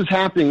so this was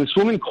happening. This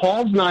woman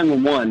calls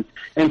 911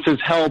 and says,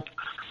 help,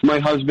 my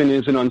husband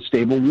is an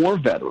unstable war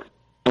veteran.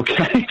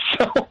 Okay?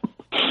 So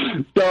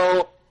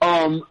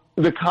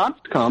the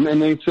cops come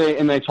and they say,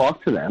 and I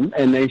talk to them,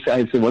 and I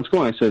said, what's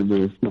going on? I said,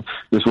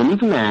 this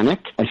woman's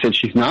manic. I said,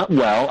 she's not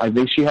well. I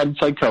think she had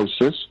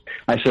psychosis.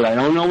 I said, I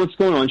don't know what's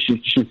going on.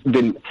 She's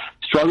been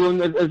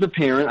struggling as a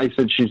parent. I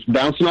said, she's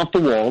bouncing off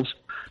the walls.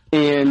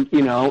 And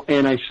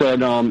I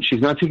said,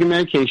 she's not taking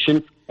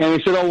medication. And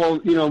they said, oh,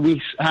 well,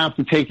 we have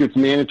to take you. It's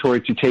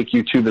mandatory to take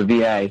you to the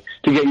VA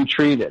to get you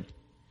treated,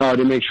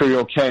 to make sure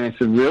you're okay. And I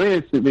said, really?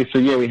 They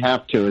said, yeah, we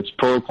have to. It's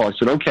protocol. I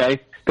said,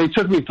 okay. They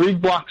took me 3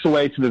 blocks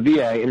away to the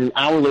VA, and an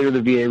hour later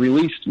the VA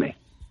released me.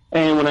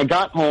 And when I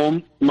got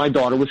home, my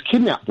daughter was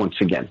kidnapped once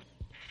again.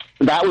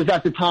 That was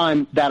at the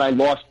time that I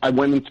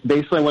went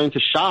into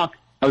shock.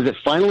 I was at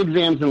final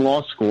exams in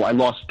law school. I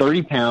lost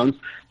 30 pounds.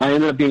 I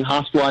ended up being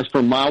hospitalized for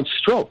a mild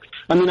stroke.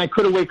 I mean, I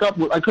could have woke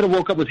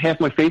up with half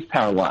my face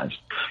paralyzed.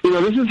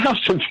 This is how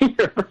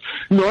severe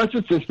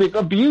narcissistic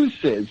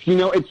abuse is.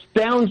 It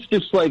sounds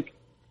just like,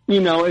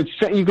 you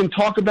can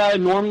talk about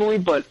it normally,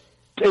 but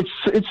it's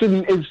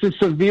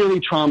severely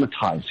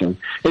traumatizing.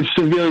 It's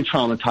severely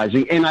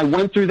traumatizing. And I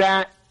went through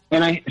that,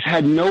 and I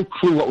had no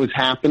clue what was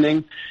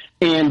happening.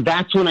 And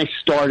that's when I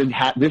started.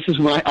 This is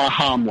my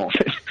aha moment.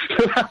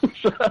 That was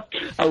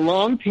a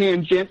long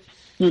tangent.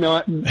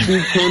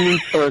 These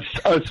tangents are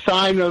a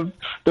sign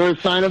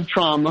of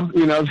trauma.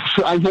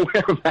 I'm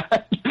aware of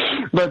that.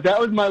 But that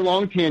was my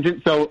long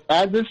tangent. So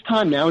at this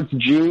time now, it's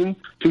June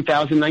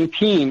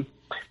 2019.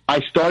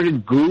 I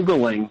started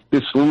Googling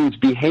this woman's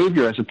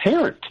behavior as a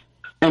parent.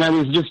 And I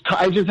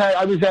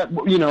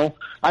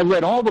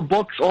read all the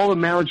books, all the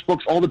marriage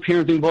books, all the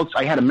parenting books.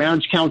 I had a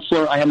marriage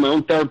counselor. I had my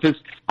own therapist.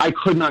 I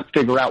could not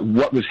figure out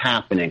what was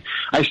happening.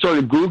 I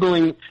started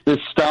Googling this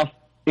stuff,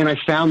 and I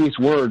found these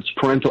words,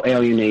 parental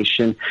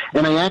alienation,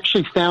 and I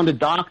actually found a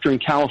doctor in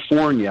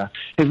California.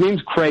 His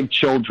name's Craig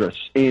Childress,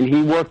 and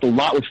he worked a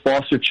lot with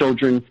foster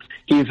children.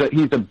 He's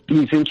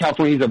in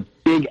California. He's a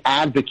big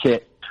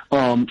advocate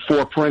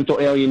for parental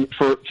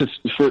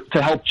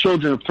to help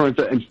children of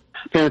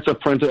parents of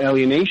parental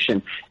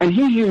alienation. And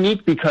he's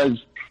unique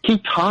because he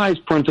ties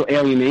parental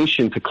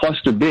alienation to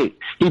cluster B.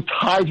 He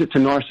ties it to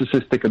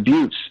narcissistic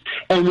abuse.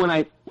 And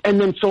I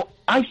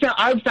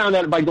found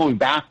out by going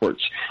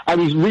backwards. I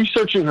was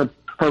researching her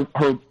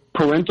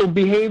parental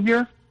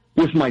behavior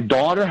with my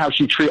daughter, how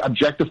she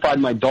objectified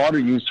my daughter,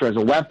 used her as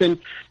a weapon.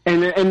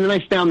 And then I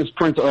found this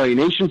parental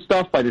alienation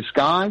stuff by this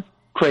guy,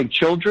 Craig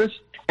Childress.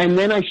 And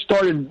then I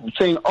started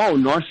saying, oh,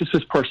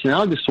 narcissist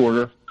personality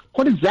disorder.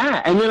 What is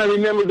that? And then I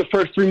remember the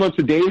first 3 months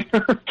of dating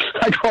her,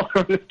 I call her,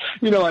 a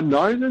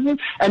narcissist.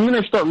 And then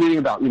I start reading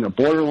about,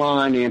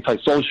 borderline,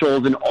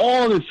 antisocials, and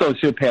all the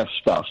sociopath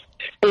stuff.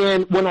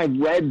 And when I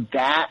read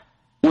that,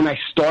 when I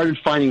started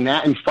finding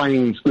that and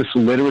finding this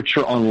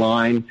literature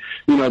online,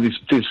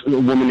 this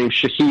woman named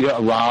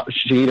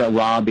Shahida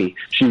Arabi,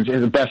 she's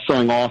a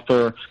best-selling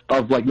author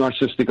of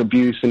narcissistic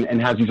abuse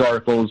and has these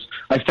articles.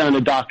 I found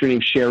a doctor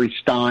named Sherry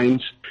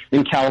Steins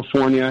in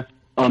California.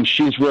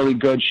 She's really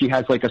good. She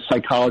has a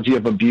psychology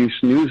of abuse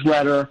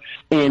newsletter,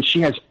 and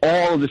she has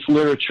all of this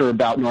literature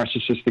about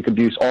narcissistic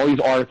abuse, all these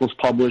articles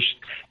published.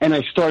 And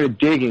I started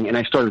digging and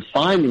I started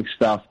finding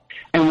stuff.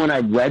 And when I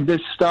read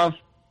this stuff,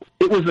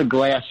 it was a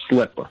glass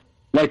slipper.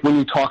 Like when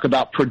you talk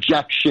about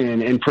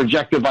projection and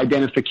projective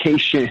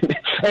identification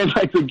and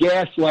the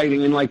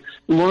gaslighting and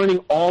learning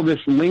all this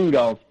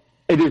lingo,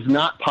 it is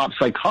not pop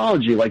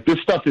psychology. This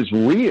stuff is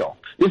real.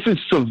 This is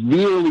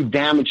severely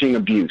damaging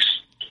abuse.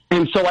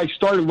 And so I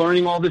started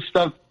learning all this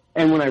stuff,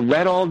 and when I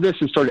read all of this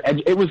and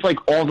it was like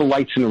all the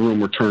lights in the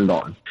room were turned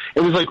on. It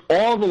was like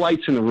all the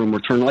lights in the room were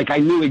turned on. I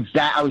knew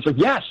I was like,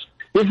 yes,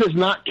 this is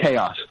not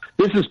chaos.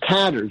 This is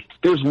pattern.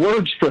 There's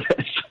words for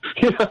this,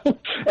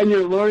 and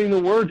you're learning the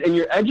words, and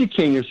you're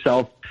educating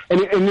yourself,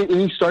 and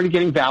you started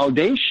getting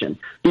validation.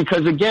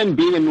 Because, again,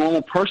 being a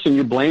normal person,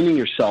 you're blaming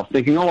yourself,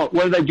 thinking, oh,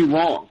 what did I do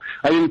wrong?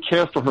 I didn't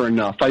care for her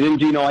enough. I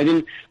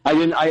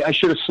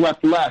should have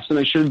slept less, and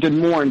I should have did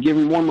more and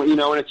given more,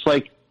 and it's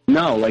like,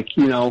 no,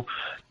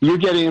 you're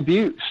getting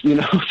abused,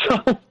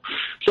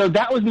 So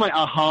that was my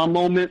aha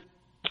moment.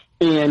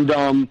 And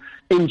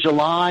in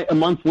July, a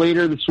month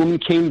later, this woman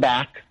came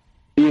back,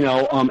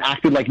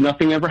 acted like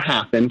nothing ever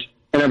happened.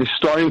 And I was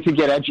starting to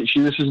get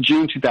educated. This is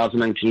June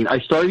 2019. I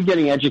started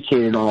getting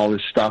educated on all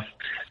this stuff,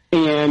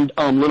 and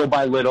little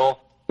by little.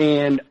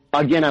 And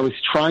again, I was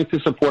trying to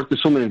support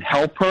this woman and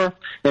help her.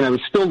 And I was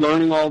still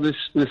learning all this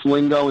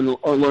lingo and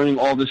learning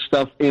all this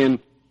stuff. And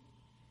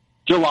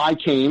July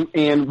came,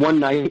 and one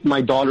night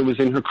my daughter was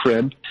in her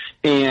crib,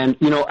 and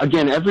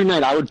again, every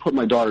night I would put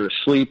my daughter to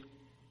sleep.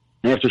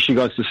 And after she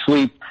goes to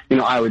sleep,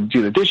 I would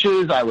do the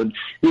dishes. I wouldn't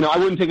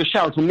take a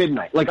shower till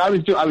midnight. I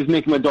was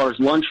making my daughter's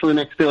lunch for the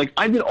next day.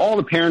 I did all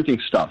the parenting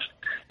stuff,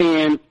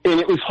 and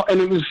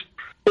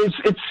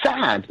it's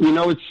sad.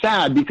 It's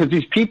sad because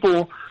these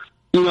people,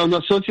 the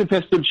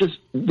sociopaths,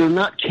 they're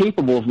not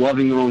capable of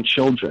loving their own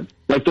children.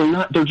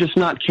 They're just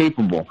not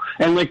capable.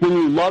 And when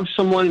you love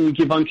someone and you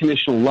give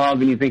unconditional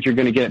love and you think you're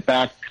going to get it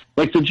back,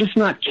 they're just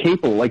not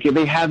capable.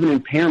 They have an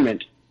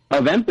impairment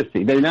of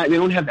empathy. They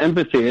don't have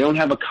empathy. They don't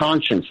have a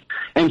conscience.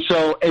 And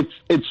so it's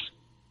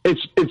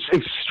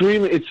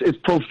extremely, it's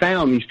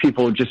profound. These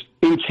people are just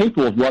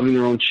incapable of loving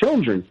their own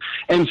children.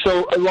 And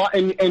so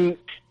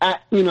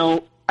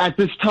at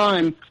this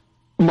time,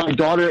 my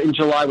daughter in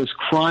July was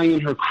crying in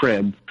her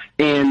crib,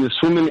 and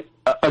this woman,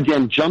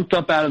 again, jumped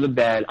up out of the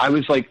bed. I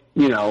was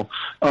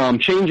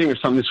changing or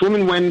something. This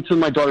woman went into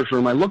my daughter's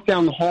room. I looked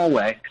down the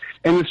hallway,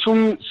 and this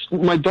woman,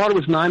 my daughter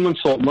was 9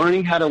 months old,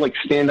 learning how to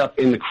stand up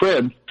in the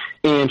crib,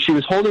 and she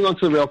was holding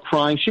onto the rail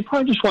crying. She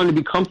probably just wanted to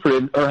be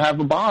comforted or have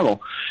a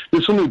bottle.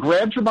 This woman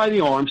grabbed her by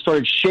the arm,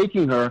 started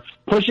shaking her,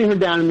 pushing her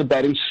down in the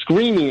bed and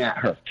screaming at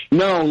her.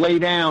 No, lay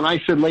down. I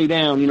said lay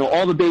down.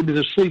 All the babies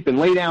are sleeping.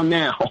 Lay down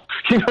now.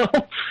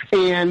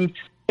 And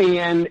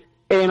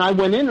I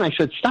went in and I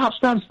said, stop.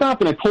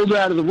 And I pulled her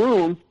out of the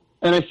room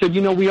and I said,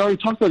 we already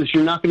talked about this.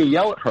 You're not going to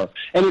yell at her.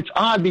 And it's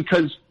odd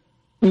because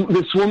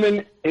this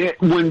woman,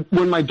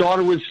 when my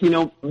daughter was,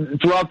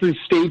 throughout the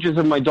stages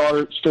of my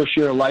daughter still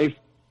share her life,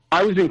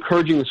 I was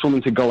encouraging this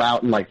woman to go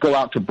out and go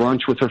out to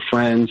brunch with her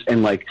friends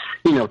and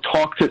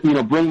talk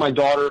to, bring my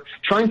daughter,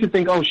 trying to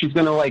think, oh, she's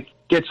going to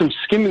get some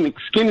skin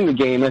in the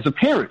game as a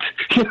parent,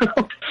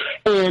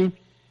 And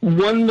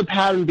one of the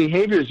pattern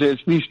behaviors is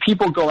these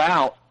people go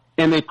out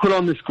and they put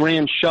on this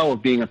grand show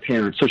of being a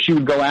parent. So she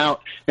would go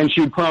out and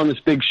she would put on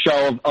this big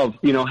show of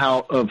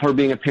her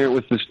being a parent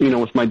with this,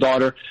 with my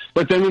daughter.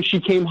 But then when she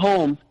came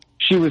home,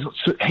 she was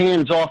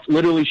hands off.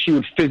 Literally, she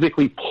would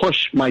physically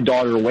push my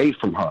daughter away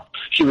from her.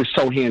 She was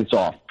so hands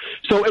off.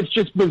 So it's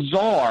just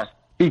bizarre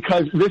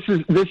because this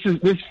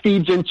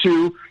feeds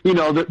into,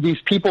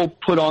 these people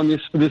put on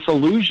this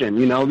illusion.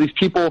 These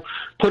people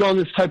put on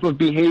this type of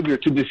behavior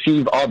to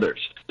deceive others,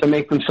 to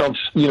make themselves,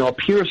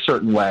 appear a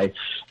certain way.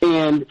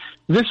 And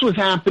this was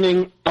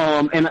happening,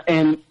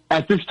 and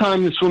at this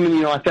time, this woman,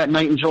 you know, at that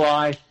night in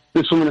July,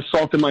 this woman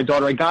assaulted my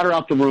daughter. I got her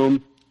out the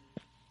room.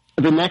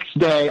 The next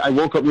day, I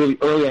woke up really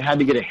early. I had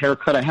to get a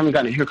haircut. I haven't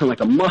gotten a haircut in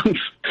like a month.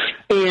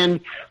 And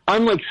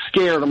I'm like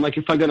scared. I'm like,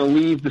 if I'm going to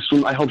leave this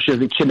woman, I hope she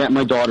doesn't kidnap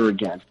my daughter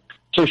again.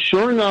 So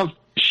sure enough,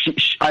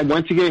 I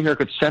went to get a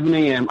haircut 7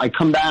 a.m. I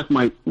come back.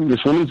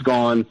 This woman's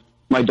gone.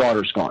 My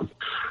daughter's gone.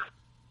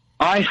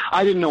 I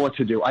didn't know what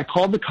to do. I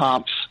called the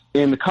cops,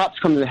 and the cops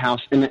come to the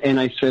house, and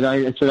I said,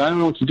 I don't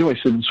know what to do. I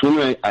said, this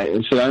woman, I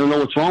said, I don't know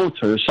what's wrong with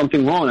her. There's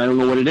something wrong. I don't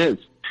know what it is.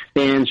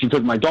 And she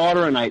took my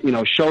daughter, and I, you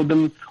know, showed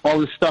them all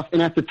this stuff.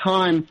 And at the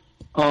time,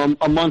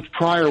 a month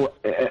prior,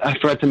 I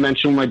forgot to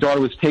mention, when my daughter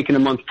was taken a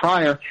month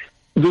prior,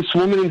 this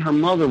woman and her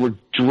mother were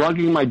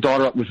drugging my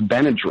daughter up with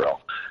Benadryl.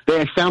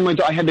 I found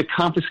I had to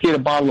confiscate a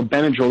bottle of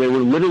Benadryl. They were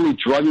literally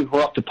drugging her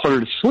up to put her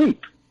to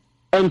sleep.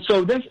 And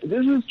so this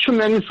is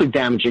tremendously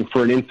damaging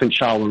for an infant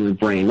child in the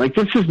brain. Like,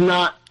 this is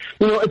not,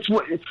 you know,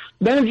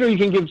 Benadryl you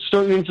can give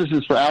certain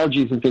instances for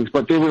allergies and things,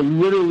 but they were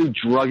literally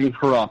drugging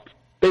her up.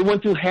 They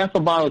went through half a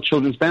bottle of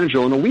children's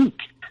Benadryl in a week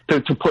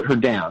to put her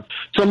down.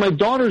 So my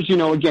daughter's, you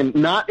know, again,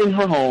 not in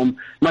her home.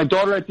 My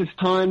daughter at this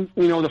time,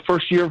 you know, the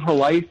first year of her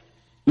life,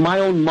 my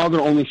own mother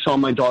only saw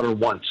my daughter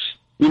once.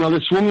 You know,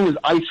 this woman was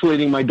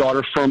isolating my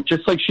daughter from,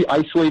 just like she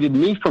isolated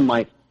me from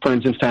my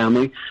friends and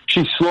family,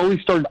 she slowly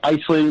started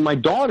isolating my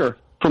daughter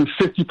from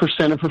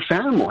 50% of her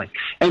family.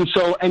 And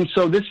so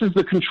this is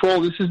the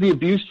control, this is the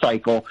abuse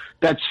cycle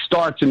that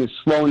starts and is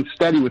slow and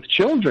steady with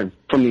children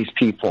from these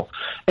people.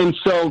 And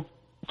so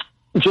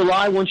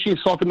July, when she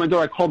assaulted my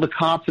daughter, I called the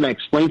cops and I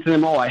explained to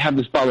them, I have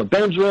this bottle of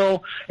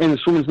Benadryl and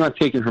this woman's not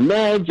taking her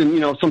meds and, you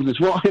know, something's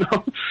wrong, you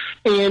know.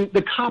 And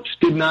the cops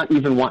did not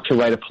even want to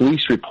write a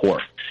police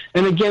report.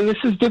 And again, this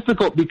is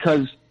difficult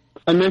because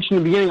I mentioned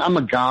in the beginning, I'm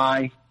a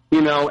guy,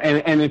 you know,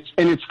 and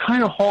it's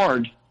kind of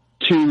hard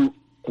to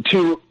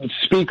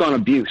speak on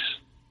abuse.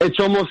 It's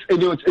almost, you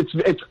know,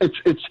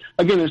 it's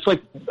again, it's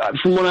like,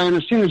 from what I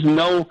understand, there's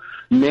no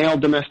male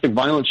domestic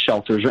violence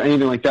shelters or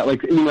anything like that.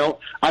 Like, you know,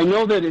 I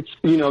know that it's,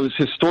 you know,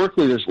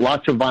 historically there's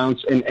lots of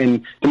violence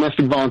and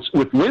domestic violence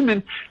with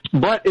women,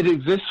 but it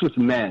exists with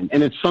men,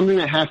 and it's something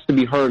that has to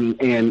be heard.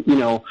 And you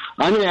know,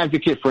 I'm an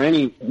advocate for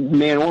any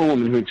man or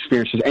woman who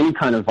experiences any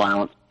kind of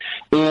violence.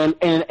 And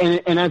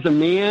as a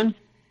man,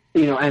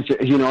 you know, as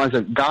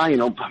a guy, you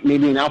know,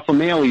 maybe an alpha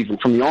male even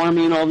from the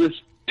Army and all this,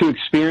 to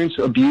experience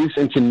abuse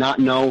and to not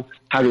know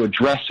how to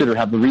address it or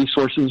have the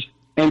resources,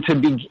 and to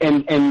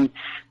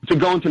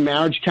go into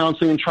marriage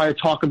counseling and try to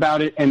talk about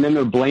it, and then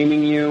they're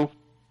blaming you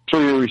for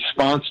your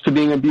response to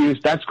being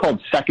abused. That's called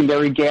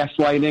secondary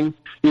gaslighting,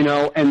 you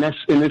know, and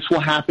this will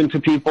happen to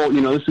people.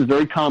 You know, this is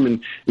very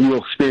common. You will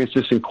experience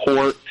this in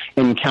court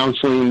and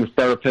counseling with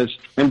therapists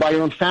and by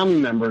your own family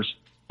members.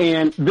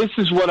 And this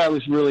is what I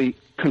was really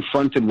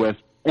confronted with.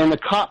 And the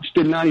cops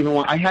did not even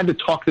I had to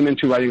talk them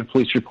into writing a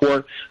police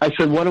report. I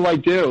said, what do I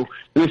do?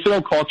 And they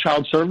said, call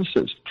child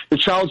services. The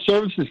child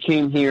services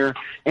came here,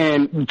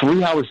 and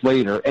 3 hours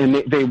later, and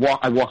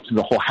I walked through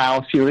the whole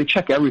house. You know, they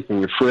check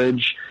everything, the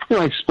fridge. You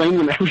know, I explained to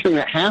them everything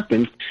that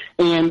happened.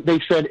 And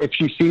they said, if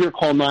you see her,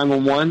 call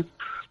 911.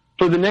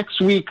 For the next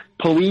week,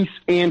 police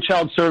and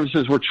child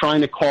services were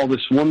trying to call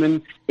this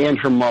woman and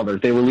her mother.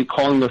 They were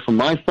calling her from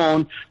my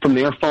phone, from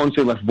their phones.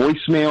 They left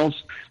voicemails.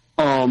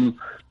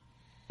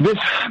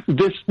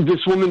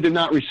 This woman did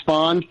not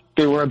respond.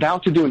 They were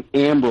about to do an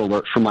Amber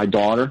Alert for my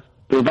daughter.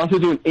 They were about to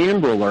do an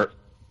Amber Alert,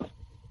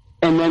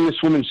 and then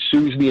this woman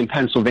sues me in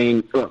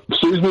Pennsylvania,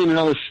 sues me in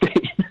another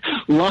state,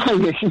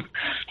 lying,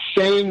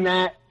 saying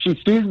that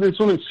this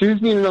woman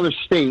sues me in another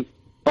state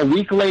a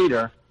week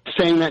later,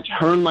 saying that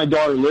her and my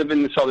daughter live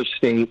in this other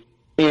state,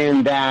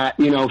 and that,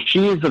 you know,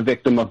 she is a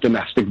victim of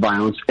domestic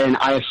violence, and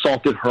I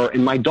assaulted her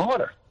and my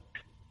daughter.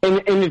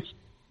 And it's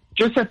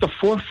just at the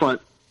forefront.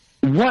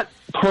 What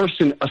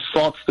person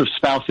assaults their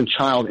spouse and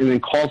child and then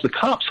calls the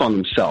cops on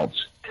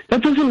themselves?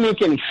 That doesn't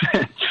make any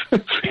sense.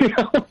 You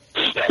know,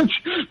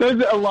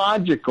 that's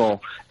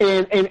illogical.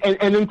 And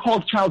then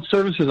calls child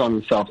services on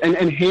themselves and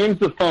hands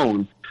the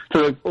phone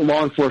to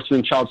law enforcement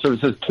and child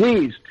services.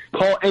 Please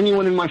call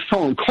anyone in my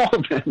phone.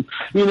 Call them.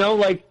 You know,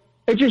 like,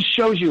 it just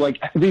shows you,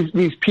 like,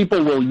 these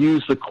people will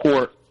use the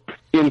court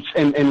and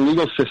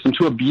legal system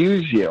to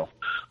abuse you.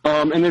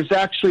 And there's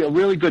actually a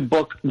really good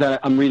book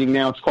that I'm reading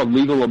now. It's called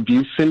Legal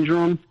Abuse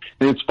Syndrome,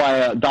 and it's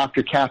by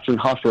Dr. Catherine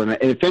Huffer. And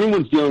if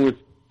anyone's dealing with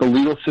the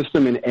legal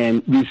system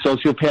and these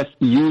sociopaths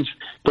use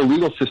the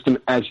legal system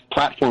as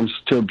platforms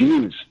to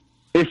abuse,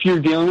 if you're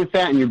dealing with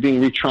that and you're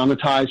being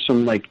re-traumatized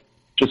from, like,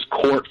 just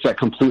courts that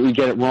completely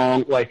get it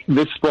wrong, like,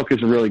 this book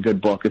is a really good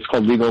book. It's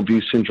called Legal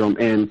Abuse Syndrome,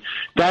 and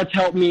that's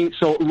helped me.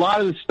 So a lot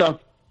of this stuff.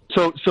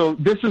 So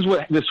this is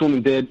what this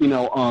woman did. You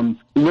know,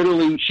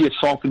 literally, she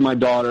assaulted my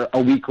daughter. A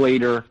week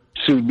later,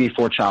 sued me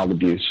for child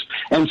abuse.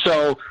 And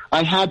so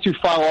I had to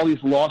file all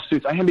these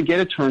lawsuits. I had to get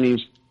attorneys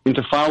and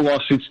to file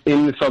lawsuits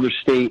in this other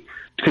state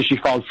because she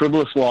filed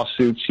frivolous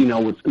lawsuits, you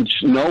know, with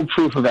no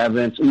proof of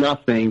evidence,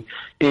 nothing,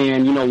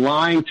 and, you know,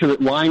 lying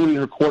in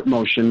her court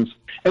motions.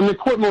 And the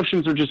court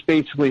motions are just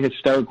basically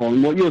hysterical.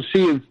 And what you'll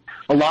see is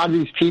a lot of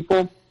these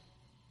people,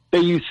 they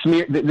use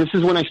smear. This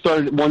is when I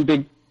started one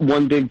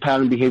big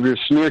pattern behavior,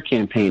 smear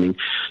campaigning.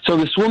 So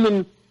this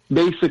woman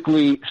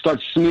basically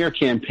starts smear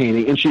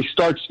campaigning, and she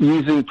starts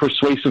using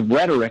persuasive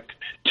rhetoric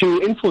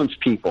to influence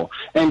people.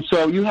 And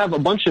so you have a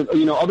bunch of,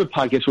 other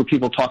podcasts where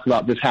people talk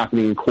about this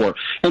happening in court.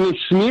 And they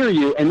smear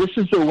you, and this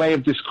is their way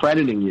of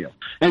discrediting you.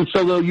 And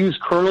so they'll use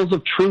kernels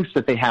of truth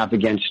that they have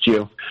against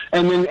you,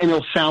 and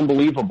it'll sound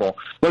believable.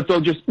 But they'll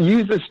just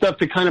use this stuff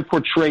to kind of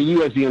portray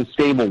you as the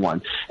unstable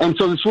one. And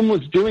so this woman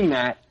was doing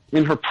that,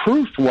 and her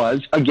proof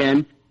was,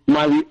 again,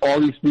 all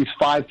these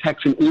 5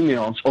 texts and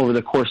emails over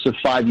the course of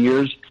 5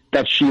 years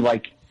that she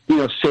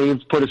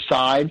saved, put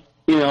aside,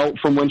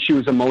 from when she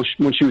was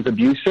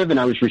abusive, and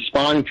I was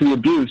responding to the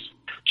abuse.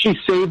 She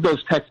saved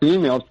those texts and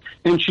emails,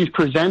 and she's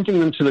presenting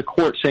them to the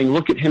court, saying,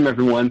 "Look at him,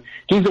 everyone.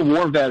 He's a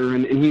war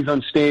veteran and he's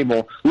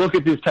unstable. Look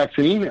at these texts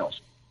and emails."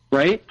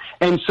 Right?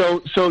 And so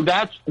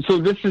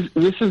this is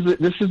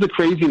the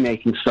crazy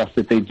making stuff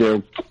that they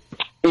do,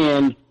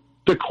 and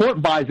the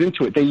court buys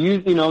into it. They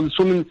use, this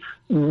woman,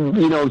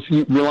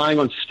 is relying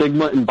on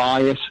stigma and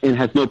bias and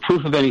has no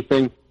proof of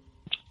anything.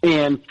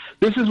 And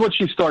this is what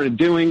she started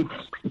doing.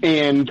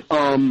 And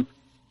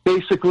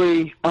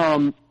basically,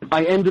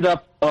 I ended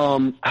up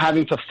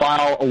having to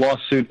file a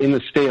lawsuit in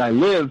the state I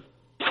live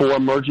for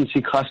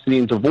emergency custody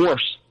and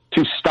divorce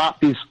to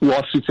stop these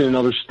lawsuits in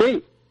another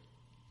state,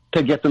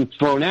 to get them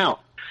thrown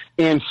out.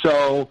 And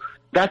so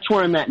that's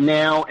where I'm at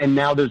now. And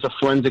now there's a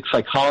forensic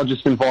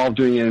psychologist involved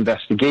doing an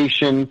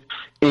investigation.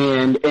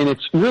 And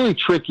it's really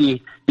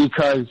tricky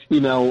because,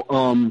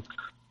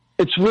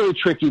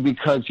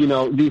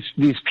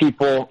 these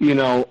people,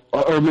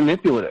 are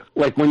manipulative.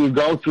 Like when you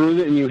go through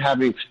it and you have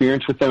the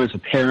experience with them as a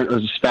parent or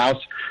as a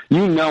spouse,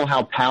 you know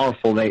how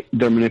powerful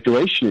their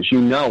manipulation is. You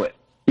know it.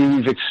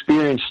 You've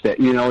experienced it.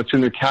 It's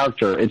in their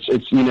character. It's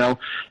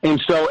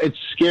and so it's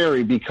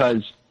scary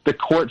because the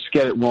courts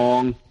get it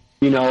wrong,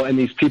 and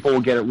these people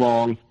will get it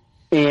wrong.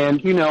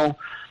 And,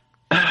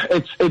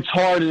 it's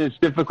hard and it's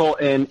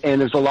difficult and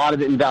there's a lot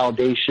of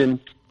invalidation.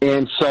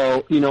 And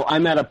so,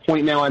 I'm at a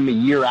point now, I'm a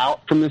year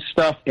out from this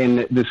stuff,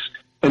 and this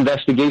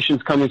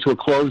investigation's coming to a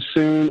close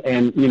soon,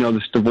 and,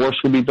 this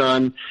divorce will be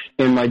done,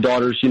 and my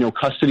daughter's,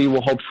 custody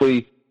will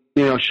hopefully,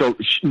 she'll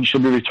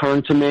be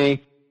returned to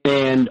me.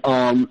 And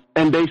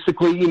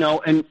basically,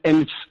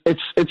 and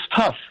it's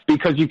tough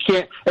because you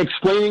can't,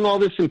 explaining all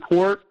this in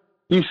court,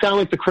 you sound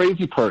like the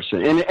crazy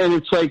person. And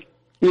it's like,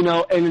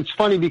 and it's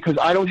funny because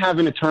I don't have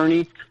an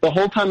attorney. The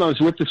whole time I was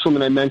with this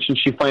woman, I mentioned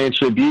she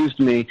financially abused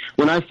me.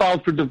 When I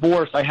filed for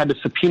divorce, I had to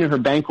subpoena her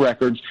bank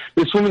records.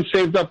 This woman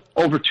saved up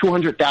over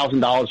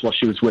 $200,000 while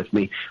she was with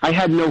me. I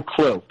had no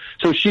clue.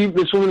 So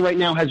this woman right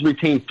now has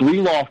retained 3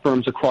 law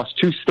firms across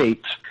 2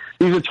 states.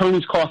 These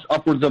attorneys cost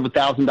upwards of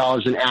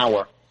 $1,000 an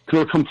hour.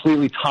 They're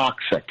completely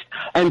toxic.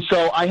 And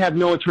so I have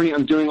no attorney.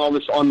 I'm doing all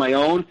this on my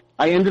own.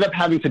 I ended up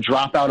having to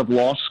drop out of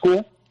law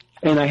school.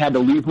 And I had to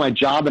leave my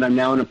job, and I'm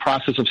now in the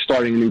process of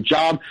starting a new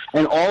job.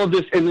 And all of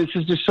this, and this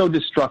is just so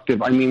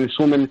destructive. I mean, this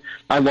woman,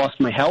 I lost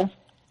my health.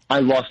 I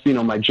lost,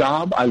 my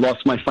job. I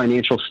lost my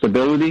financial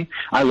stability.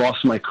 I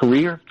lost my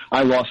career.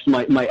 I lost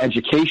my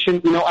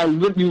education. You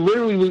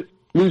literally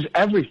lose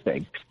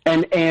everything.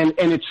 And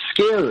it's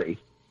scary.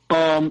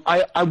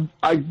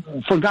 I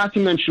forgot to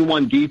mention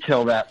one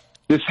detail that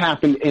this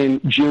happened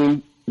in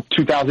June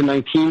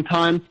 2019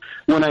 time.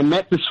 When I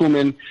met this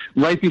woman,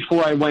 right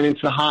before I went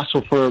into the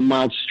hospital for a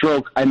mild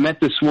stroke, I met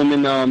this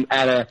woman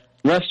at a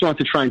restaurant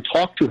to try and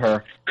talk to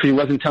her because she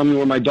wasn't telling me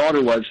where my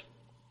daughter was.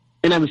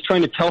 And I was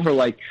trying to tell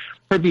her,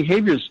 her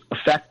behavior's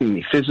affecting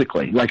me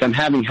physically. I'm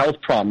having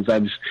health problems. I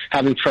was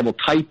having trouble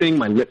typing.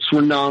 My lips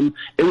were numb.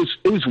 It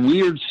was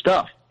weird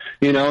stuff,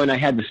 and I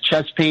had this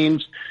chest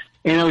pains.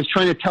 And I was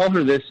trying to tell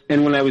her this,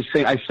 and when I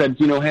said,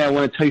 hey, I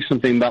want to tell you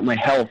something about my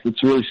health.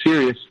 It's really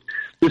serious.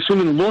 This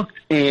woman looked,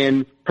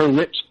 and her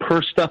lips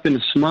pursed up in a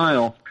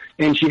smile,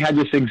 and she had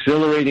this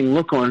exhilarating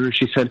look on her.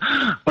 She said,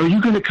 "Are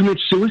you going to commit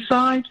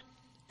suicide?"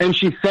 And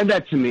she said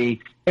that to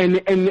me.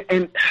 And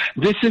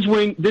this is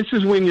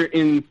when you're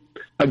in,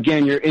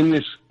 again, you're in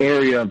this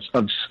area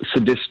of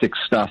sadistic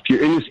stuff.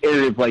 You're in this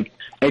area of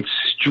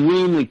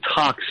extremely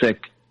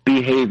toxic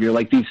behavior.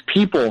 These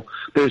people,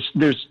 they're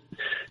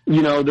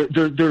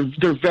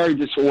very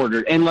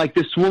disordered. And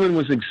this woman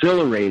was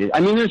exhilarated. I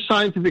mean, there's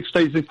scientific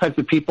studies, these types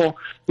of people,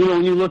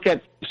 when you look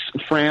at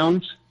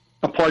frowns,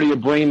 a part of your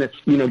brain that's,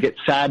 gets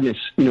sadness,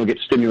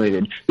 gets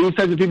stimulated. These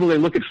types of people, they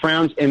look at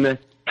frowns and the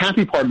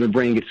happy part of the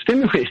brain gets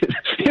stimulated.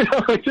 This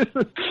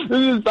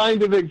is a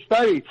scientific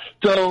study.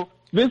 So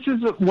this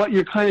is what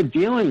you're kind of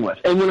dealing with.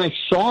 And when I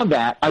saw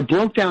that, I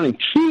broke down in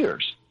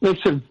tears. They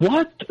said,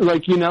 "What?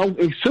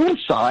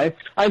 Suicide?"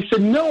 I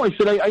said, "No." I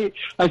said,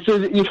 I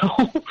said, and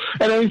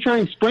I was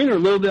trying to explain to her,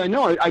 little did I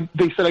know,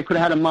 they said I could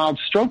have had a mild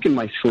stroke in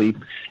my sleep.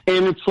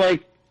 And it's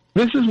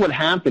this is what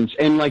happens.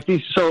 And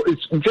so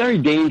it's very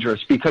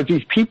dangerous because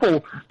these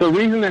people, the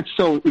reason that's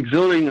so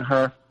exhilarating to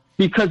her,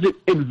 because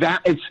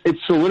it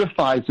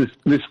solidifies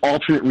this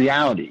alternate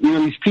reality.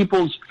 These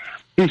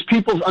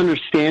people's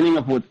understanding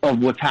of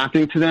what's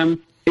happening to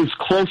them is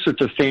closer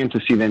to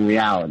fantasy than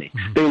reality.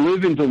 Mm-hmm. They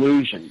live in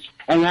delusions,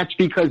 and that's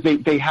because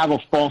they have a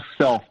false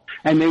self,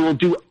 and they will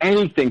do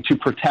anything to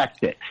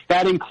protect it.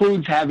 That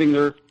includes having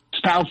their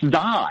spouse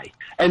die.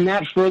 And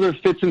that further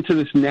fits into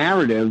this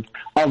narrative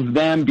of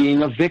them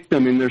being a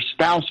victim and their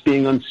spouse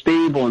being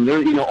unstable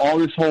and all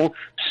this whole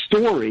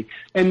story.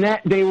 And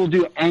that they will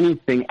do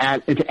anything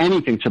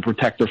to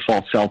protect their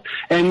false self.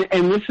 And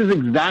this is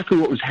exactly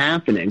what was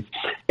happening.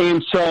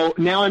 And so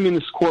now I'm in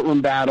this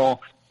courtroom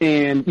battle,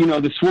 and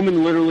this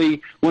woman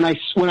literally, when I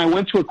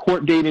went to a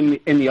court date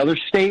in the other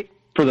state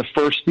for the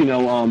first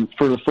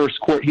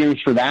court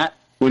hearings for that,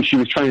 when she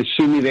was trying to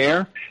sue me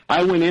there,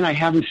 I went in. I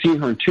haven't seen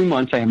her in 2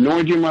 months. I have no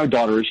idea where my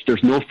daughter is.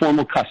 There's no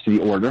formal custody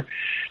order.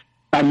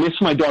 I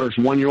missed my daughter's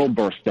 1-year-old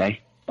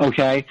birthday.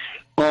 Okay.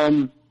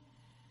 I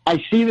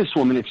see this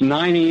woman. It's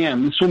 9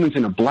 a.m. This woman's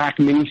in a black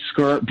mini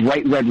skirt,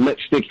 bright red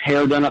lipstick,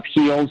 hair done up,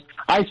 heels.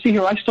 I see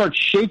her. I start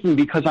shaking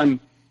because I'm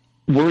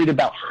worried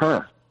about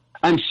her.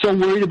 I'm so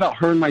worried about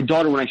her and my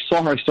daughter. When I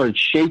saw her, I started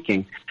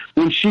shaking.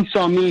 When she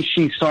saw me,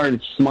 she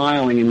started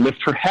smiling and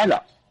lifted her head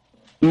up.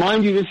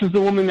 Mind you, this is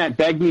the woman that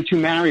begged me to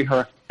marry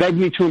her, begged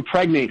me to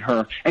impregnate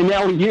her, and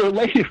now a year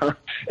later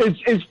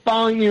is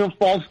filing,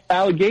 false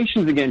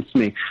allegations against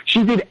me.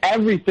 She did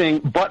everything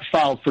but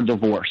filed for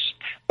divorce.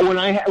 When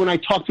I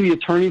talked to the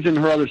attorneys in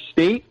her other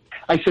state,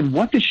 I said,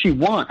 "What does she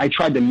want?" I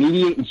tried to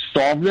mediate and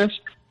solve this.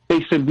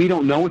 They said, "We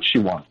don't know what she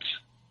wants."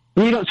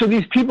 So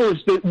these people,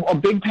 a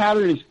big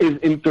pattern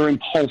is they're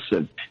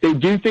impulsive. They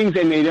do things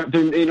and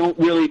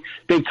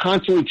they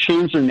constantly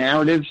change their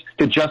narratives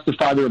to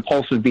justify their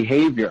impulsive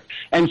behavior.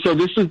 And so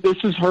this is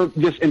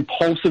this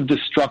impulsive,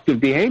 destructive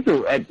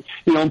behavior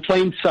in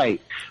plain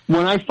sight.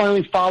 When I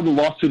finally filed the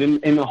lawsuit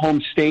in the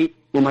home state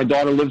where my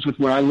daughter lives with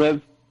where I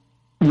live,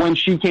 when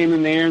she came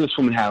in there, this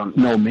woman had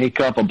no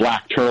makeup, a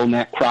black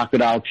turtleneck,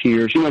 crocodile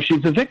tears.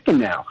 She's a victim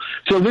now.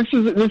 So this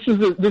is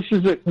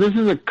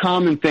a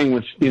common thing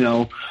with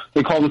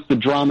they call this the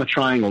drama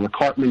triangle, the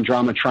Cartman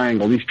drama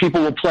triangle. These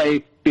people will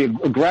play the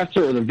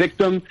aggressor or the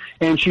victim,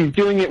 and she's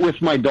doing it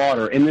with my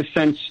daughter. In this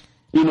sense,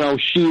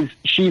 she's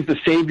the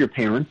savior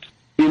parent,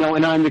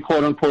 and I'm the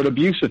quote unquote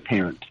abusive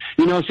parent.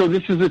 So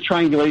this is the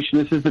triangulation.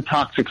 This is the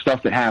toxic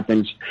stuff that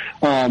happens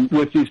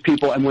with these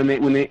people, and when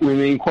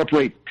they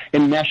incorporate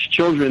and mesh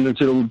children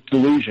into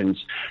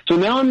delusions. So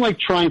now I'm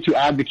trying to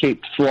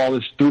advocate for all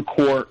this through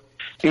court,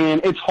 and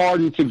it's hard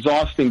and it's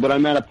exhausting. But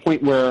I'm at a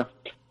point where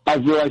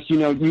I've realized, these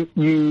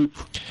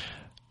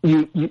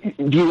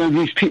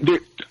people.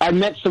 I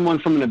met someone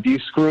from an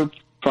abuse group.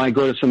 I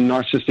go to some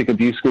narcissistic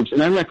abuse groups,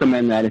 and I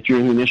recommend that if you're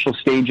in the initial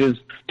stages,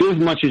 do as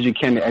much as you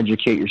can to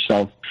educate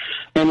yourself.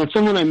 And with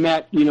someone I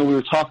met, we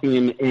were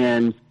talking,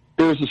 and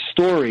there was a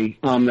story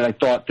that I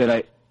thought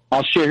that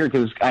I'll share here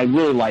because I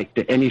really liked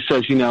it. And he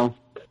says,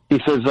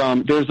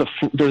 there's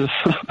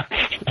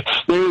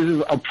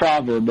a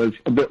proverb, but it's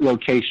a bit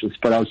loquacious,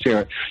 but I'll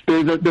share it.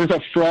 There's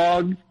a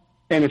frog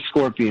and a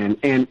scorpion,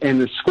 and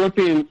the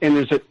scorpion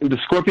the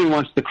scorpion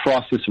wants to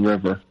cross this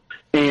river.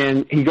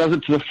 And he goes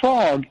up to the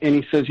frog and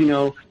he says,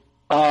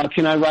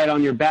 can I ride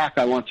on your back?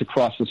 I want to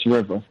cross this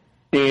river.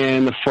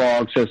 And the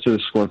frog says to the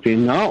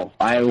scorpion, "No,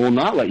 I will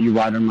not let you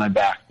ride on my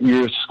back.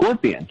 You're a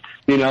scorpion.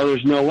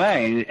 There's no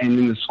way." And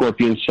then the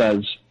scorpion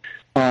says,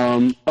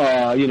 to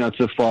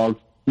the frog,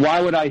 why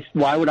would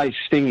I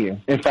sting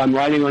you? If I'm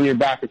riding on your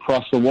back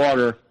across the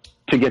water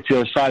to get to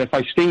the other side, if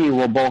I sting you,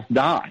 we'll both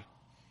die.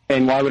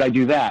 And why would I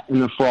do that?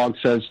 And the frog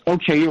says,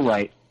 "Okay, you're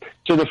right."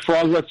 So the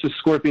frog lets the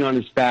scorpion on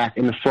his back,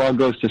 and the frog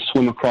goes to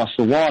swim across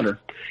the water.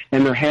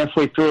 And they're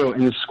halfway through,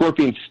 and the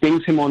scorpion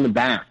stings him on the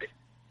back.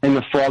 And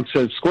the frog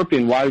says,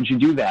 "Scorpion, why would you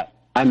do that?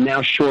 I'm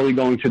now surely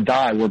going to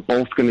die. We're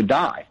both going to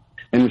die."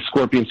 And the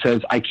scorpion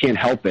says, "I can't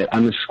help it.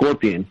 I'm a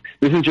scorpion.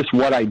 This is just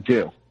what I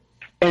do."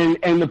 And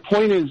the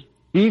point is,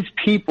 these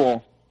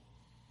people,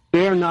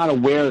 they are not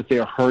aware that they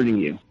are hurting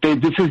you.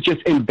 This is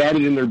just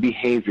embedded in their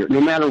behavior. No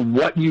matter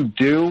what you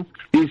do,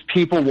 these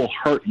people will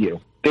hurt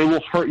you. They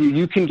will hurt you.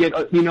 You can get,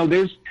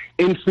 there's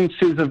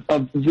instances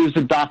of there's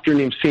a doctor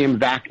named Sam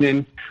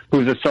Vaknin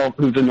who's a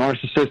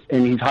narcissist,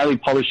 and he's highly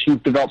published. He's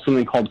developed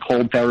something called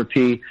cold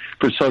therapy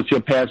for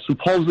sociopaths.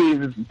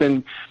 Supposedly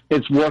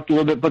it's worked a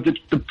little bit, but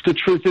the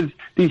truth is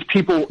these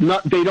people,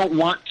 they don't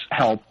want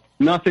help.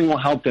 Nothing will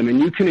help them, and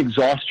you can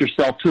exhaust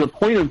yourself to the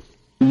point of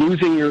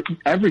losing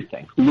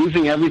everything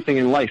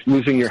in life,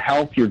 losing your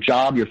health, your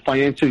job, your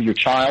finances, your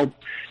child,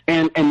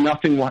 and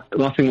nothing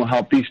will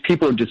help. These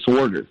people are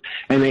disordered,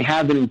 and they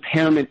have an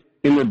impairment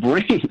in their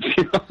brains.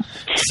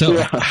 So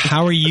yeah.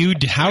 How are you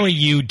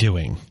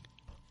doing?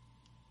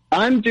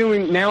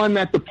 Now I'm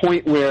at the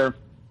point where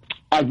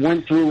I've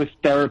went through with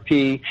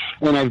therapy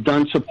and I've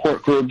done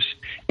support groups,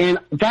 and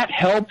that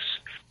helps.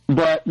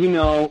 But, you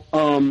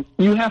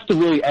have to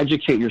really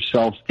educate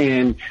yourself.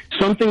 And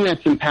something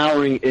that's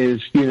empowering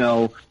is,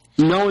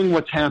 knowing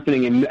what's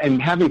happening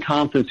and having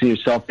confidence in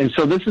yourself. And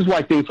so this is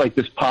why things like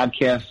this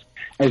podcast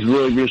is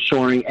really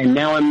reassuring. And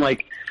now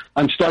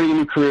I'm starting a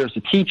new career as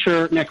a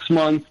teacher next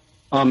month.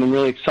 I'm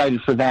really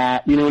excited for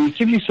that. And it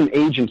gives you some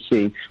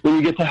agency when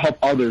you get to help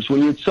others.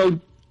 When you're so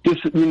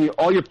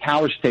all your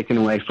power's taken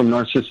away from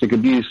narcissistic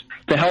abuse.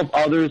 To help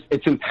others,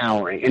 it's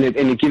empowering, and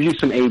it gives you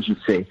some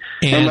agency.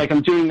 And like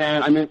I'm doing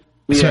that. I mean,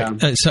 yeah.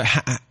 So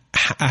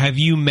have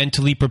you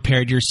mentally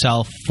prepared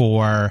yourself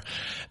for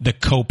the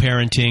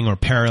co-parenting or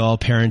parallel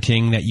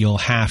parenting that you'll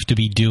have to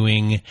be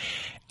doing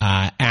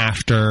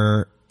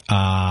after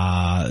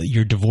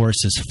your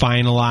divorce is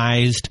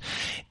finalized?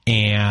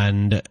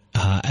 And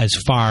as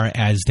far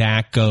as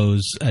that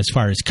goes, as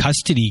far as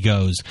custody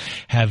goes,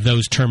 have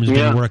those terms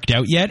been worked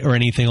out yet, or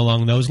anything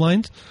along those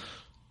lines?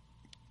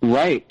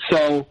 Right.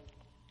 So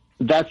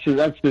that's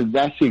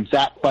the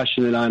exact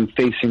question that I'm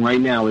facing right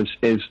now is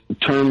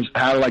terms.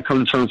 How do I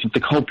come to terms with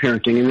the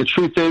co-parenting? And the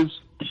truth is,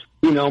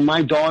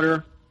 my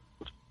daughter,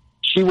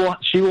 she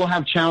will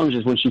have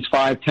challenges when she's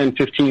 5, 10,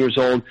 15 years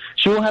old.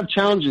 She will have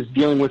challenges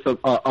dealing with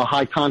a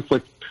high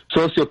conflict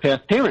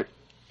sociopath parent.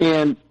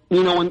 And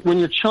when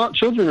your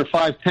children are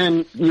 5,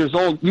 10 years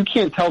old, you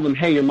can't tell them,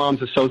 hey, your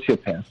mom's a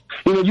sociopath.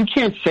 You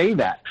can't say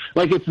that.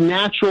 Like, it's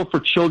natural for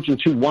children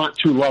to want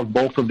to love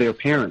both of their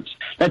parents.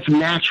 That's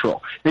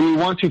natural. And you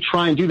want to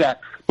try and do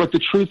that. But the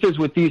truth is,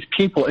 with these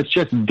people, it's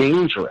just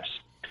dangerous.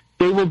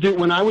 They will do,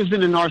 when I was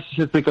in a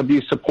narcissistic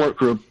abuse support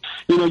group,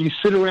 you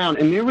sit around,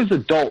 and there was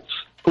adults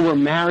who were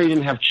married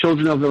and have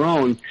children of their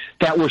own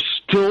that were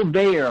still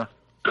there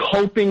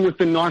coping with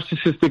the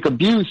narcissistic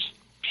abuse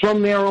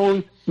from their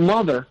own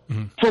mother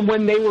from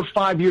when they were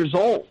 5 years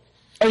old.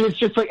 And it's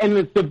just like, and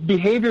the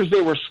behaviors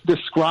they were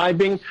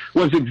describing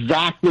was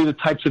exactly the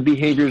types of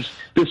behaviors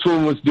this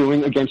woman was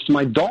doing against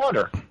my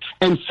daughter.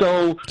 And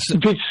so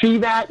to see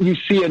that, you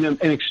see an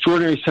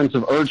extraordinary sense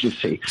of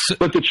urgency.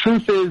 But the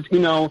truth is,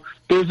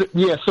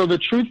 so the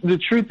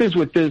truth is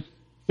with this,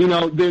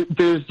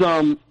 there's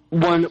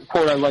one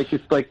quote I like.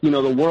 It's like,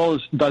 the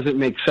world doesn't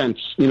make sense,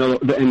 and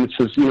it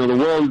says, the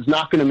world is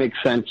not going to make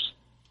sense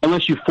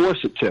unless you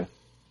force it to.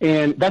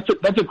 And that's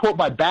a quote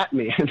by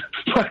Batman.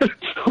 but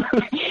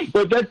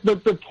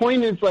the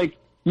point is, like,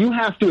 you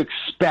have to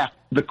expect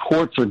the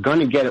courts are going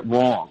to get it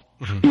wrong.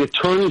 The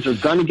attorneys are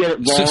going to get it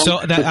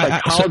wrong. The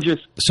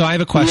psychologists. So I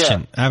have a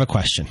question. I have a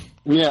question.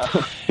 Yeah.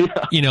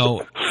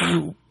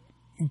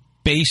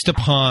 Based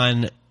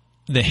upon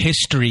the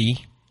history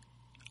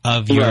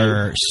of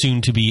your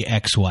soon-to-be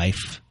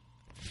ex-wife,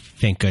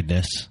 thank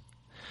goodness.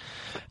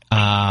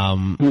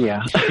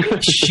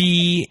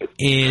 She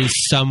is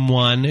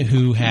someone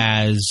who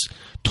has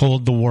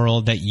told the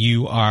world that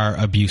you are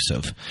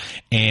abusive,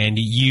 and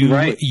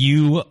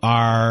you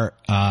are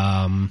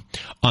on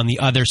the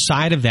other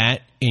side of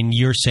that, and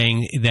you're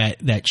saying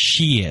that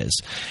she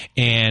is.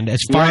 And as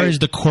far as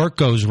the court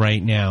goes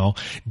right now,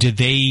 do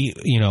they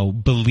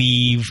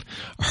believe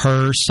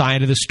her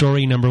side of the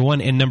story, number one?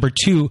 And number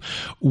two,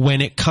 when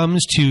it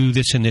comes to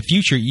this in the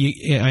future,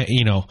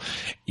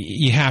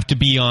 you have to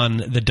be on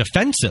the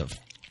defensive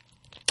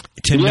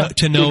to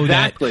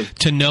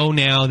know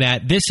now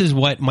that this is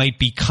what might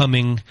be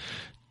coming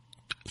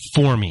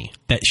for me,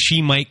 that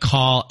she might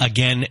call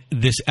again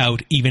this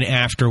out even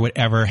after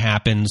whatever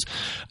happens.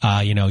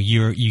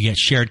 You get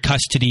shared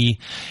custody,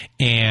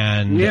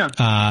 and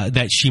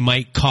that she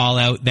might call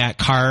out that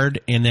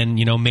card, and then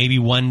maybe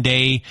one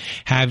day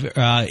have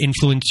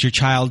influenced your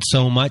child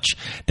so much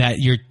that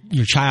your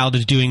child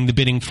is doing the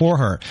bidding for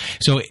her.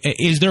 So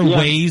is there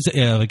ways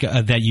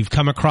that you've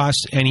come across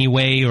any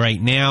way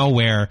right now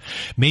where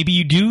maybe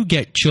you do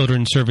get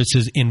children's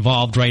services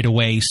involved right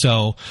away?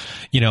 So,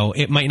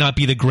 it might not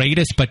be the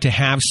greatest, but to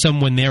have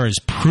someone there as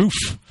proof,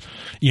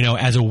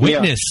 as a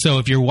witness. So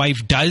if your wife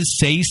does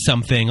say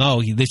something,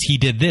 he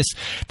did this,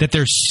 that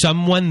there's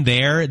someone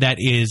there that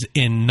is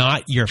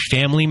not your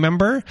family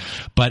member,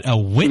 but a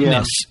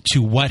witness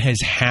to what has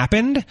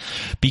happened,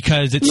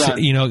 because it's,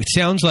 it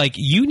sounds like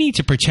you need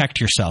to protect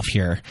yourself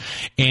here,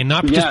 and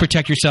not just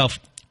protect yourself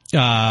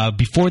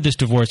before this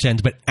divorce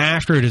ends, but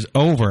after it is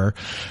over,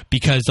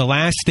 because the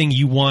last thing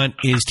you want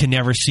is to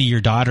never see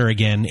your daughter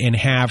again and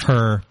have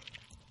her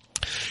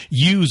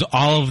use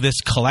all of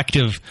this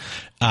collective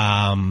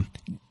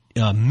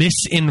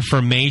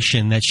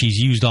misinformation that she's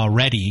used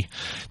already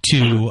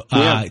to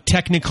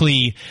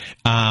technically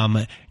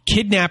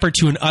kidnap her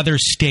to another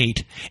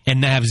state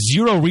and have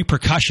zero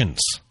repercussions.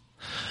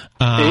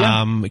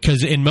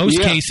 Because in most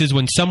cases,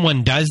 when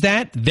someone does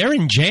that, they're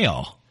in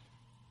jail.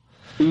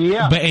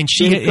 And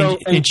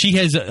she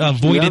has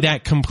avoided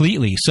that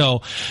completely.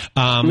 So,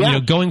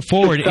 going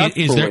forward,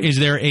 is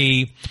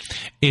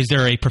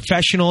there a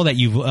professional that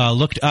you've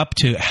looked up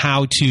to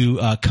how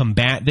to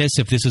combat this,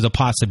 if this is a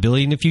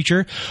possibility in the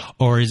future,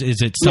 or is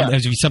it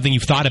something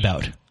you've thought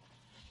about?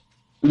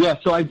 Yeah,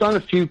 so I've done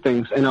a few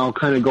things, and I'll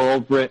kind of go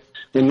over it,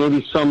 and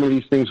maybe some of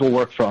these things will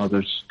work for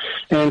others.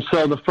 And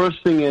so the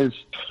first thing is,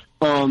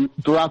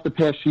 throughout the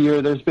past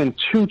year, there's been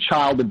 2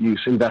 child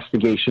abuse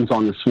investigations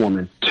on this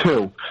woman.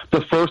 2.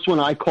 The first one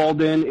I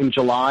called in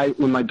July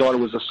when my daughter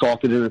was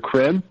assaulted in a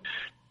crib.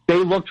 They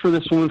looked for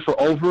this woman for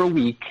over a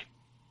week.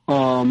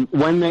 When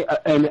they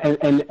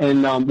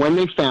when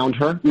they found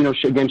her,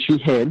 she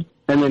hid,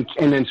 and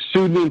then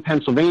sued me in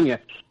Pennsylvania.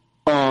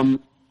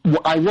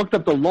 I looked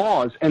up the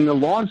laws, and the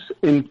laws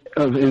in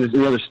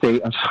the other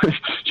state, I'm sorry,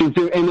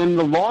 and then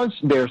the laws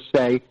there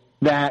say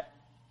that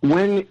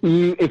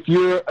if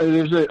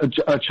there's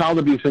a child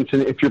abuse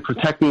incident, if you're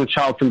protecting a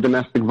child from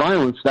domestic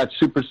violence, that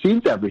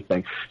supersedes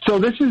everything. So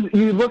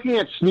you're looking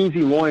at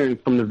sneezy lawyering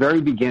from the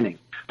very beginning.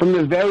 From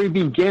the very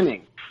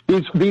beginning,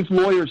 these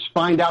lawyers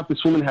find out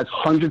this woman has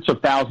hundreds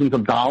of thousands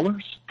of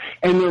dollars,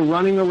 and they're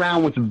running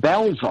around with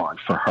bells on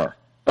for her.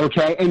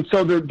 Okay, and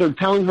so they're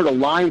telling her to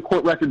lie in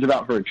court records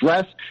about her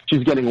address.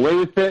 She's getting away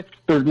with it.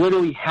 They're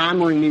literally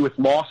hammering me with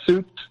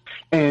lawsuits,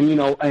 and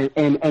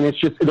and it's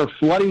just they're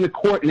flooding the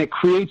court, and it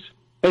creates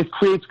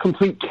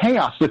complete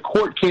chaos. The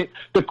court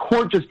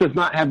just does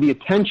not have the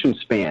attention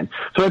span.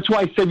 So that's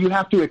why I said you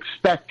have to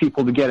expect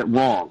people to get it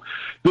wrong.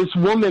 This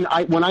woman,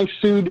 when I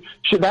sued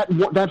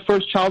that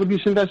first child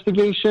abuse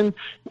investigation,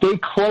 they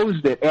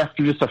closed it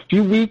after just a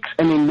few weeks,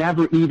 and they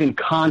never even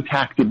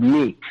contacted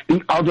me,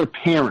 the other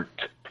parent.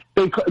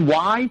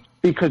 Why?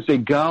 Because they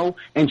go,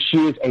 and she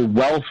is a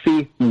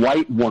wealthy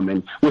white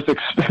woman with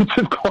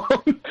expensive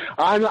clothes.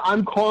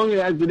 I'm calling it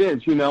as it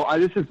is.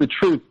 This is the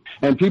truth,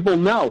 and people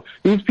know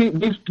these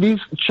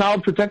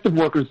child protective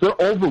workers. They're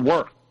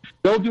overworked.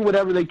 They'll do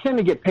whatever they can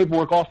to get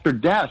paperwork off their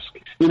desk,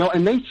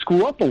 and they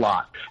screw up a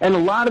lot. And a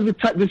lot of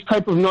this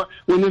type of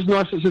when there's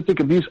narcissistic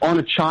abuse on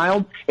a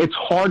child, it's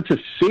hard to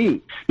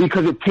see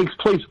because it takes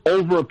place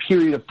over a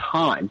period of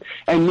time.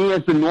 And me,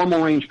 as the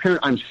normal range parent,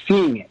 I'm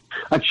seeing it.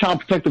 A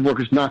child protective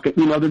worker is not going.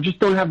 They just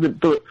don't have they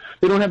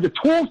don't have the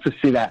tools to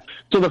see that.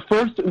 So the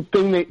first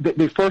thing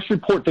the first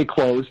report they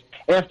closed.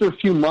 After a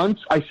few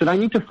months, I said, I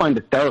need to find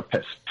a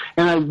therapist.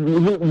 And I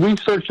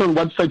researched on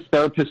websites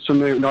therapists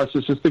from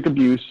narcissistic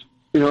abuse,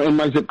 in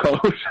my zip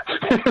code.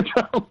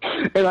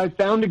 And I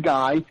found a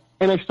guy,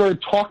 and I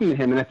started talking to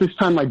him. And at this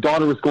time, my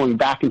daughter was going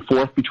back and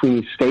forth between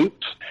these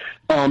states.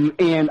 And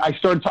I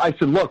said,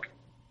 look,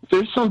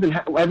 there's something,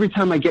 every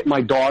time I get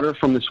my daughter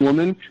from this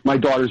woman, my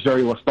daughter's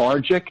very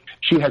lethargic.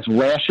 She has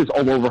rashes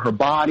all over her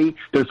body.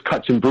 There's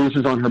cuts and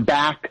bruises on her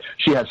back.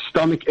 She has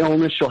stomach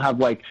illness. She'll have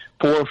like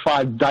 4 or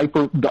 5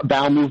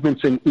 bowel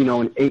movements in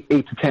 8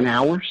 to 10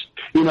 hours.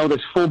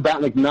 There's full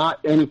bowel, like not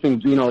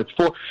anything, it's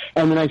full.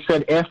 And then I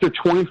said, after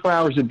 24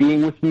 hours of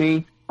being with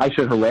me, I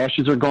said her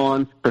rashes are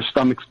gone, her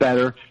stomach's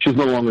better, she's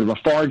no longer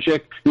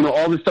lethargic,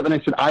 all this stuff. And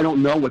I said, I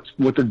don't know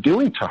what they're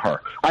doing to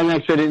her. And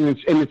I said, and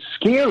it's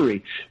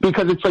scary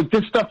because it's like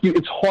this stuff,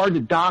 it's hard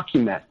to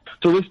document.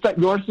 So this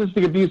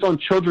narcissistic abuse on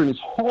children is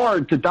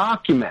hard to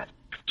document.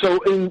 So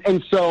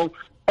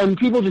and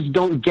people just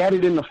don't get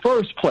it in the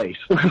first place,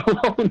 let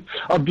alone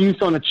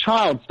abuse on a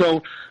child.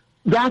 So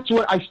that's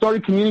what I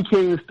started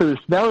communicating this to this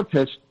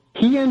therapist.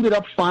 He ended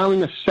up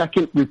filing a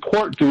second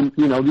report.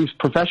 These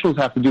professionals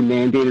have to do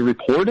mandated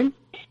reporting.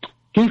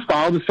 He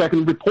filed a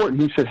second report,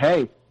 and he said,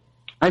 hey,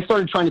 I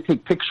started trying to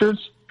take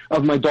pictures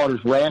of my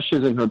daughter's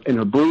rashes and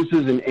her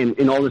bruises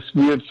and all this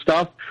weird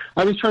stuff.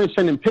 I was trying to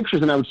send him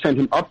pictures, and I would send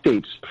him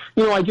updates.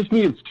 I just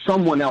needed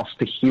someone else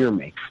to hear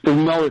me, to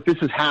know that this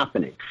is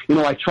happening.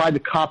 I tried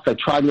the cops. I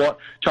tried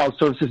child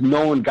services.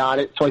 No one got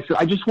it. So I said,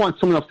 I just want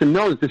someone else to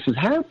know that this is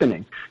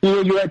happening.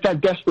 You're at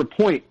that desperate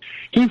point.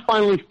 He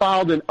finally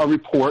filed a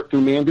report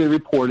through mandated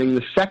reporting.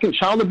 The second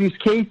child abuse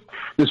case,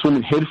 this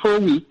woman hid for a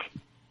week.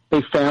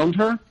 They found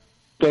her.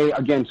 They,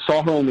 again,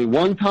 saw her only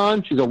one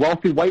time. She's a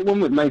wealthy white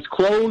woman with nice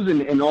clothes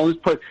and all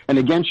this. And,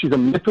 again, she's a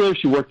manipulator.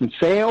 She worked in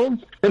sales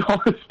and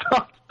all this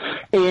stuff.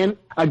 And,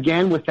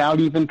 again, without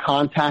even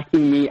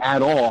contacting me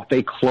at all,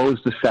 they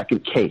closed the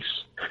second case.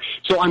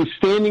 So I'm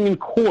standing in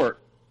court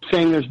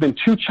saying there's been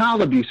 2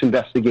 child abuse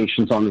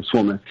investigations on this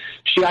woman.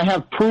 I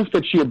have proof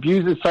that she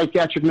abuses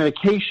psychiatric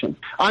medication.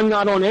 I'm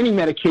not on any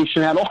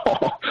medication at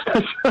all.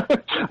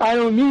 I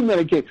don't need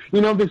medication.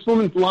 This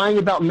woman's lying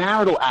about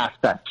marital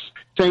assets,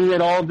 saying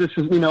that all of this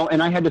is,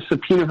 and I had to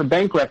subpoena her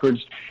bank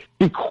records.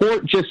 The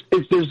court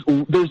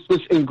there's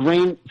this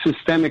ingrained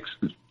systemic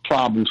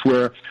problems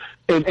where,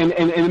 and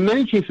in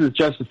many cases it's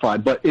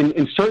justified, but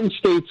in certain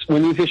states,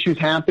 when these issues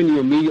happen, you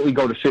immediately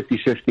go to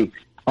 50-50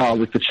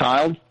 with the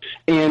child.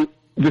 And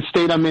the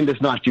state I'm in does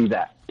not do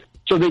that.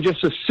 So they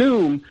just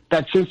assume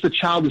that since the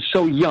child is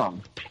so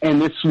young, and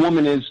this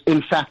woman is,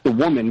 in fact, the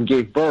woman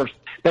gave birth,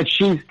 that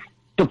she's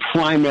the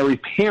primary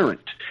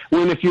parent.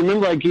 When, if you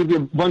remember, I gave you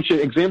a bunch of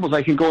examples,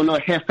 I can go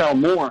another half hour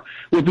more,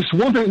 with this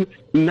woman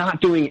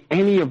not doing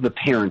any of the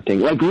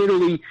parenting, like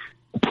literally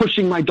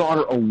pushing my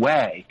daughter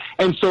away.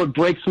 And so it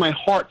breaks my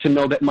heart to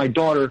know that my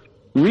daughter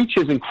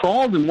reaches and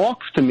crawls and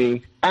walks to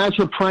me as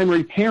her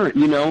primary parent,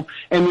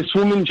 and this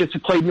woman just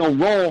played no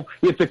role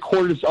if the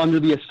court is under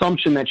the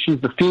assumption that she's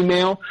the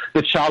female,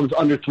 the child is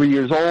under 3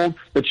 years old,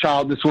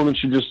 this woman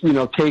should just,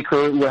 take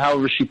her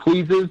however she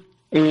pleases,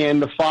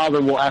 and the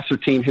father will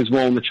ascertain his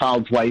role in the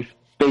child's life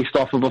based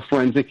off of a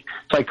forensic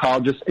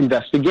psychologist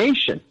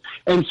investigation.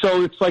 And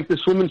so it's like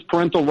this woman's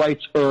parental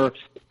rights are,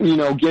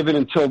 given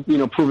until,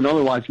 proven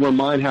otherwise, where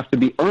mine have to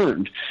be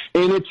earned.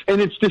 And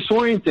it's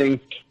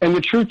disorienting. And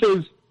the truth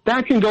is,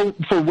 that can go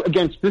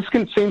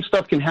same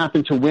stuff can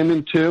happen to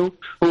women too,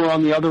 who are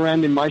on the other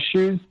end in my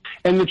shoes.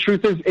 And the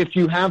truth is, if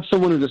you have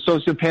someone who's a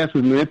sociopath,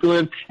 who's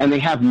manipulative, and they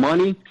have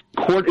money,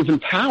 court is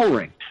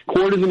empowering.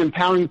 Court is an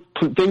empowering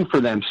thing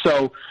for them.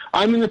 So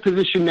I'm in a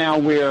position now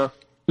where,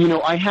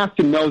 I have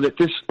to know that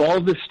all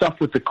this stuff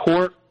with the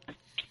court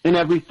and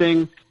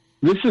everything,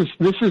 these are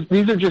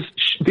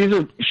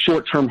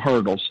short-term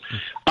hurdles.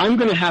 I'm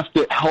going to have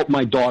to help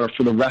my daughter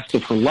for the rest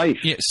of her life.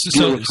 Yeah.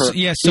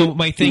 So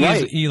my thing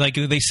is, like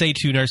they say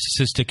to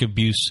narcissistic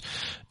abuse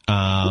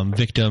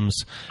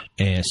victims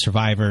and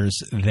survivors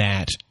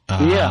that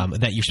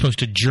you're supposed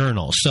to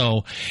journal.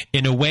 So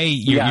in a way,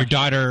 your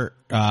daughter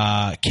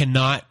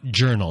cannot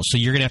journal. So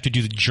you're going to have to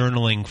do the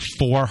journaling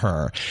for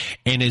her.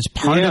 And as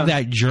part of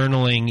that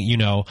journaling,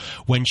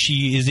 when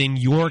she is in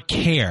your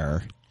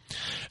care,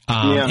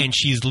 and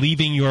she's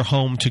leaving your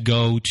home to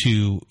go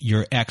to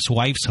your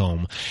ex-wife's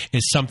home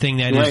is something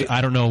that is,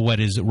 I don't know what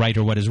is right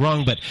or what is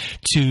wrong, but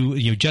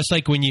just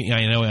like when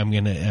I know I'm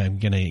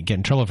gonna get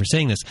in trouble for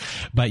saying this,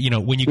 but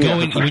when you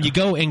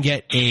go and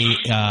get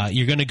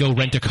you're gonna go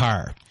rent a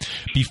car.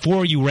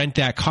 Before you rent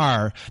that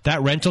car,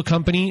 that rental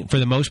company, for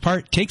the most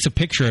part, takes a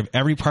picture of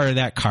every part of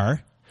that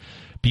car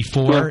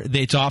before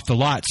it's off the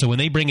lot. So when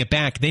they bring it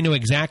back, they know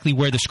exactly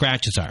where the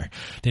scratches are.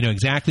 They know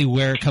exactly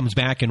where it comes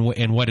back and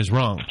what is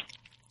wrong.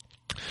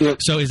 Yep.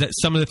 So is that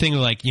some of the thing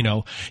like,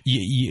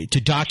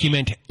 to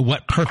document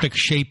what perfect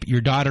shape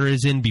your daughter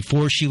is in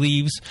before she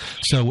leaves?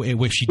 So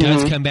if she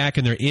does come back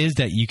and there is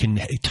that, you can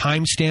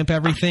timestamp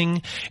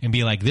everything and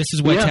be like, this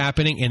is what's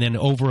happening. And then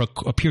over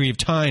a period of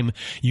time,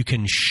 you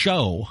can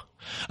show.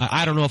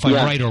 I don't know if I'm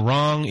right or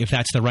wrong, if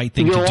that's the right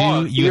thing to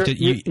do.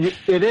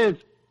 It is.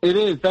 It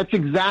is. That's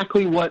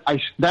exactly what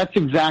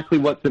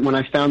when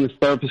I found this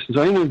therapist.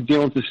 So anyone who's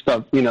dealing with this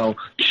stuff,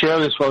 share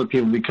this with other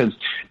people, because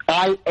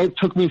it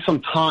took me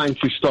some time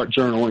to start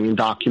journaling and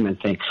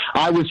documenting.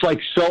 I was like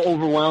so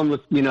overwhelmed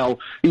with,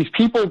 these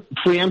people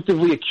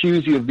preemptively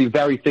accuse you of the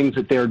very things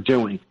that they're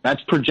doing.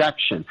 That's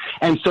projection.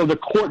 And so the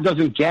court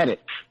doesn't get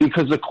it,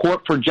 because the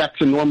court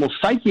projects a normal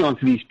psyche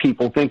onto these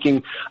people,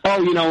 thinking,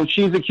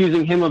 she's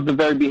accusing him of the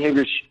very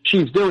behavior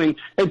she's doing.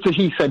 It's a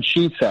he said,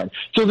 she said.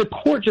 So the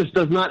court just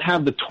does not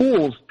have the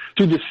tools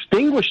to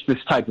distinguish this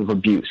type of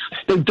abuse.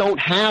 They don't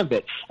have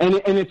it. And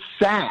it's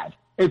sad.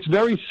 It's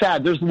very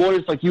sad. There's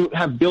lawyers like you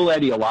have Bill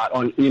Eddy a lot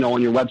on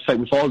your website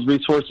with all his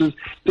resources.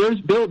 There's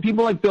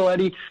people like Bill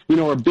Eddy,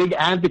 are big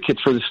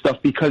advocates for this stuff,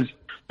 because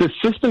the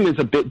system is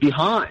a bit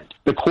behind.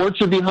 The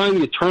courts are behind,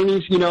 the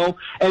attorneys, and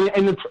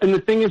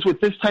the thing is,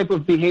 with this type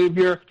of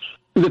behavior,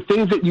 the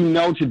things that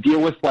to deal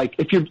with, like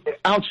if you're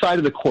outside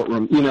of the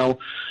courtroom,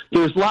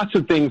 there's lots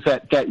of things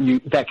that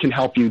can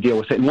help you deal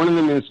with it. And one of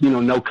them is,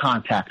 no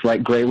contact,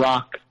 right? Gray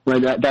rock,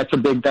 right? That's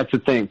a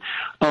thing.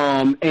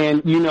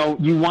 And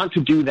you want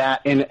to do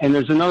that. And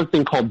there's another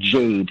thing called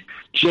JADE.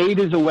 JADE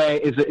is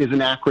an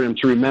acronym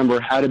to remember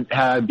how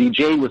to be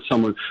JADE with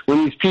someone.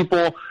 When these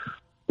people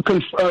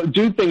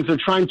do things, they're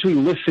trying to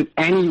elicit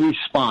any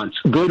response,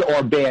 good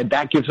or bad.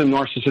 That gives a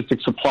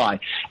narcissistic supply.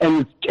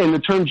 And the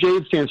term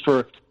JADE stands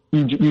for,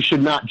 you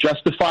should not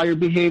justify your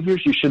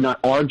behaviors. You should not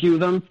argue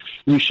them.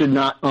 You should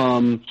not,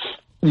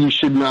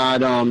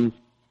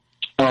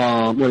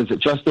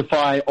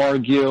 justify,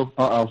 argue.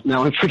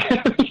 Now I'm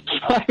forgetting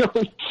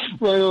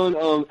my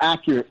own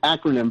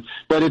acronym,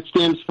 but it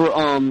stands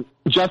for,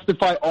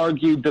 justify,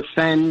 argue,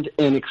 defend,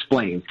 and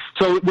explain.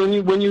 So when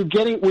you're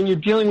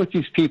dealing with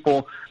these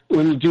people,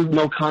 when you do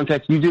no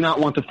contact, you do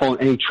not want to fall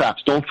in any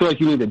traps. Don't feel like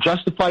you need to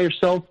justify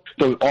yourself.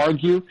 Don't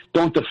argue.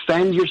 Don't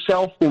defend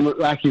yourself from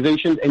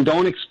accusations, and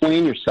don't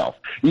explain yourself.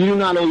 You do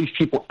not owe these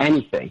people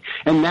anything.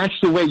 And that's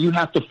the way you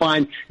have to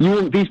find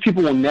these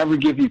people will never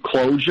give you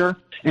closure.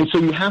 And so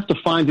you have to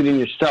find it in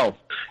yourself.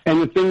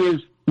 And the thing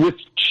is, with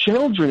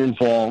children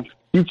involved,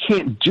 you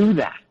can't do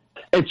that.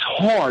 It's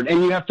hard,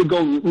 and you have to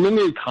go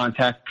limited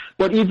contact.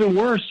 But even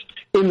worse,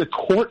 in the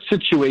court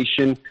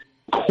situation,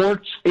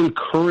 courts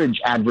encourage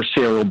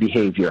adversarial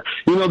behavior.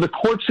 The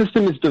court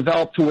system is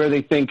developed to where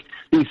they think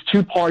these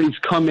two parties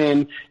come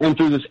in, and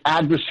through this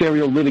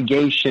adversarial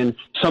litigation,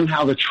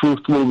 somehow the truth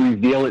will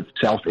reveal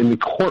itself in the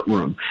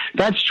courtroom.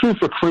 That's true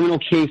for criminal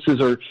cases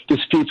or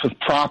disputes with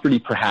property,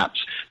 perhaps.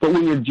 But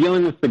when you're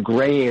dealing with the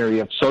gray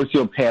area of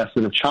sociopaths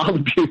and of child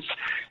abuse,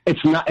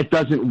 it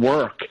doesn't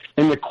work.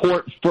 And the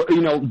court,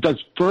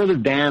 does further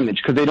damage,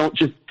 because they don't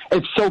just,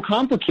 it's so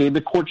complicated,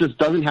 the court just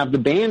doesn't have the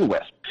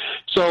bandwidth.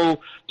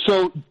 So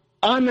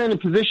I'm in a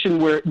position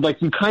where,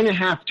 like, you kind of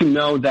have to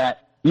know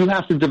that you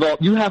have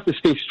to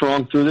stay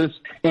strong through this,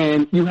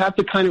 and you have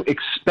to kind of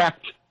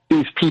expect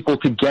these people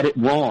to get it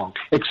wrong.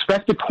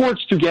 Expect the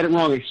courts to get it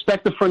wrong.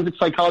 Expect the forensic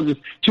psychologist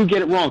to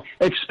get it wrong.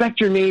 Expect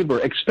your neighbor.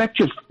 Expect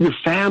your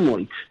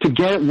family to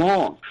get it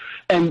wrong.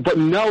 But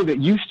know that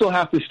you still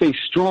have to stay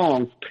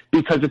strong,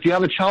 because if you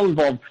have a child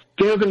involved,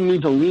 they're going to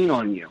need to lean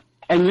on you.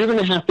 And you're going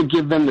to have to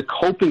give them the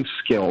coping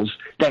skills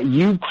that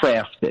you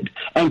crafted,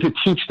 and to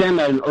teach them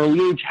at an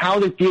early age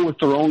how to deal with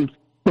their own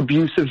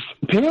abusive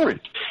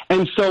parent.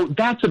 And so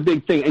that's a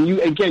big thing. And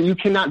you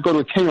cannot go to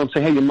a 10-year-old and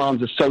say, hey, your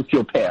mom's a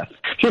sociopath.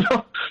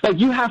 Like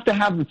you have to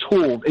have the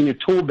tools in your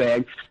tool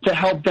bag to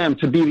help them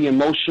to be the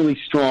emotionally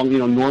strong,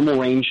 normal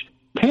range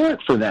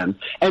parent for them.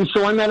 And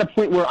so I'm at a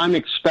point where I'm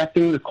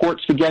expecting the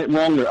courts to get it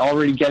wrong. They're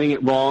already getting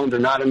it wrong. They're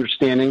not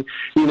understanding.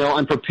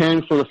 I'm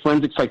preparing for the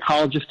forensic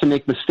psychologist to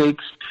make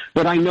mistakes.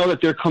 But I know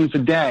that there comes a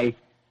day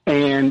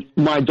and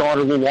my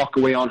daughter will walk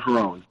away on her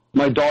own.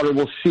 My daughter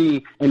will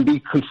see and be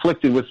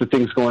conflicted with the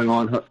things going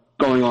on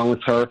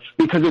with her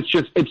because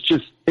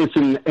it's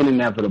an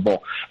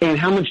inevitable. And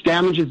how much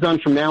damage is done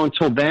from now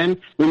until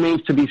then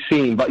remains to be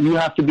seen. But you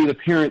have to be the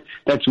parent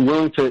that's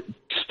willing to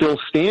still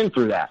stand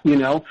through that,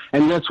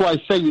 And that's why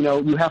I say,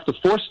 you have to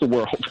force the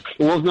world.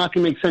 The world's not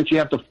going to make sense. You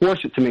have to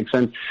force it to make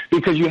sense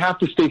because you have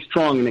to stay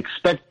strong and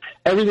expect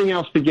everything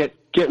else to get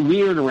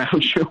weird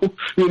around you,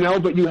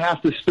 but you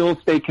have to still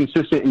stay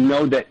consistent and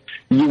know that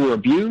you were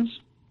abused.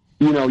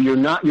 You're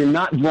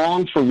not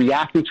wrong for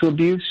reacting to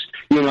abuse.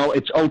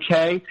 It's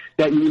okay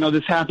that,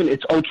 this happened.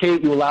 It's okay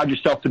that you allowed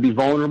yourself to be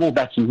vulnerable.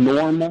 That's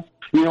normal.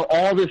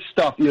 All this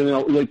stuff,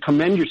 like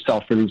commend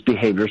yourself for these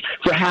behaviors,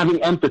 for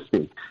having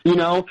empathy.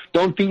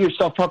 Don't beat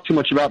yourself up too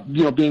much about,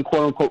 being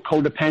quote unquote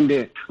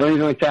codependent or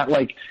anything like that.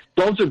 Like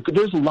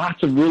there's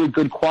lots of really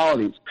good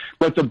qualities,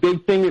 but the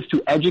big thing is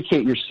to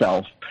educate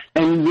yourself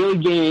and really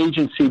gain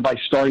agency by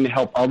starting to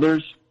help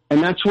others.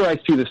 And that's where I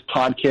see this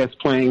podcast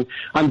playing.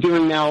 I'm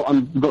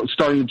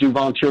starting to do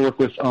volunteer work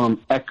with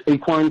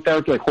equine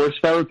therapy, like horse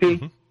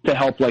therapy, to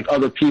help like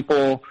other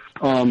people,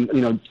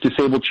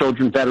 disabled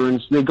children,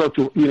 veterans. They go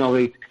through,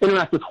 they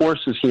interact with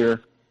horses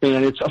here,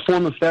 and it's a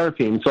form of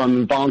therapy. And so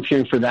I'm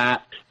volunteering for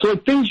that. So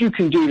like things you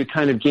can do to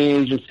kind of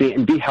gain agency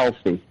and be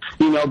healthy,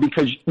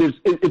 because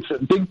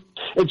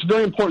it's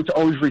very important to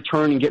always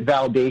return and get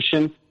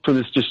validation for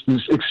this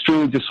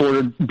extremely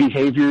disordered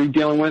behavior you're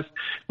dealing with.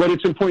 But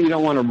it's important you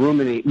don't want to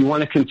ruminate. You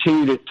want to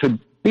continue to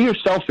be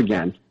yourself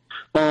again.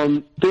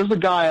 There's a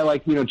guy I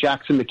like,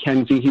 Jackson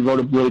McKenzie. He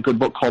wrote a really good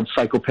book called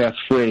Psychopath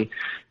Free.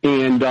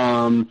 And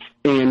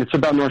it's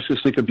about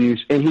narcissistic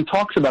abuse. And he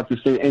talks about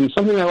this thing. And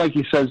something I like,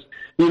 he says,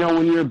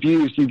 when you're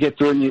abused, you get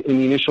through in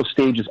the initial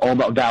stages all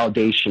about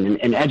validation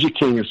and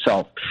educating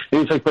yourself. And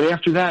he's like, but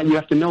after that, you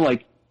have to know,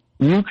 like,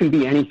 you can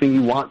be anything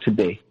you want to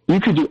be. You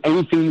can do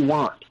anything you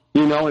want.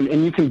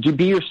 And you can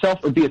be yourself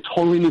or be a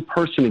totally new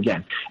person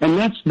again. And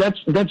that's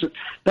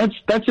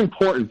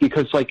important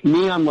because like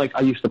me, I'm like,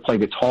 I used to play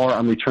guitar.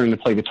 I'm returning to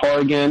play guitar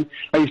again.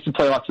 I used to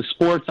play lots of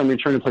sports. I'm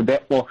returning to play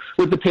basketball.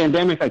 With the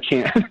pandemic, I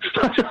can't.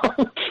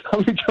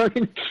 I'm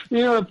returning,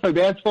 to play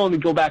basketball and to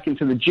go back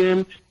into the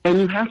gym. And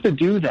you have to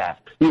do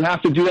that. And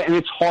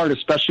it's hard,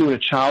 especially when a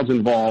child's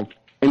involved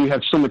and you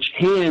have so much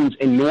hands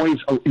and noise,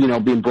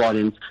 being brought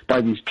in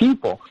by these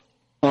people.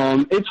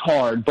 It's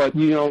hard, but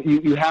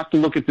you have to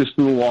look at this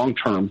in the long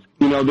term.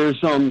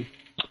 There's in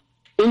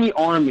the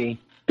Army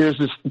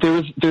there's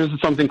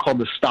something called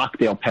the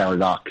Stockdale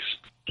paradox.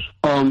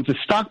 The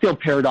Stockdale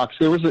paradox.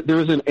 There was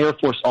an Air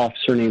Force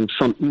officer named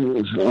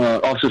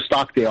Officer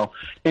Stockdale,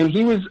 and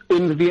he was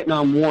in the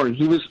Vietnam War, and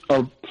he was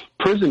a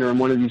prisoner in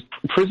one of these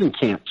prison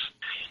camps.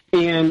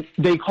 And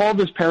they called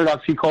this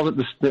paradox.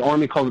 The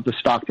Army called it the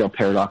Stockdale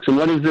paradox. And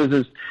what it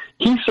is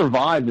he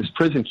survived this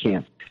prison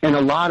camp, and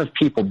a lot of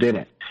people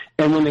didn't.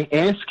 And when they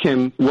asked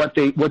him what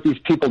these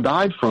people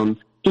died from,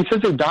 he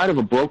says they died of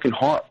a broken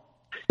heart.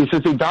 He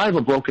says they died of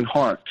a broken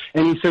heart.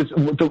 And he says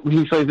with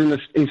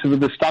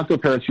the Stockdale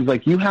paradox, he's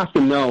like, you have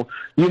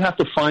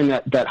to find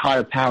that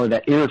higher power,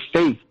 that inner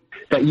faith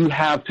that you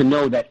have to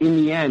know that in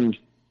the end,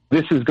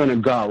 this is going to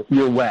go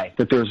your way,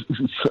 that there's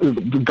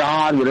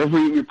God, whatever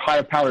your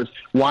higher power is,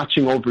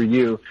 watching over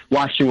you,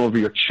 watching over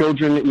your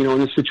children, in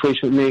this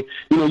situation with me.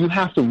 You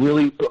have to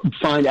really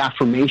find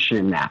affirmation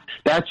in that.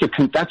 That's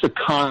a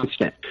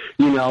constant,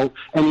 And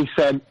he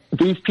said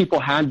these people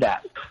had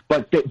that,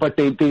 but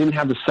they didn't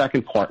have the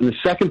second part. And the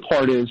second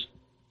part is,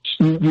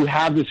 you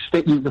have this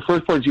faith. The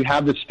first part is you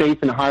have this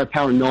faith in a higher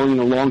power, knowing in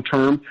the long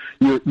term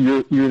you're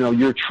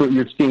true,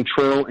 you're staying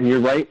true, and you're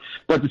right.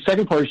 But the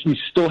second part is you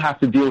still have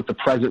to deal with the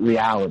present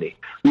reality.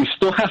 You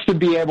still have to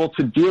be able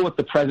to deal with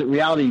the present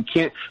reality. You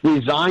can't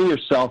resign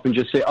yourself and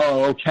just say,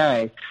 "Oh,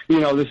 okay, this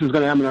is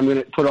going to happen. I'm going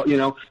to put up."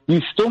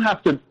 You still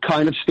have to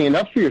kind of stand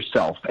up for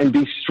yourself and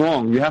be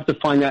strong. You have to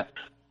find that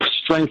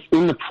strength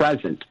in the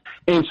present.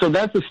 And so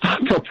that's the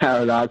Stockdale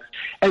paradox.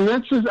 And I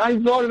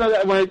thought about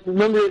that when I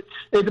remember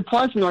it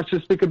applies to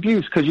narcissistic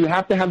abuse because you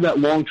have to have that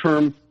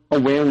long-term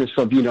awareness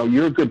of,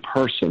 you're a good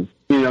person.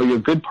 You're a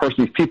good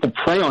person. These people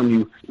prey on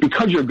you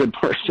because you're a good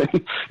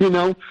person,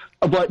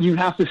 but you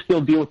have to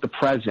still deal with the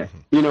present.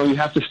 You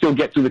have to still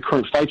get through the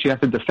current fights. You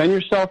have to defend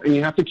yourself and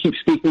you have to keep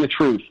speaking the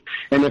truth.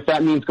 And if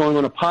that means going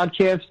on a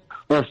podcast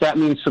or if that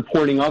means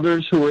supporting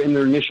others who are in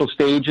their initial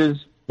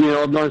stages,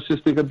 of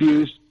narcissistic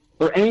abuse,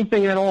 or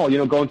anything at all,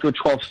 going through a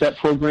 12-step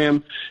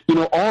program,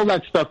 all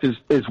that stuff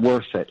is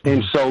worth it.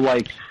 And so,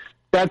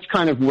 that's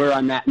kind of where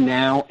I'm at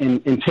now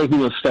in taking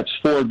those steps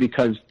forward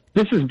because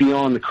this is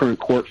beyond the current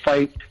court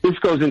fight. This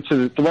goes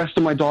into the rest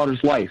of my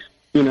daughter's life.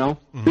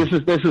 This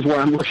is what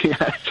I'm looking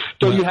at.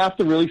 So you have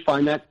to really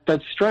find that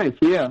strength.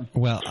 Yeah.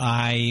 Well,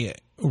 I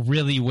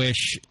really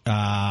wish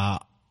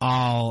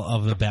all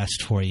of the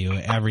best for you.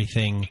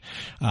 Everything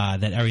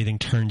that everything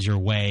turns your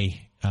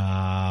way.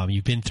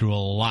 You've been through a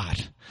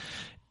lot,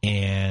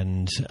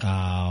 and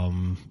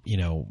I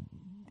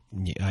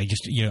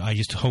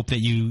just hope that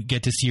you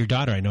get to see your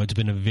daughter. I know it's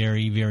been a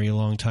very, very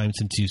long time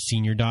since you've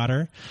seen your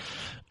daughter.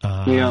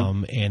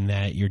 And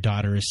that your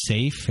daughter is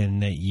safe,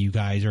 and that you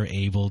guys are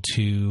able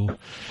to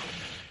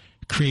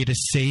create a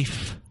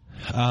safe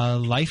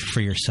life for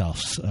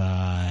yourselves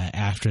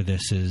after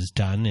this is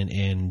done,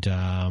 and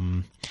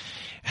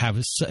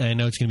have. I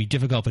know it's going to be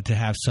difficult, but to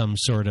have some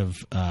sort of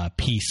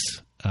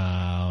peace,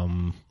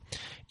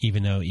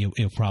 even though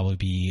it'll probably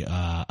be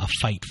a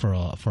fight for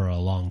a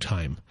long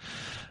time.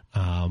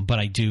 But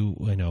I do,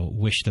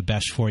 wish the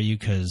best for you,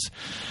 because.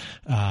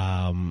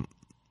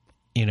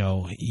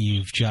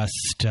 You've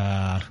just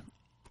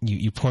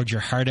you poured your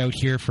heart out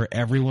here for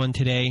everyone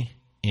today,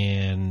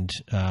 and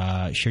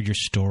shared your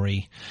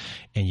story,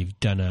 and you've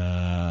done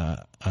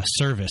a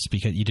service,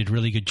 because you did a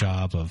really good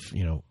job of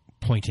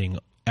pointing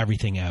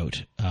everything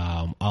out,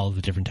 all of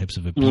the different types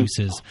of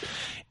abuses,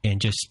 and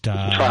just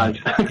I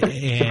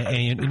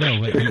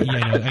know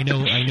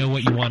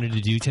what you wanted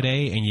to do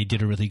today, and you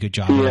did a really good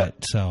job of it.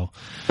 So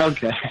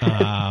okay.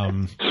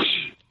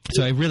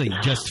 So I really,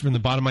 just from the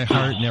bottom of my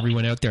heart, and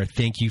everyone out there,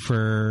 thank you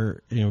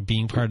for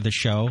being part of the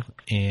show,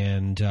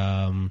 and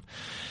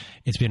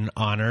it's been an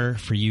honor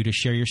for you to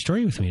share your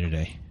story with me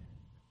today.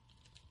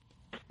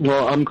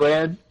 Well, I'm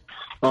glad,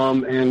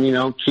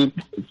 and keep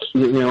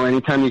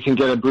anytime you can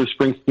get a Bruce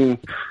Springsteen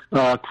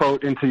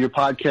quote into your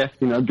podcast,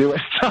 do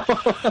it.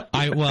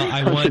 I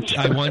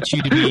want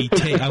you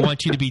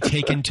to be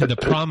taken to the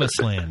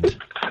promised land.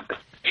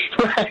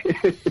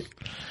 Right.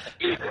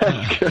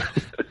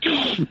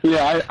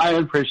 Yeah, I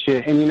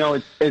appreciate it.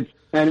 And, it's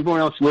everyone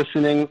else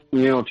listening,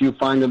 if you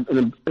find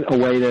a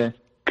way to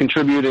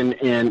contribute,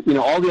 and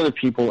all the other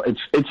people,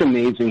 it's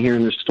amazing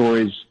hearing their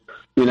stories.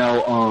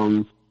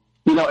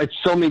 It's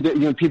so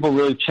many, people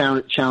really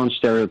challenge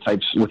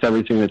stereotypes with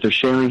everything that they're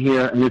sharing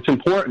here, and it's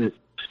important.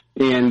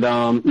 And,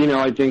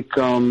 I think,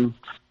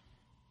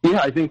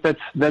 I think that's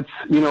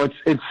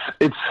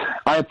it's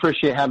I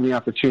appreciate having the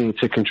opportunity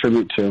to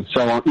contribute to.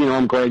 So,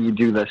 I'm glad you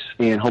do this,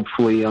 and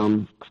hopefully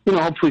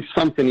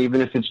something,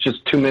 even if it's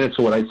just 2 minutes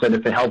of what I said,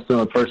 if it helps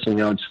another person,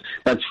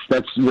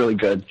 that's really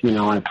good.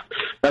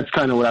 That's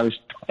kind of what I was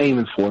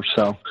aiming for.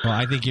 So, well,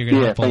 I think you're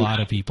going to help a lot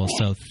of people.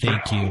 So,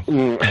 thank you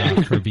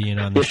for being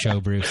on the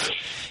show, Bruce.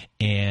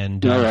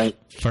 And all right.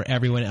 For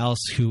everyone else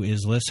who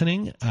is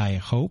listening, I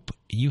hope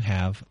you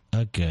have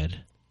a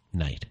good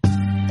night.